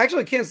 well, I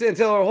actually can't stand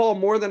Taylor Hall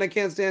more than I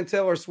can't stand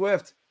Taylor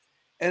Swift.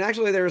 And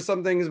actually, there are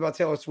some things about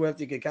Taylor Swift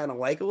you could kind of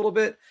like a little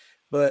bit,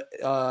 but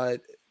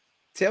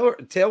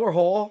Taylor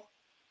Hall,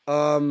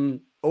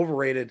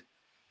 overrated.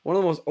 One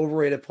of the most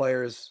overrated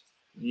players.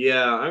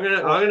 Yeah, I'm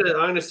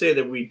gonna say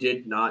that we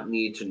did not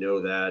need to know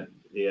that.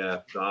 Yeah,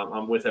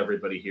 I'm with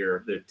everybody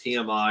here. The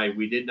TMI,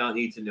 we did not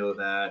need to know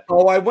that.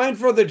 Oh, I went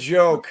for the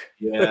joke.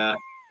 Yeah,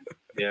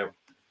 yeah.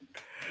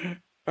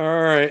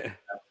 All right.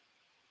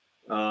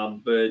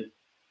 But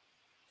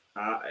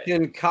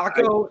can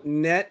Kako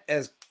net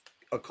as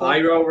a club?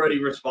 I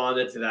already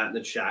responded to that in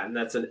the chat, and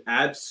that's an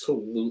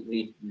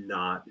absolutely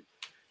not.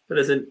 That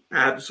is an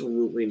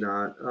absolutely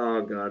not.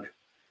 Oh God,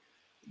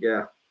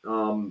 yeah.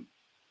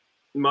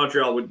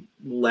 Montreal would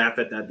laugh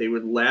at that. They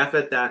would laugh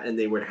at that, and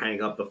they would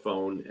hang up the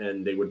phone,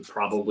 and they would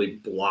probably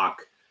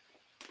block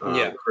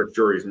Chris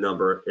Drury's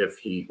number if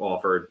he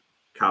offered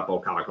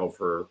Capo Kako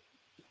for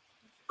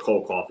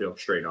Cole Caulfield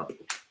straight up.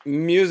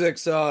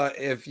 Music's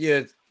if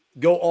you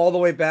go all the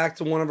way back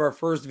to one of our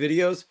first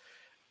videos,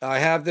 I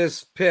have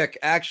this pick.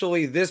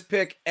 Actually, this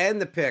pick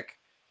and the pick,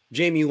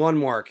 Jamie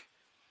Lundmark,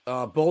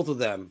 both of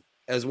them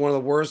as one of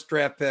the worst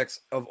draft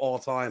picks of all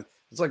time.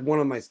 It's like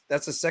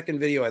that's the second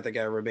video I think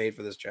I ever made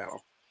for this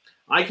channel.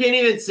 I can't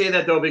even say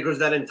that though, because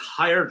that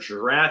entire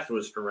draft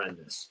was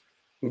horrendous.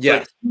 Yeah.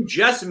 Like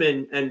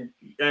Jessamine and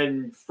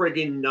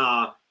friggin'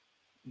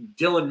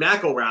 Dylan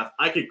McElrath,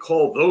 I could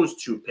call those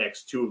two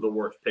picks two of the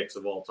worst picks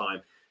of all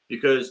time,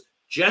 because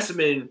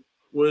Jessamine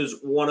was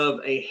one of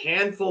a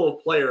handful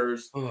of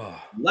players,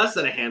 less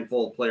than a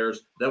handful of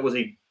players, that was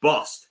a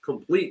bust,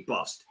 complete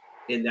bust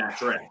in that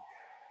draft.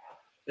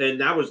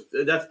 And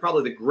that's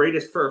probably the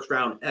greatest first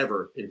round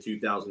ever in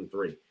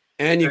 2003.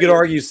 And you could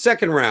argue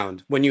second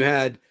round when you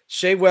had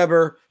Shea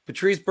Weber,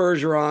 Patrice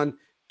Bergeron,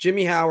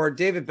 Jimmy Howard,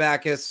 David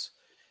Backes,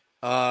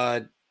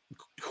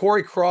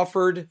 Corey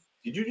Crawford.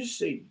 Did you just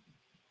say?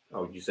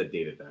 Oh, you said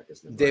David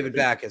Backes. David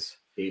Backes.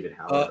 David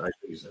Howard. I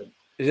think you said.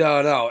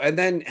 No. And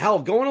then, hell,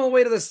 going all the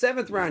way to the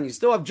seventh round, you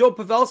still have Joe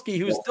Pavelski,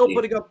 who's still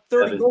putting up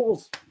 30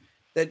 goals.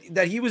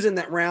 That he was in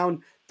that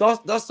round.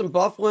 Dustin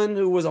Byfuglien,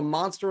 who was a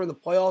monster in the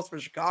playoffs for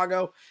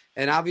Chicago,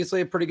 and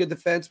obviously a pretty good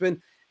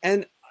defenseman.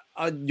 And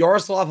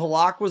Yaroslav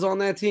Halak was on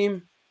that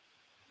team.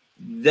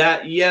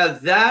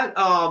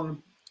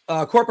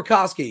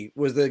 Korpikoski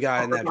was the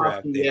guy in that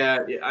draft.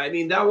 Yeah, I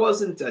mean, that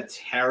wasn't a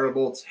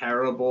terrible.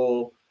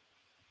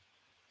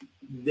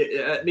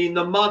 I mean,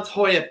 the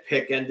Montoya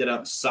pick ended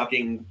up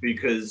sucking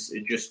because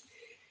it just.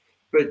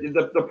 But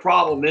the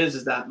problem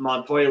is that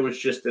Montoya was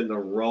just in the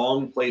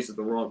wrong place at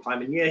the wrong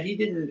time. And, yeah, he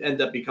didn't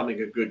end up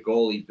becoming a good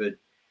goalie, but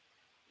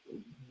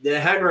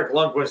Henrik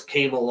Lundqvist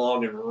came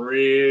along and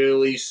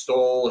really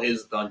stole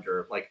his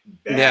thunder, like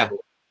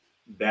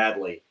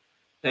badly.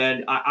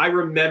 And I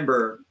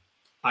remember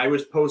I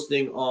was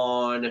posting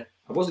I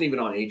wasn't even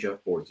on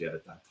HF boards yet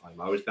at that time.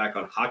 I was back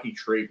on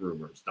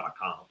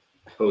hockeytraderumors.com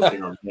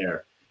posting on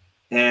there.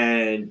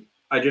 And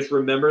I just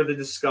remember the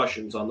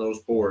discussions on those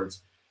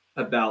boards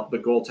about the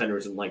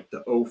goaltenders in like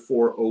the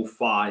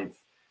 04-05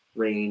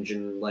 range,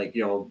 and like,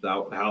 you know,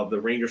 how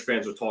the Rangers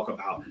fans would talk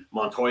about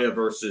Montoya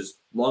versus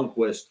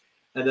Lundqvist,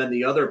 and then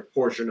the other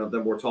portion of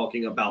them were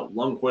talking about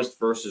Lundqvist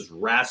versus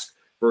Rask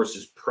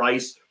versus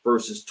Price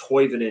versus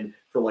Toivonen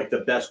for like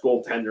the best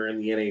goaltender in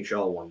the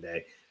NHL one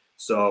day.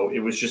 So it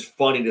was just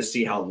funny to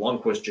see how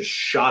Lundqvist just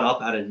shot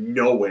up out of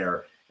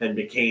nowhere and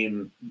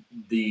became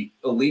the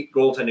elite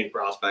goaltending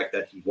prospect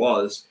that he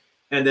was,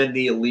 and then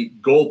the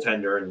elite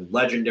goaltender and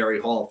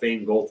legendary Hall of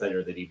Fame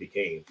goaltender that he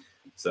became.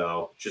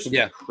 So just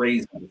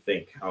crazy to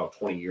think how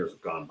 20 years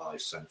have gone by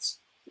since.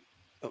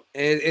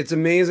 It's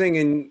amazing.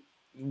 And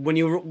when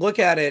you look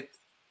at it,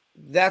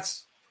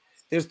 there's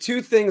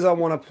two things I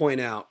want to point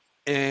out.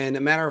 And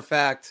a matter of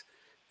fact,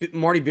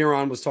 Marty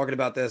Biron was talking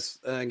about this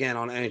again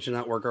on NHL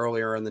Network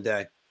earlier in the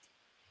day.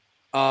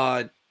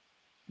 Benoit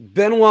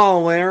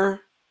Allaire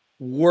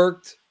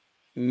worked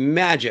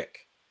magic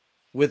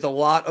with a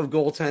lot of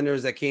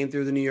goaltenders that came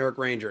through the New York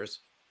Rangers.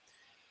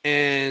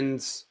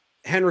 And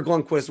Henrik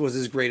Lundqvist was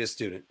his greatest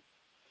student.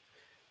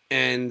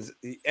 And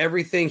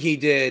everything he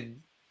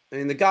did, I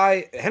mean, the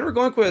guy, Henrik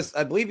Lundqvist,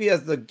 I believe he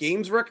has the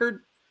games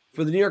record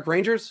for the New York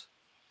Rangers.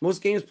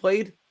 Most games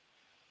played.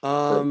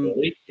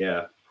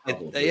 Yeah,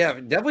 yeah,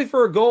 definitely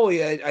for a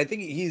goalie. I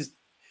think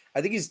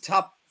he's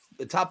top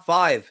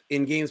 5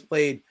 in games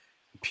played.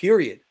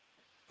 Period.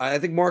 I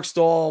think Mark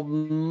Stahl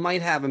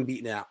might have him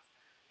beaten out,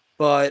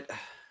 but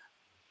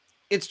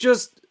it's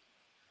just,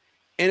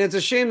 and it's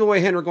a shame the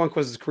way Henrik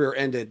Lundqvist's career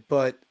ended.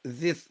 But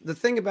the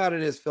thing about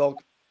it is, Phil,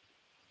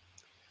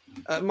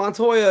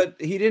 Montoya,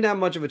 he didn't have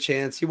much of a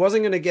chance. He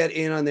wasn't going to get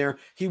in on there.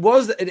 He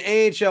was an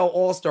AHL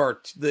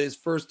All-Star his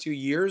first 2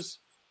 years,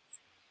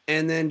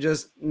 and then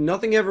just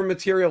nothing ever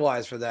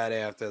materialized for that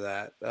after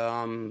that.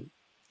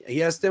 He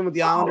has stint with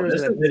the Islanders.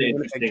 This is an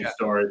interesting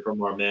story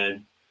from our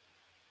man.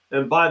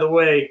 And by the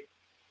way,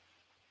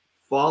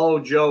 follow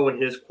Joe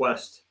in his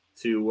quest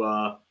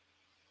to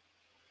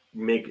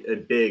make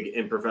it big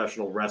in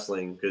professional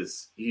wrestling,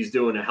 because he's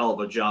doing a hell of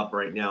a job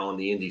right now on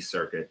the indie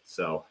circuit.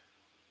 So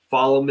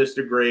follow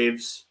Mr.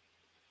 Graves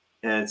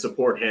and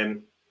support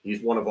him.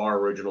 He's one of our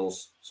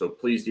originals, so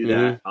please do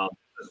that.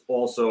 There's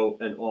also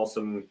an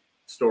awesome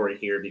story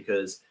here,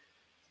 because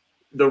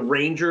the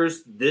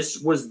Rangers, this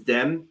was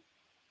them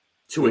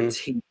to a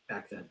team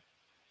back then,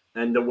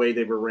 and the way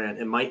they were ran.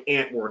 And my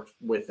aunt worked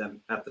with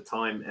them at the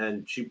time,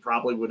 and she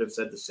probably would have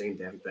said the same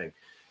damn thing.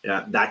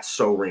 Yeah, that's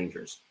so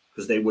Rangers,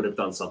 because they would have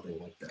done something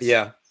like this.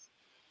 Yeah.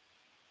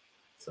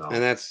 So,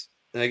 and that's,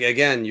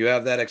 again, you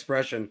have that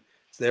expression.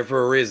 It's there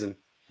for a reason.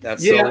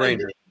 That's so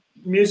Rangers.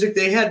 Music,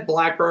 they had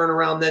Blackburn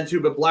around then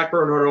too, but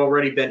Blackburn had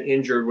already been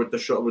injured with the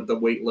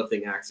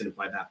weightlifting accident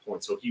by that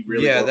point. So he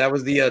really that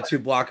was the 2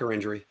 blocker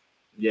injury.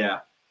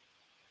 Yeah.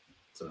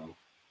 So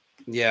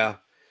yeah.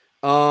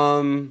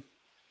 I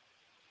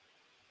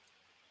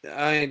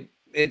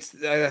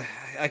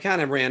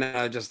kind of ran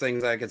out of just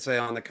things I could say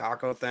on the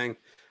Kako thing.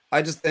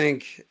 I just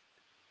think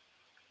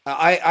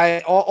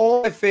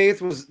all my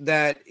faith was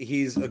that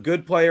he's a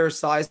good player.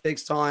 Size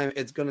takes time.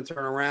 It's going to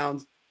turn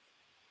around.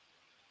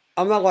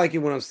 I'm not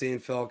liking what I'm seeing,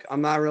 Phil.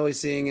 I'm not really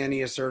seeing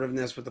any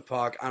assertiveness with the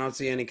puck. I don't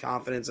see any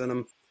confidence in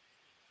him.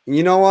 And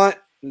you know what?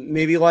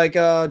 Maybe like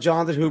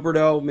Jonathan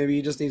Huberdeau, maybe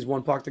he just needs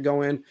one puck to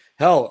go in.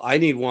 Hell, I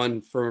need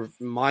one for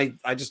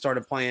I just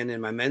started playing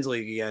in my men's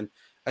league again.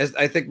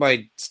 I think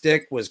my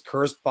stick was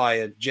cursed by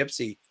a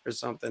gypsy or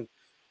something.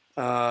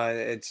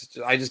 I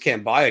just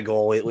can't buy a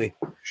goal lately.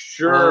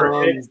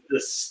 Sure, it's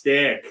the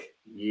stick.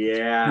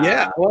 Yeah.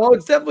 Yeah, well,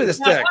 it's definitely the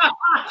stick.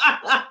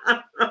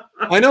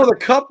 I know the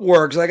cup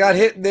works. I got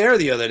hit in there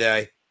the other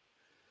day.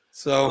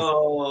 So.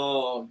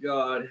 Oh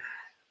God.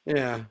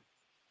 Yeah.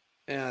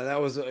 Yeah, that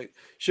was.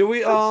 Should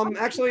we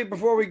actually,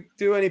 before we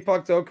do any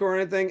puck doku or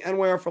anything,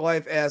 NYR for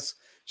Life asks,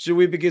 should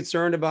we be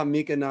concerned about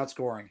Mika not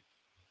scoring?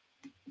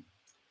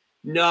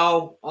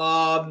 No.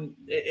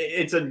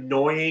 It's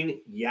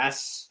annoying,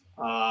 yes.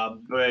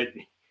 But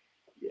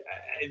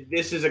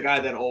this is a guy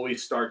that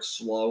always starts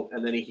slow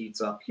and then he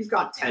heats up. He's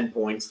got 10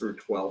 points through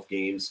 12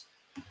 games.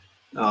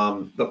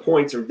 The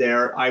points are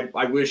there.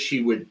 I wish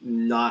he would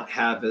not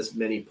have as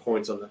many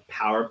points on the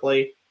power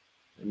play.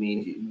 I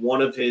mean,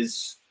 one of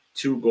his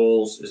 2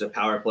 goals is a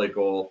power play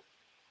goal,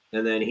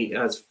 and then he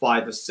has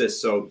 5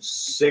 assists. So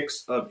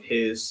 6 of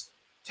his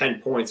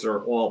 10 points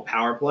are all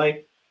power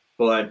play.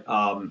 But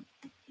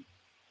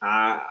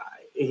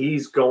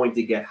he's going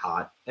to get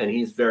hot, and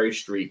he's very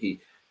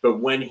streaky. But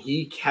when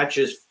he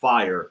catches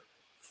fire,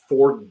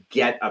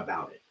 forget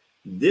about it.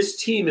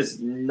 This team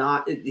is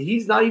not –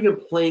 he's not even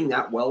playing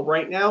that well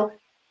right now,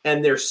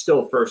 and they're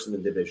still first in the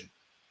division.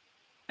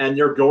 And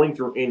they're going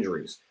through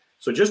injuries.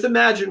 So just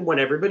imagine when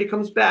everybody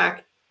comes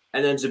back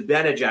and then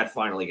Zibanejad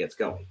finally gets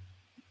going.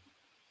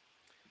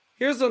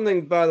 Here's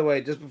something, by the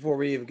way, just before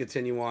we even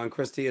continue on.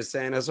 Christy is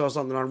saying, I saw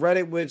something on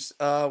Reddit which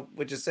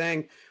is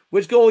saying,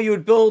 which goal you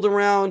would build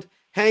around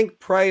Hank,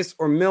 Price,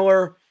 or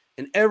Miller?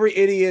 And every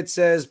idiot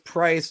says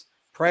Price.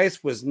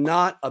 Price was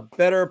not a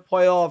better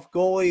playoff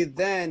goalie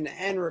than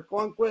Henrik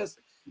Lundqvist.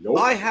 Nope.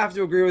 I have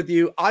to agree with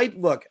you. I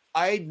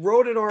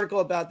wrote an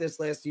article about this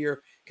last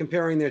year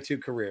comparing their 2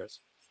 careers.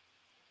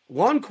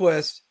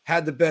 Lundqvist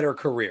had the better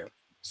career.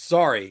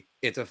 Sorry,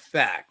 it's a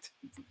fact.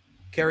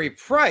 Carey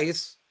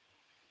Price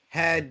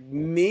had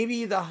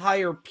maybe the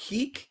higher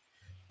peak,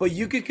 but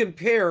you could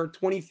compare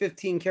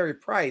 2015 Carey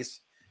Price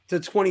to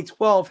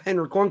 2012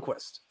 Henrik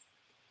Lundqvist.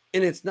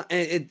 And it's not,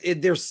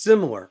 they're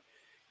similar.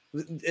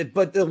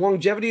 But the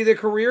longevity of their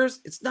careers,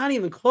 it's not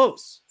even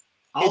close.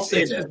 I'll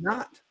say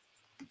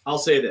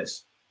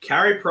this.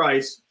 Carey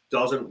Price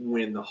doesn't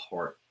win the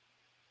Hart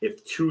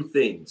if 2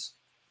 things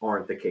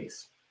aren't the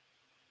case.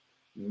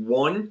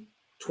 1,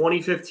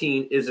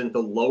 2015 isn't the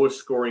lowest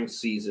scoring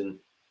season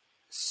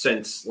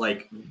since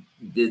like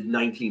the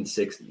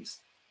 1960s.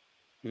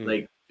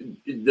 Like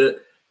the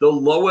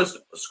lowest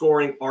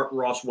scoring Art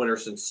Ross winner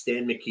since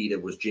Stan Mikita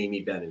was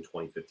Jamie Benn in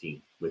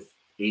 2015 with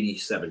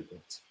 87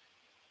 points.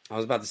 I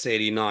was about to say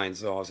 89,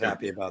 so I was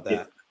happy about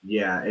that.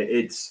 I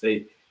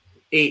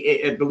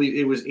believe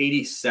it was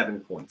 87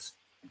 points.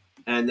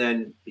 And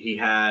then he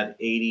had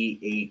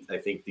 88, I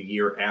think, the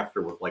year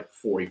after with like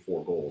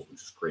 44 goals,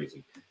 which is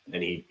crazy.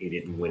 And he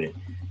didn't win it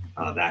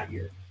that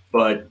year.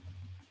 But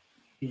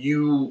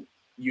you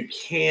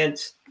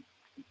can't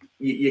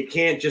you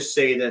can't just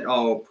say that,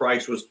 oh,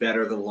 Price was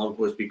better than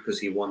Lundqvist because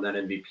he won that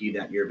MVP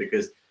that year,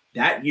 because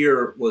that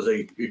year was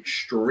a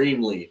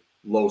extremely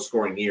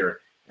low-scoring year.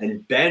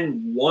 And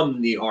Ben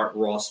won the Art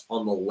Ross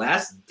on the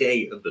last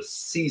day of the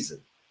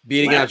season.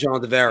 Beating out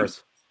John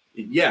Tavares.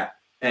 Yeah,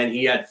 and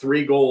he had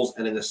 3 goals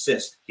and an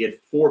assist. He had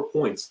 4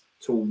 points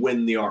to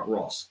win the Art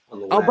Ross on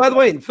the last by the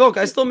way, Phil,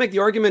 I still make the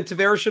argument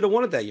Tavares should have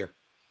won it that year.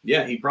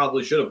 Yeah, he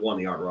probably should have won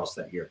the Art Ross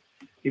that year.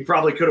 He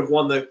probably could have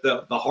won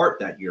the Hart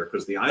that year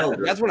because the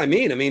Islanders. That's what I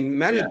mean.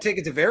 Imagine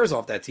taking Tavares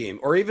off that team,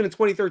 or even in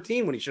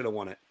 2013 when he should have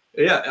won it.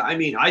 Yeah,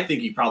 I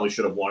think he probably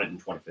should have won it in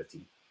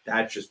 2015.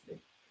 That's just me.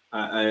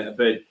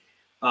 But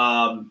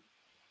not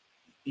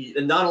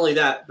only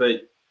that,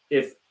 but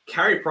if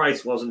Carey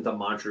Price wasn't the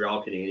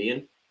Montreal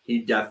Canadian, he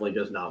definitely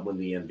does not win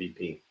the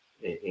MVP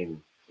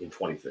in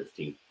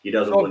 2015. He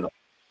doesn't win.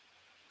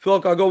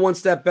 Phil, I'll go one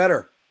step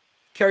better.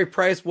 Carey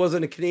Price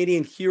wasn't a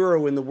Canadian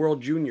hero in the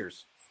World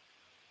Juniors.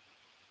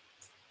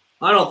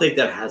 I don't think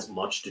that has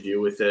much to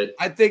do with it.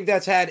 I think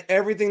that's had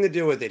everything to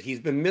do with it. He's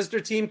been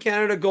Mr. Team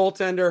Canada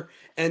goaltender,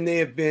 and they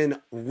have been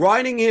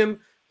riding him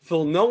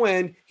till no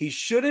end. He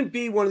shouldn't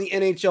be one of the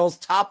NHL's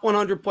top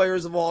 100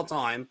 players of all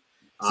time.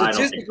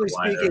 Statistically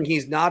speaking,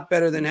 he's not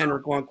better than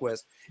Henrik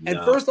Lundqvist. And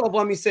first off,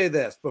 let me say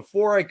this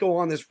before I go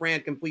on this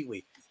rant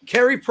completely.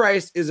 Carey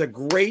Price is a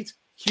great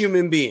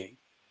human being.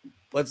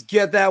 Let's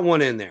get that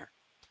one in there.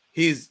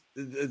 He's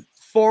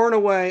far and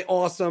away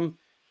awesome.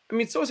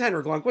 So is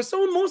Henrik Lundqvist.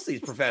 So are most of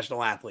these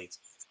professional athletes.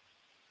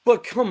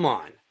 But come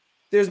on.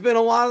 There's been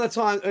a lot of the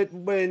time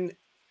when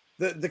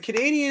the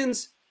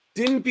Canadians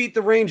didn't beat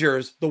the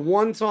Rangers, the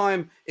one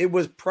time it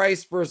was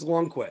Price versus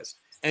Lundqvist.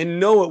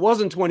 And no, it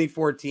wasn't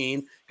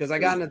 2014 because I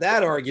got into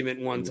that argument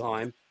one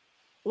time.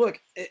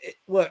 Look,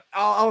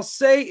 I'll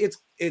say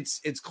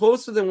it's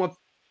closer than what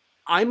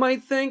I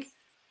might think.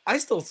 I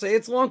still say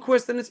it's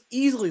Lundqvist, and it's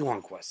easily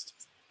Lundqvist.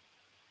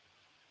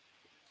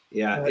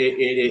 Yeah,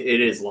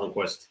 it is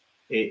Lundqvist.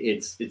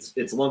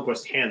 It's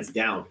Lundqvist hands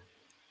down.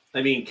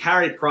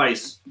 Carey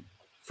Price,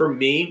 for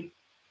me,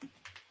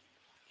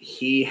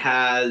 he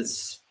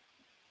has,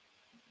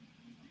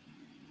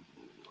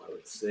 I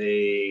would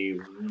say,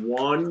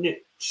 1,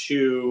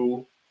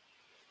 2,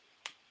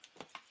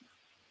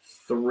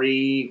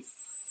 3,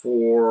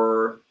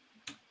 4,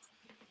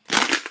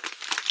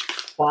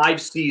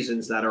 5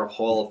 seasons that are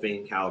Hall of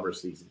Fame caliber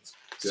seasons.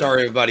 Good.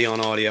 Sorry, everybody on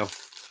audio.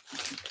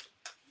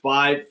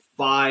 5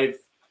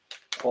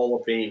 Hall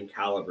of Fame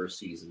caliber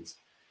seasons,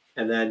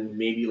 and then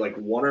maybe like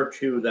 1 or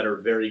 2 that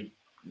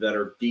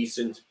are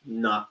decent,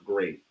 not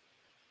great.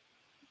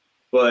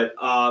 But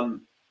I'll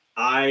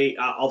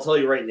tell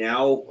you right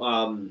now,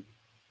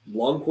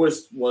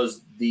 Lundqvist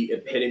was the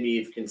epitome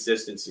of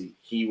consistency.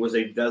 He was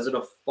a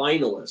Vezina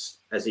finalist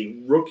as a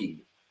rookie,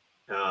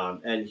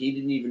 and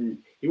he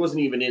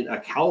wasn't even in a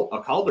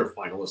Calder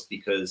finalist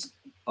because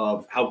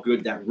of how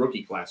good that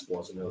rookie class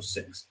was in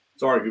 2006.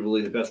 It's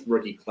arguably the best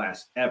rookie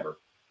class ever.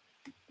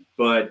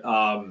 But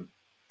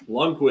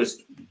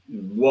Lundqvist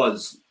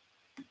was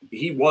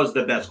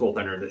the best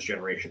goaltender in this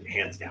generation,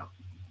 hands down.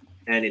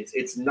 And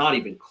it's not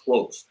even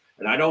close.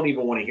 And I don't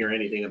even want to hear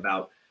anything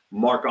about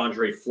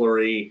Marc-Andre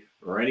Fleury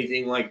or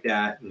anything like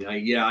that.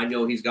 I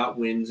know he's got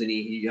wins and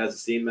he has the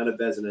same amount of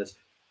Vezinas,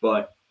 but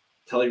I'll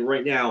tell you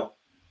right now,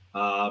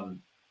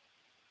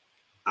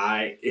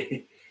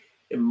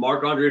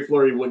 Marc-Andre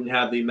Fleury wouldn't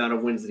have the amount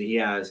of wins that he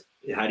has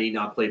had he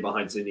not played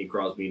behind Sidney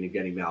Crosby and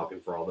Evgeny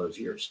Malkin for all those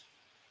years.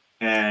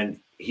 And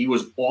he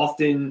was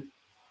often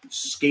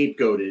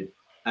scapegoated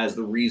as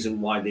the reason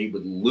why they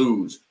would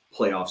lose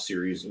playoff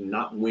series and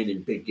not win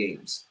in big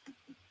games.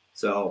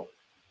 So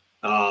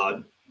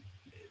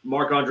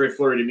Marc-Andre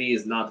Fleury to me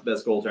is not the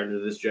best goaltender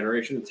of this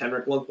generation. It's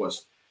Henrik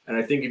Lundqvist. And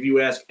I think if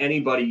you ask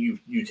anybody,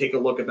 you take a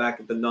look back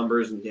at the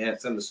numbers and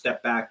send a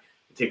step back,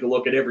 take a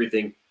look at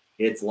everything,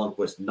 it's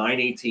Lundqvist.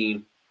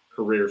 918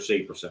 career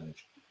save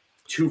percentage,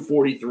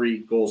 243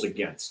 goals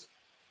against.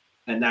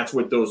 And that's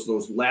what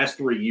those last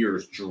 3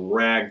 years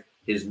dragged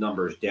his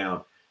numbers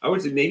down. I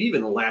would say maybe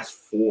even the last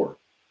 4.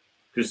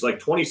 Because like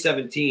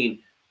 2017,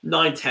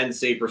 910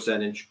 save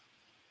percentage,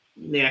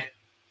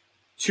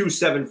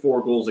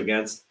 274 goals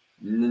against,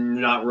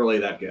 not really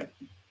that good.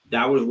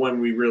 That was when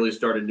we really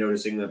started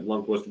noticing that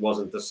Lundqvist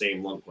wasn't the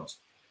same Lundqvist.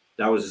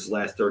 That was his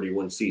last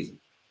 31 season.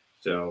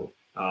 So,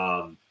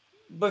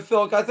 but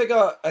Phil, I think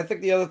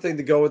the other thing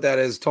to go with that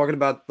is talking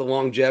about the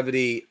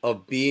longevity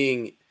of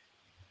being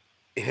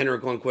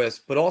Henrik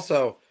Lundqvist, but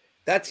also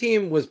that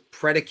team was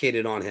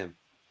predicated on him.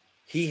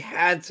 He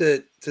had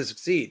to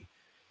succeed.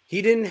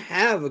 He didn't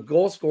have a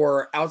goal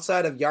scorer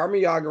outside of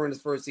Jaromir Jagr in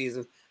his first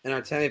season and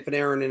Artemi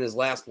Panarin in his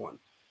last one.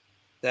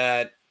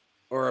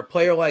 Or a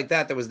player like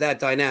that was that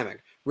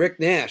dynamic. Rick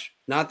Nash,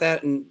 not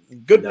that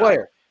good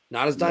player,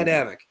 not as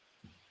dynamic.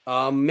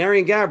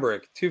 Marian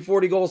Gaborik,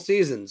 240 goal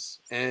seasons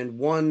and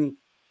one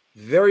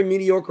very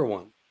mediocre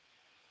one.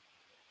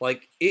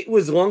 Like, it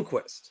was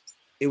Lundqvist.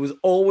 It was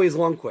always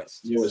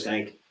Lundqvist. It was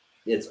Hank.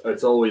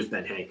 It's always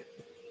been Hank.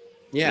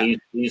 Yeah,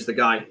 he's the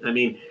guy. I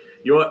mean,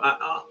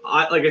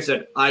 like I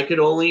said, I could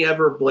only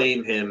ever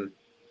blame him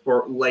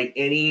or lay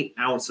any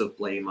ounce of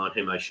blame on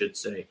him, I should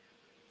say,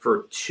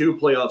 for 2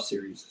 playoff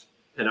series.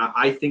 And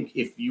I think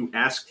if you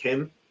asked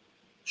him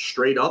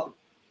straight up,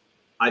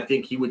 I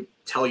think he would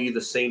tell you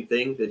the same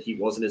thing, that he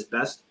wasn't his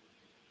best.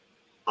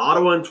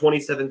 Ottawa in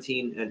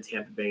 2017 and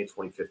Tampa Bay in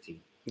 2015.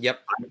 Yep.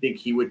 I think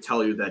he would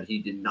tell you that he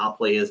did not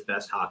play his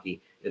best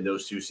hockey in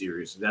those 2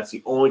 series. And that's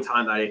the only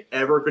time that I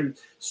ever could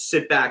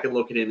sit back and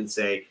look at him and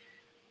say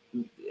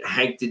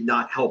Hank did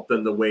not help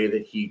them the way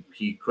that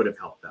he could have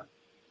helped them.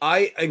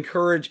 I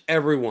encourage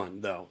everyone,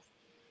 though,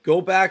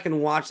 go back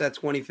and watch that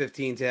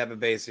 2015 Tampa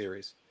Bay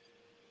series.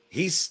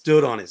 He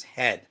stood on his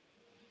head.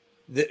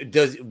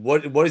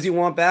 What does he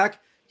want back?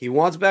 He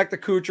wants back the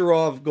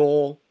Kucherov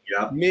goal,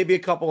 maybe a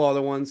couple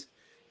other ones,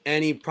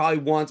 and he probably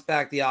wants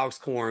back the Alex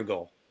Killorn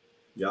goal.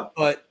 Yeah.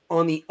 But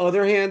on the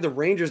other hand, the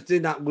Rangers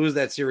did not lose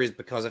that series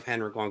because of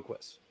Henrik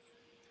Lundqvist.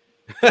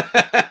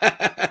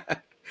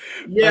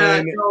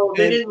 No,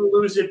 they didn't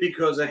lose it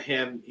because of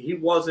him. He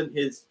wasn't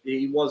his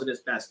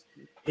best.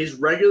 His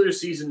regular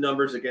season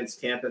numbers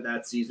against Tampa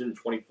that season,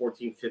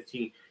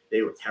 2014-15,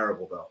 they were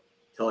terrible, though.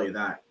 Tell you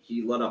that.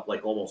 He let up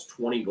like almost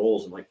 20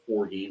 goals in like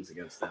 4 games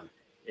against them,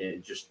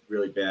 and just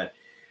really bad.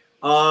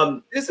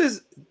 This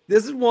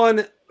is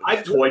one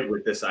I've toyed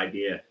with this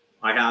idea.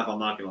 I have. I'm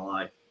not gonna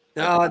lie.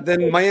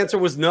 Then my answer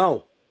was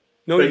no.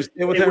 No, you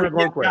stay with Henrik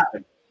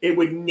Lundqvist. It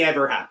would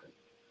never happen.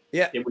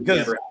 Yeah, it would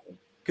never happen.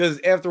 Because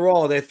after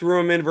all, they threw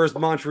him in versus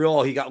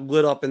Montreal. He got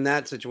lit up in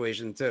that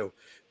situation too.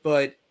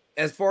 But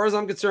as far as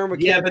I'm concerned,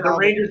 with the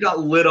Rangers got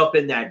lit up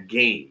in that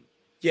game.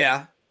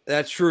 Yeah,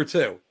 that's true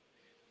too.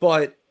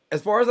 But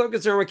as far as I'm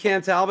concerned with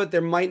Cam Talbot,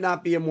 there might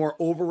not be a more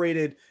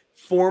overrated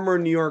former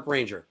New York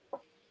Ranger.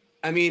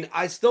 I mean,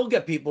 I still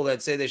get people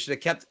that say they should have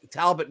kept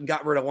Talbot and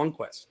got rid of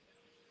Lundqvist.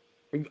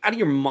 Are you out of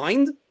your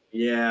mind?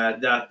 Yeah,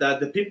 that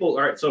the people.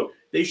 All right, so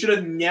they should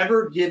have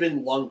never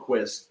given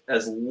Lundqvist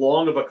as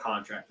long of a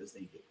contract as they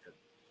gave him.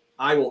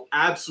 I will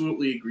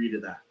absolutely agree to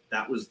that.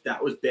 That was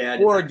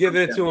bad. Or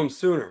giving it to him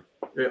sooner.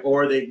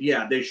 Or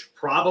they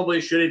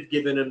probably should have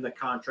given him the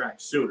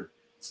contract sooner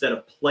instead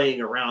of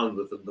playing around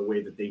with him the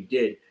way that they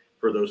did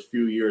for those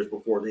few years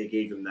before they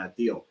gave him that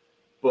deal.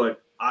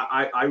 But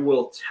I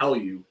will tell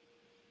you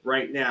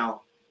right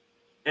now,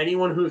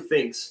 anyone who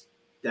thinks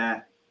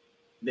that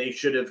they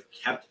should have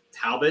kept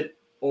Talbot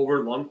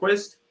over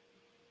Lundqvist,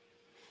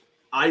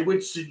 I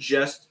would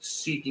suggest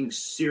seeking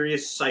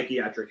serious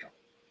psychiatric help.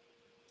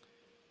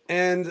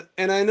 And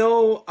I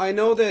know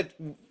that,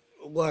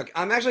 look,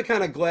 I'm actually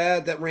kind of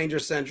glad that Ranger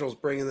Central's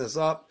bringing this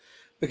up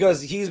because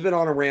he's been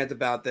on a rant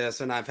about this,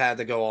 and I've had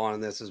to go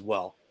on this as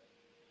well.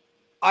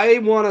 I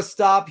want to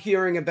stop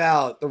hearing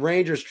about the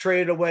Rangers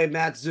traded away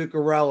Matt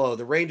Zuccarello.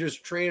 The Rangers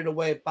traded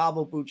away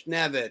Pavel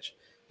Buchnevich.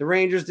 The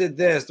Rangers did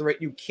this.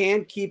 You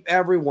can't keep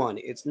everyone.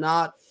 It's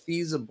not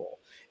feasible.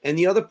 And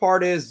the other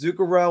part is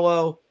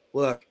Zuccarello,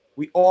 look,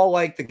 we all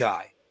like the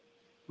guy.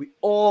 We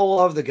all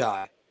love the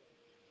guy.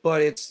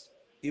 But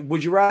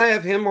would you rather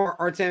have him or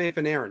Artemi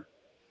Panarin?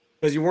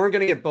 Because you weren't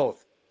going to get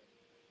both.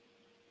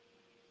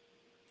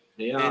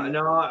 Yeah,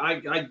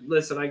 I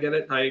listen, I get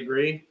it. I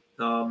agree.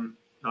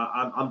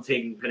 I'm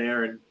taking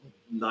Panarin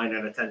 10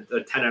 out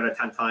of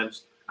 10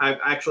 times. I've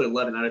actually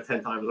 11 out of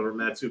 10 times over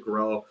Matt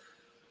Zuccarello.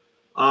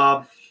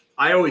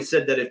 I always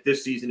said that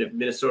if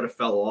Minnesota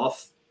fell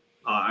off,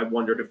 I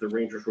wondered if the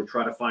Rangers would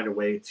try to find a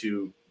way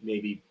to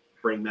maybe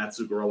bring Matt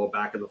Zuccarello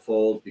back in the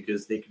fold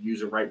because they could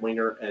use a right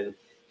winger, and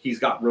he's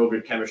got real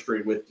good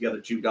chemistry with the other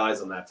 2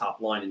 guys on that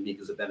top line, and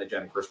Mika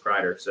Zibanejad and Chris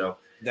Kreider. So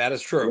that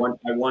is true.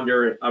 I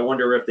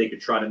wonder if they could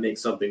try to make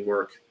something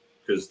work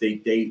because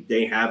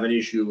they have an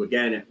issue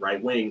again at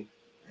right wing,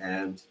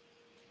 and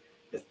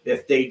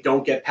if they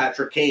don't get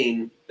Patrick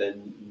Kane,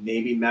 then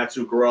maybe Matt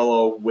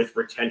Zuccarello with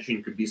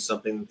retention could be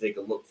something that they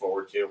could look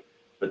forward to.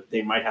 But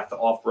they might have to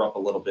offer up a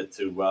little bit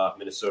to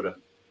Minnesota.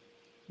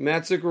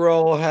 Matt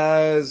Zuccarello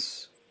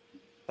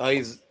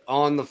he's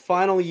on the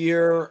final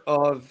year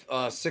of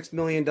 $6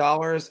 million,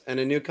 and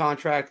a new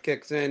contract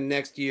kicks in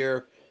next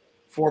year,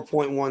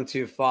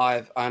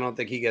 4.125. I don't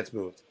think he gets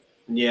moved.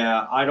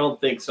 Yeah, I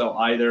don't think so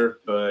either.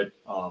 But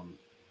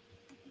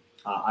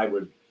I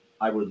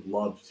would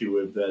love to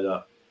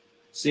have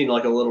seen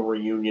like a little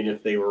reunion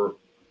if they were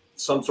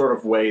some sort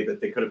of way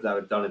that they could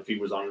have done if he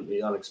was on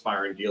the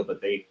unexpiring deal.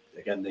 But they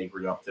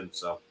re-upped him.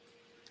 So,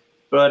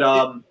 but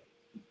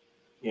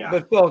yeah.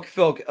 But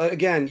Phil,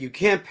 again, you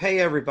can't pay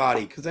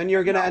everybody because then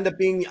you're going to end up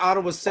being the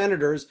Ottawa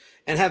Senators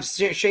and have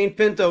Shane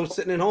Pinto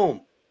sitting at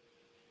home,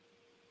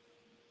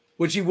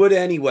 which he would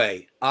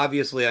anyway.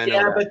 Obviously, I know.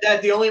 Yeah,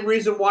 but the only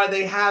reason why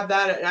they have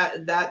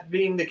that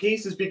being the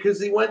case is because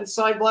they went and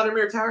signed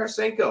Vladimir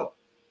Tarasenko.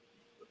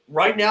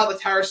 Right now, the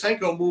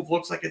Tarasenko move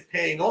looks like it's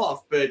paying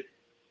off, but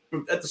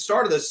at the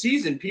start of the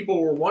season,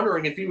 people were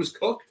wondering if he was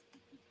cooked.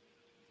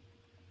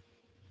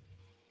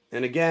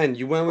 And again,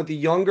 you went with the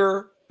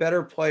younger,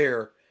 better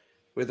player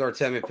with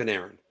Artemi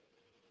Panarin.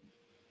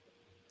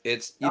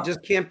 You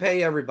just can't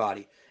pay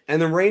everybody.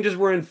 And the Rangers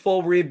were in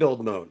full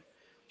rebuild mode.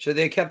 Should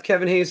they have kept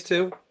Kevin Hayes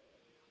too?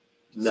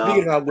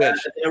 Speaking about which,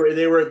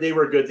 they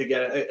were good to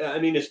get it. I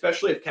mean,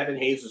 especially if Kevin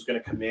Hayes was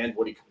going to command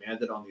what he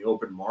commanded on the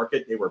open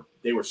market,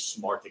 they were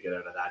smart to get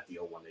out of that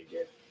deal when they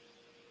did.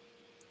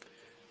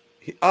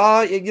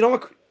 You know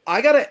what?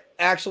 I gotta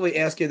actually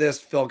ask you this,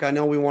 Phil. I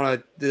know we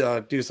want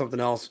to do something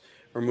else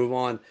or move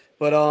on,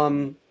 but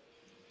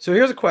so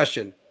here's a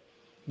question: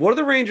 what do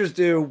the Rangers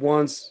do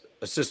once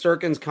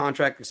Shesterkin's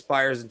contract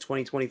expires in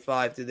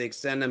 2025? Do they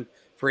extend him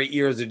for 8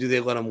 years, or do they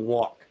let him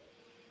walk?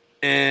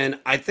 And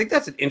I think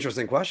that's an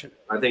interesting question.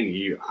 I think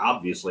you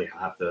obviously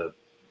have to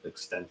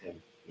extend him.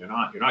 You're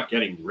not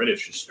getting rid of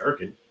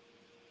Shesterkin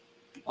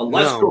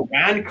unless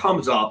Duran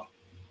comes up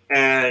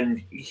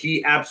and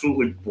he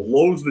absolutely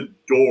blows the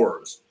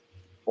doors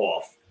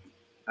off.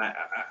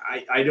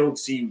 I don't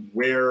see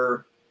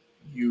where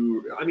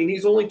you. I mean,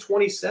 he's only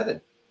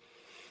 27.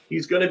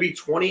 He's going to be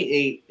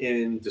 28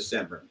 in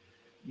December.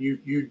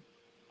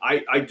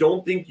 I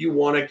don't think you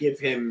want to give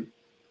him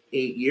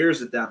 8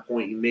 years at that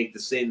point. You make the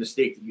same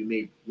mistake that you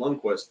made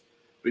Lundqvist,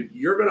 but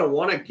you're going to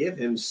want to give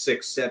him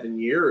 6-7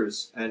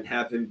 years and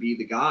have him be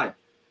the guy.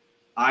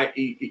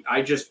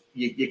 I just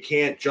you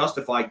can't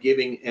justify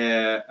giving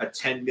a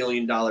 $10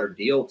 million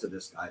deal to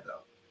this guy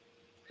though,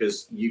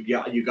 because you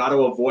got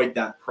to avoid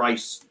that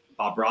Price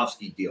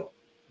Bobrovsky deal.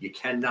 You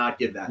cannot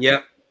give that.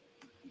 Yep.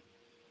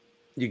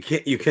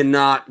 You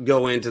cannot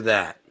go into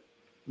that.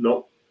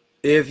 Nope.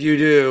 If you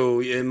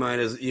do, you might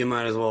as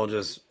well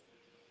just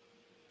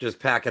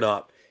pack it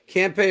up.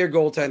 Can't pay your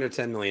goaltender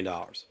 $10 million.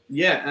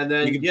 Yeah, and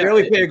then you can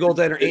barely pay a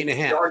goaltender $8.5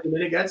 million.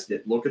 Argument against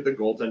it. Look at the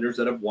goaltenders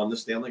that have won the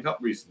Stanley Cup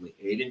recently: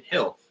 Aiden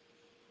Hill,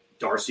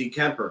 Darcy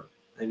Kemper.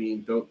 I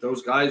mean,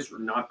 those guys are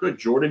not good.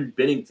 Jordan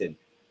Binnington.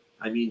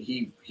 I mean,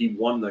 he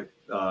won the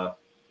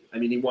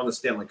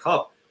Stanley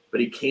Cup, but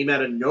he came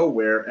out of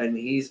nowhere, and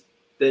he's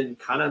been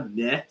kind of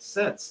meh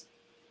since.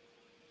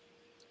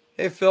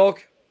 Hey, Phil,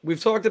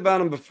 we've talked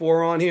about him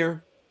before on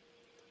here.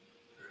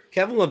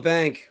 Kevin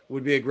LeBanc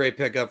would be a great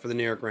pickup for the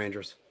New York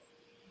Rangers.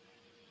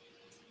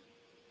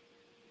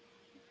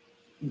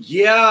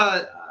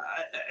 Yeah,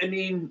 I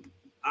mean,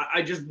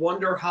 I just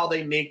wonder how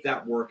they make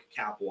that work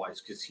cap-wise,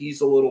 because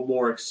he's a little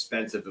more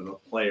expensive of a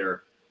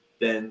player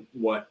than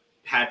what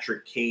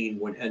Patrick Kane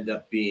would end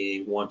up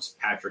being once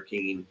Patrick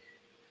Kane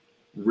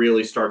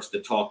really starts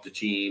to talk to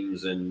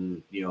teams.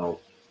 And, you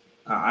know,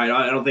 I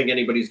don't think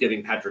anybody's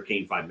giving Patrick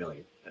Kane $5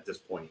 million at this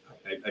point.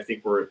 I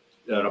think we're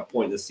at a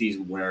point in the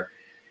season where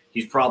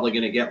he's probably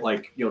going to get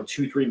like, you know,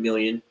 $2-3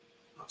 million,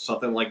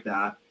 something like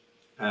that.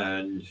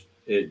 And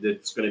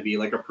it's going to be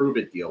like a prove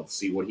it deal to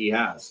see what he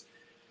has.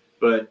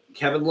 But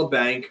Kevin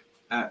LeBanc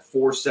at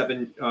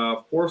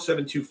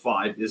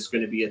 4.725 is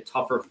going to be a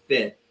tougher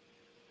fit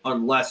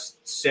unless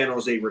San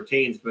Jose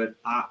retains. But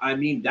I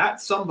mean,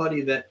 that's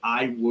somebody that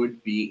I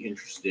would be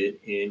interested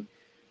in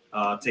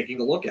taking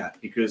a look at,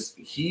 because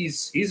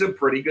he's a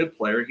pretty good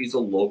player. He's a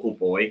local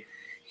boy.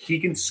 He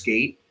can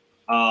skate.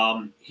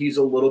 He's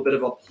a little bit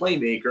of a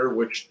playmaker,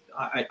 which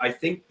I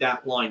think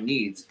that line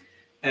needs.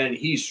 And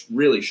he's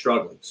really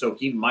struggling. So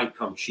he might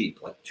come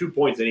cheap, like 2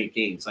 points in 8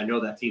 games. I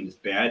know that team is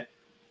bad,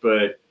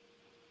 but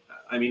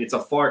I mean, it's a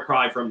far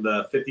cry from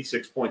the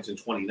 56 points in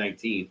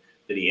 2019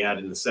 that he had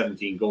in the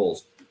 17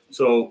 goals.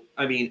 So,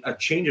 I mean, a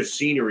change of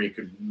scenery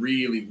could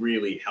really,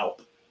 really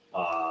help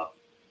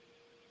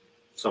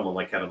someone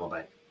like Kevin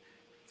LeBanc.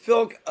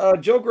 Phil,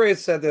 Joe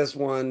Grace said this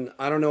one.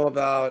 I don't know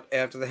about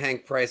after the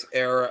Hank Price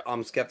era.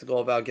 I'm skeptical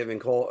about giving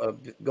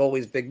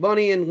goalies big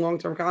money and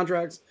long-term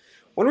contracts.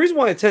 One reason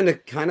why I tend to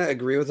kind of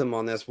agree with him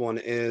on this one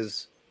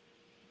is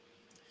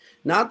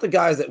not the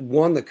guys that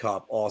won the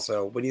cup.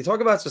 Also, when you talk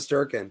about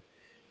Shesterkin,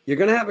 you're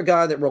going to have a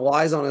guy that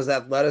relies on his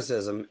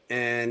athleticism,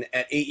 and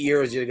at 8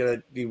 years, you're going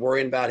to be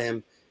worrying about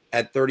him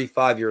at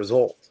 35 years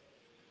old.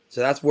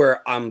 So that's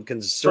where I'm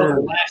concerned.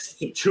 So the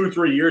last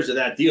 2-3 years of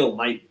that deal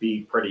might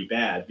be pretty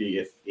bad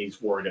if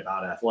he's worried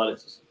about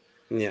athleticism.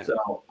 Yeah.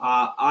 So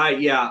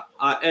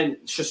and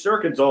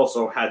Shesterkin's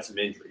also had some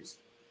injuries.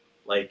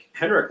 Like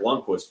Henrik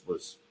Lundqvist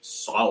was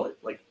solid.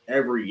 Like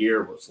every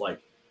year was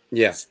like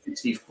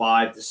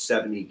 65 to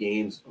 70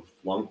 games of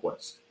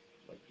Lundqvist.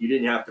 Like you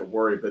didn't have to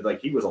worry, but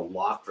like he was a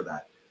lock for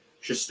that.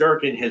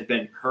 Shesterkin has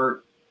been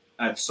hurt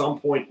at some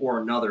point or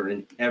another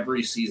in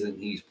every season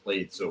he's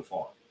played so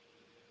far.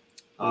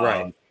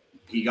 Right.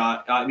 He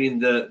got, I mean,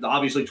 the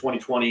obviously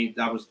 2020,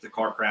 that was the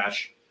car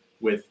crash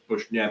with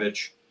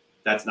Bushnevich.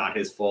 That's not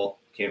his fault.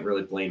 Can't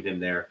really blame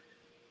him there.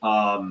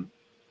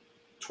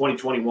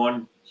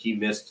 2021, he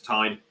missed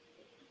time.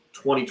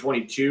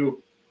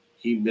 2022,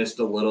 he missed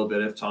a little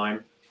bit of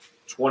time.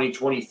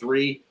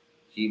 2023,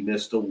 he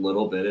missed a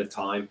little bit of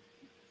time.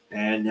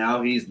 And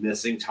now he's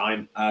missing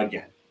time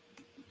again.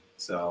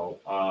 So,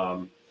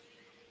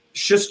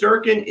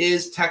 Shesterkin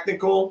is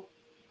technical,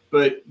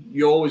 but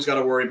you always got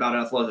to worry about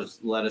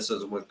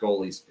athleticism with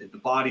goalies. The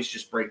bodies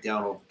just break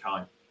down over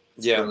time.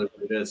 That's really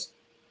what it is.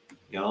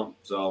 You know,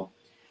 so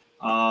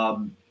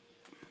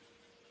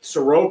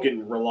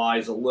Sorokin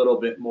relies a little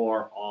bit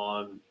more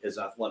on his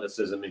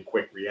athleticism and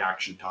quick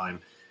reaction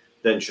time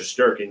than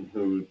Shesterkin,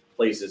 who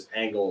plays his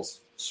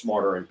angles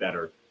smarter and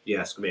better, if you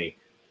ask me.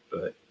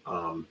 But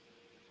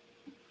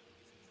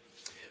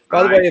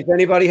By the way, if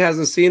anybody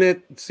hasn't seen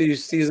it, see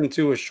season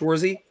 2 of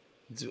Shorzy.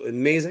 It's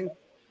amazing.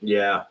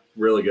 Yeah,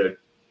 really good.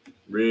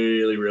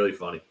 Really, really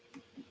funny.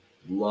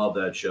 Love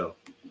that show.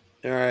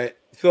 All right.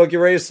 Phil, you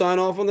ready to sign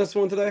off on this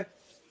one today?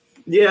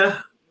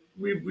 Yeah,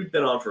 we've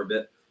been on for a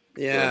bit.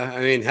 Yeah,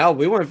 I mean, hell,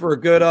 we went for a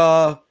good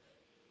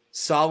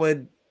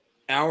solid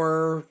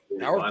hour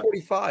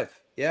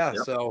 45. Yeah,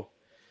 Yep. so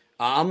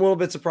I'm a little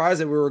bit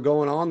surprised that we were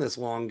going on this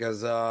long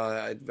because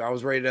I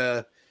was ready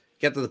to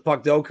get to the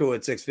Puck Doku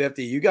at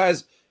 6:50. You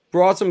guys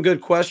brought some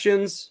good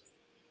questions.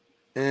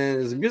 And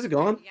is the music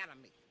on?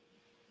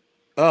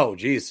 Oh,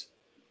 geez.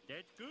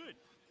 That's good.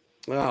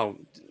 Oh,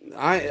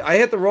 I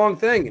hit the wrong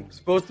thing. It's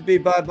supposed to be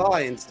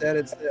bye-bye. Instead,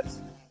 it's this.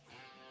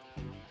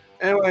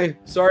 Anyway,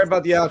 sorry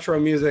about the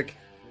outro music.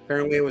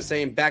 Apparently, it was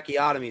saying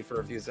backiotomy for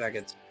a few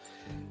seconds.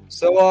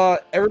 So,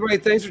 everybody,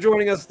 thanks for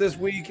joining us this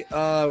week.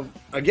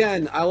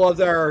 Again, I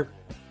loved our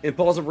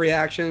impulsive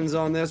reactions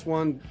on this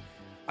one.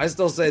 I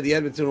still say the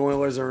Edmonton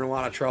Oilers are in a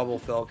lot of trouble,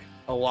 Phil.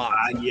 A lot.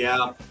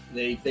 Yeah,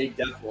 they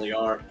definitely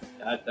are.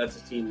 That's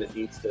a team that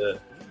needs to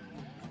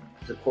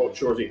quote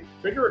Shorzy,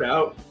 figure it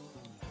out.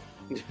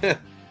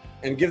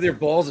 And give their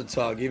balls a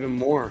tug even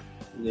more.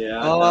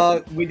 Yeah.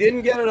 We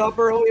didn't get it up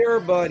earlier,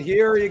 but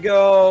here you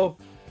go.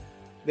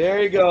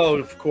 There you go,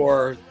 of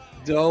course.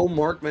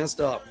 Mark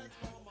messed up.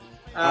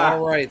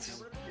 All right.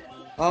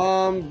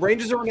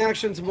 Rangers are in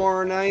action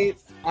tomorrow night.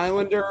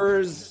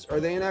 Islanders, are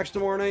they in action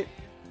tomorrow night?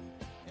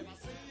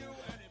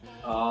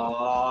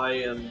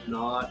 I am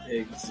not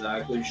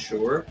exactly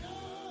sure.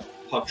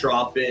 Puck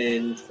drop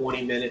in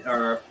 20 minutes,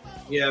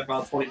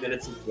 about 20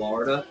 minutes in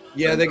Florida.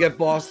 Yeah, they get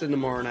Boston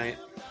tomorrow night.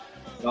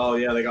 Oh,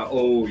 yeah,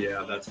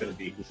 that's going to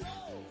be.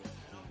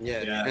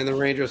 Yeah, and the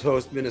Rangers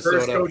host Minnesota.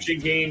 First coaching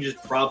game is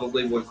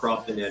probably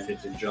Woodcroft and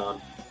Edmonton,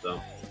 John. So.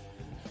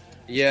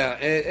 Yeah,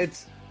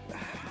 it's.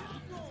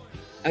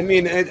 I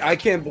mean, I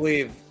can't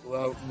believe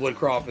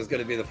Woodcroft is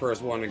going to be the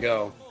first one to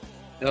go.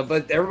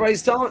 But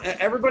everybody's telling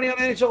everybody on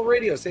NHL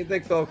radio, same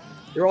thing, Phil.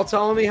 They're all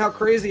telling me how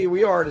crazy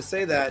we are to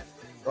say that.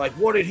 Like,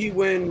 what did he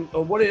win?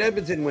 Or what did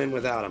Edmonton win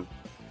without him?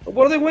 But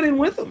what are they winning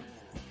with him?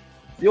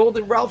 The old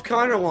Ralph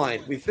Kiner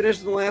line. We finished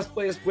in the last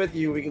place with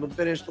you. We can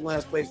finish in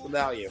last place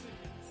without you.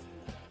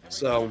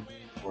 So,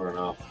 I don't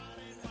know.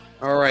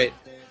 All right.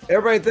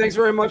 Everybody, thanks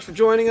very much for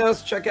joining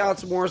us. Check out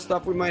some more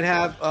stuff we might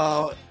have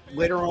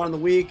later on in the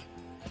week.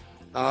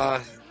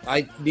 I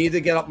need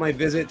to get up my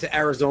visit to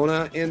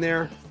Arizona in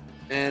there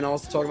and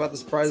also talk about the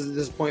surprises and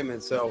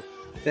disappointments. So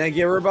thank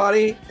you,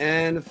 everybody.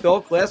 And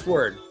Phil, last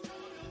word.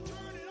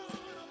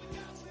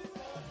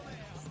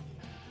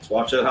 Let's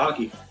watch that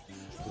hockey.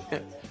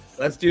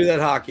 Let's do that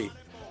hockey.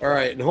 All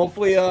right. And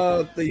hopefully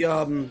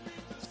the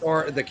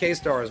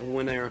K-Stars will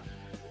win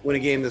a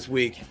game this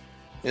week.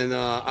 And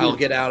I'll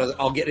get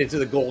into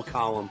the gold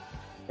column.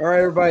 All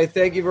right, everybody.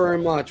 Thank you very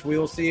much. We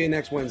will see you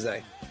next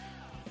Wednesday.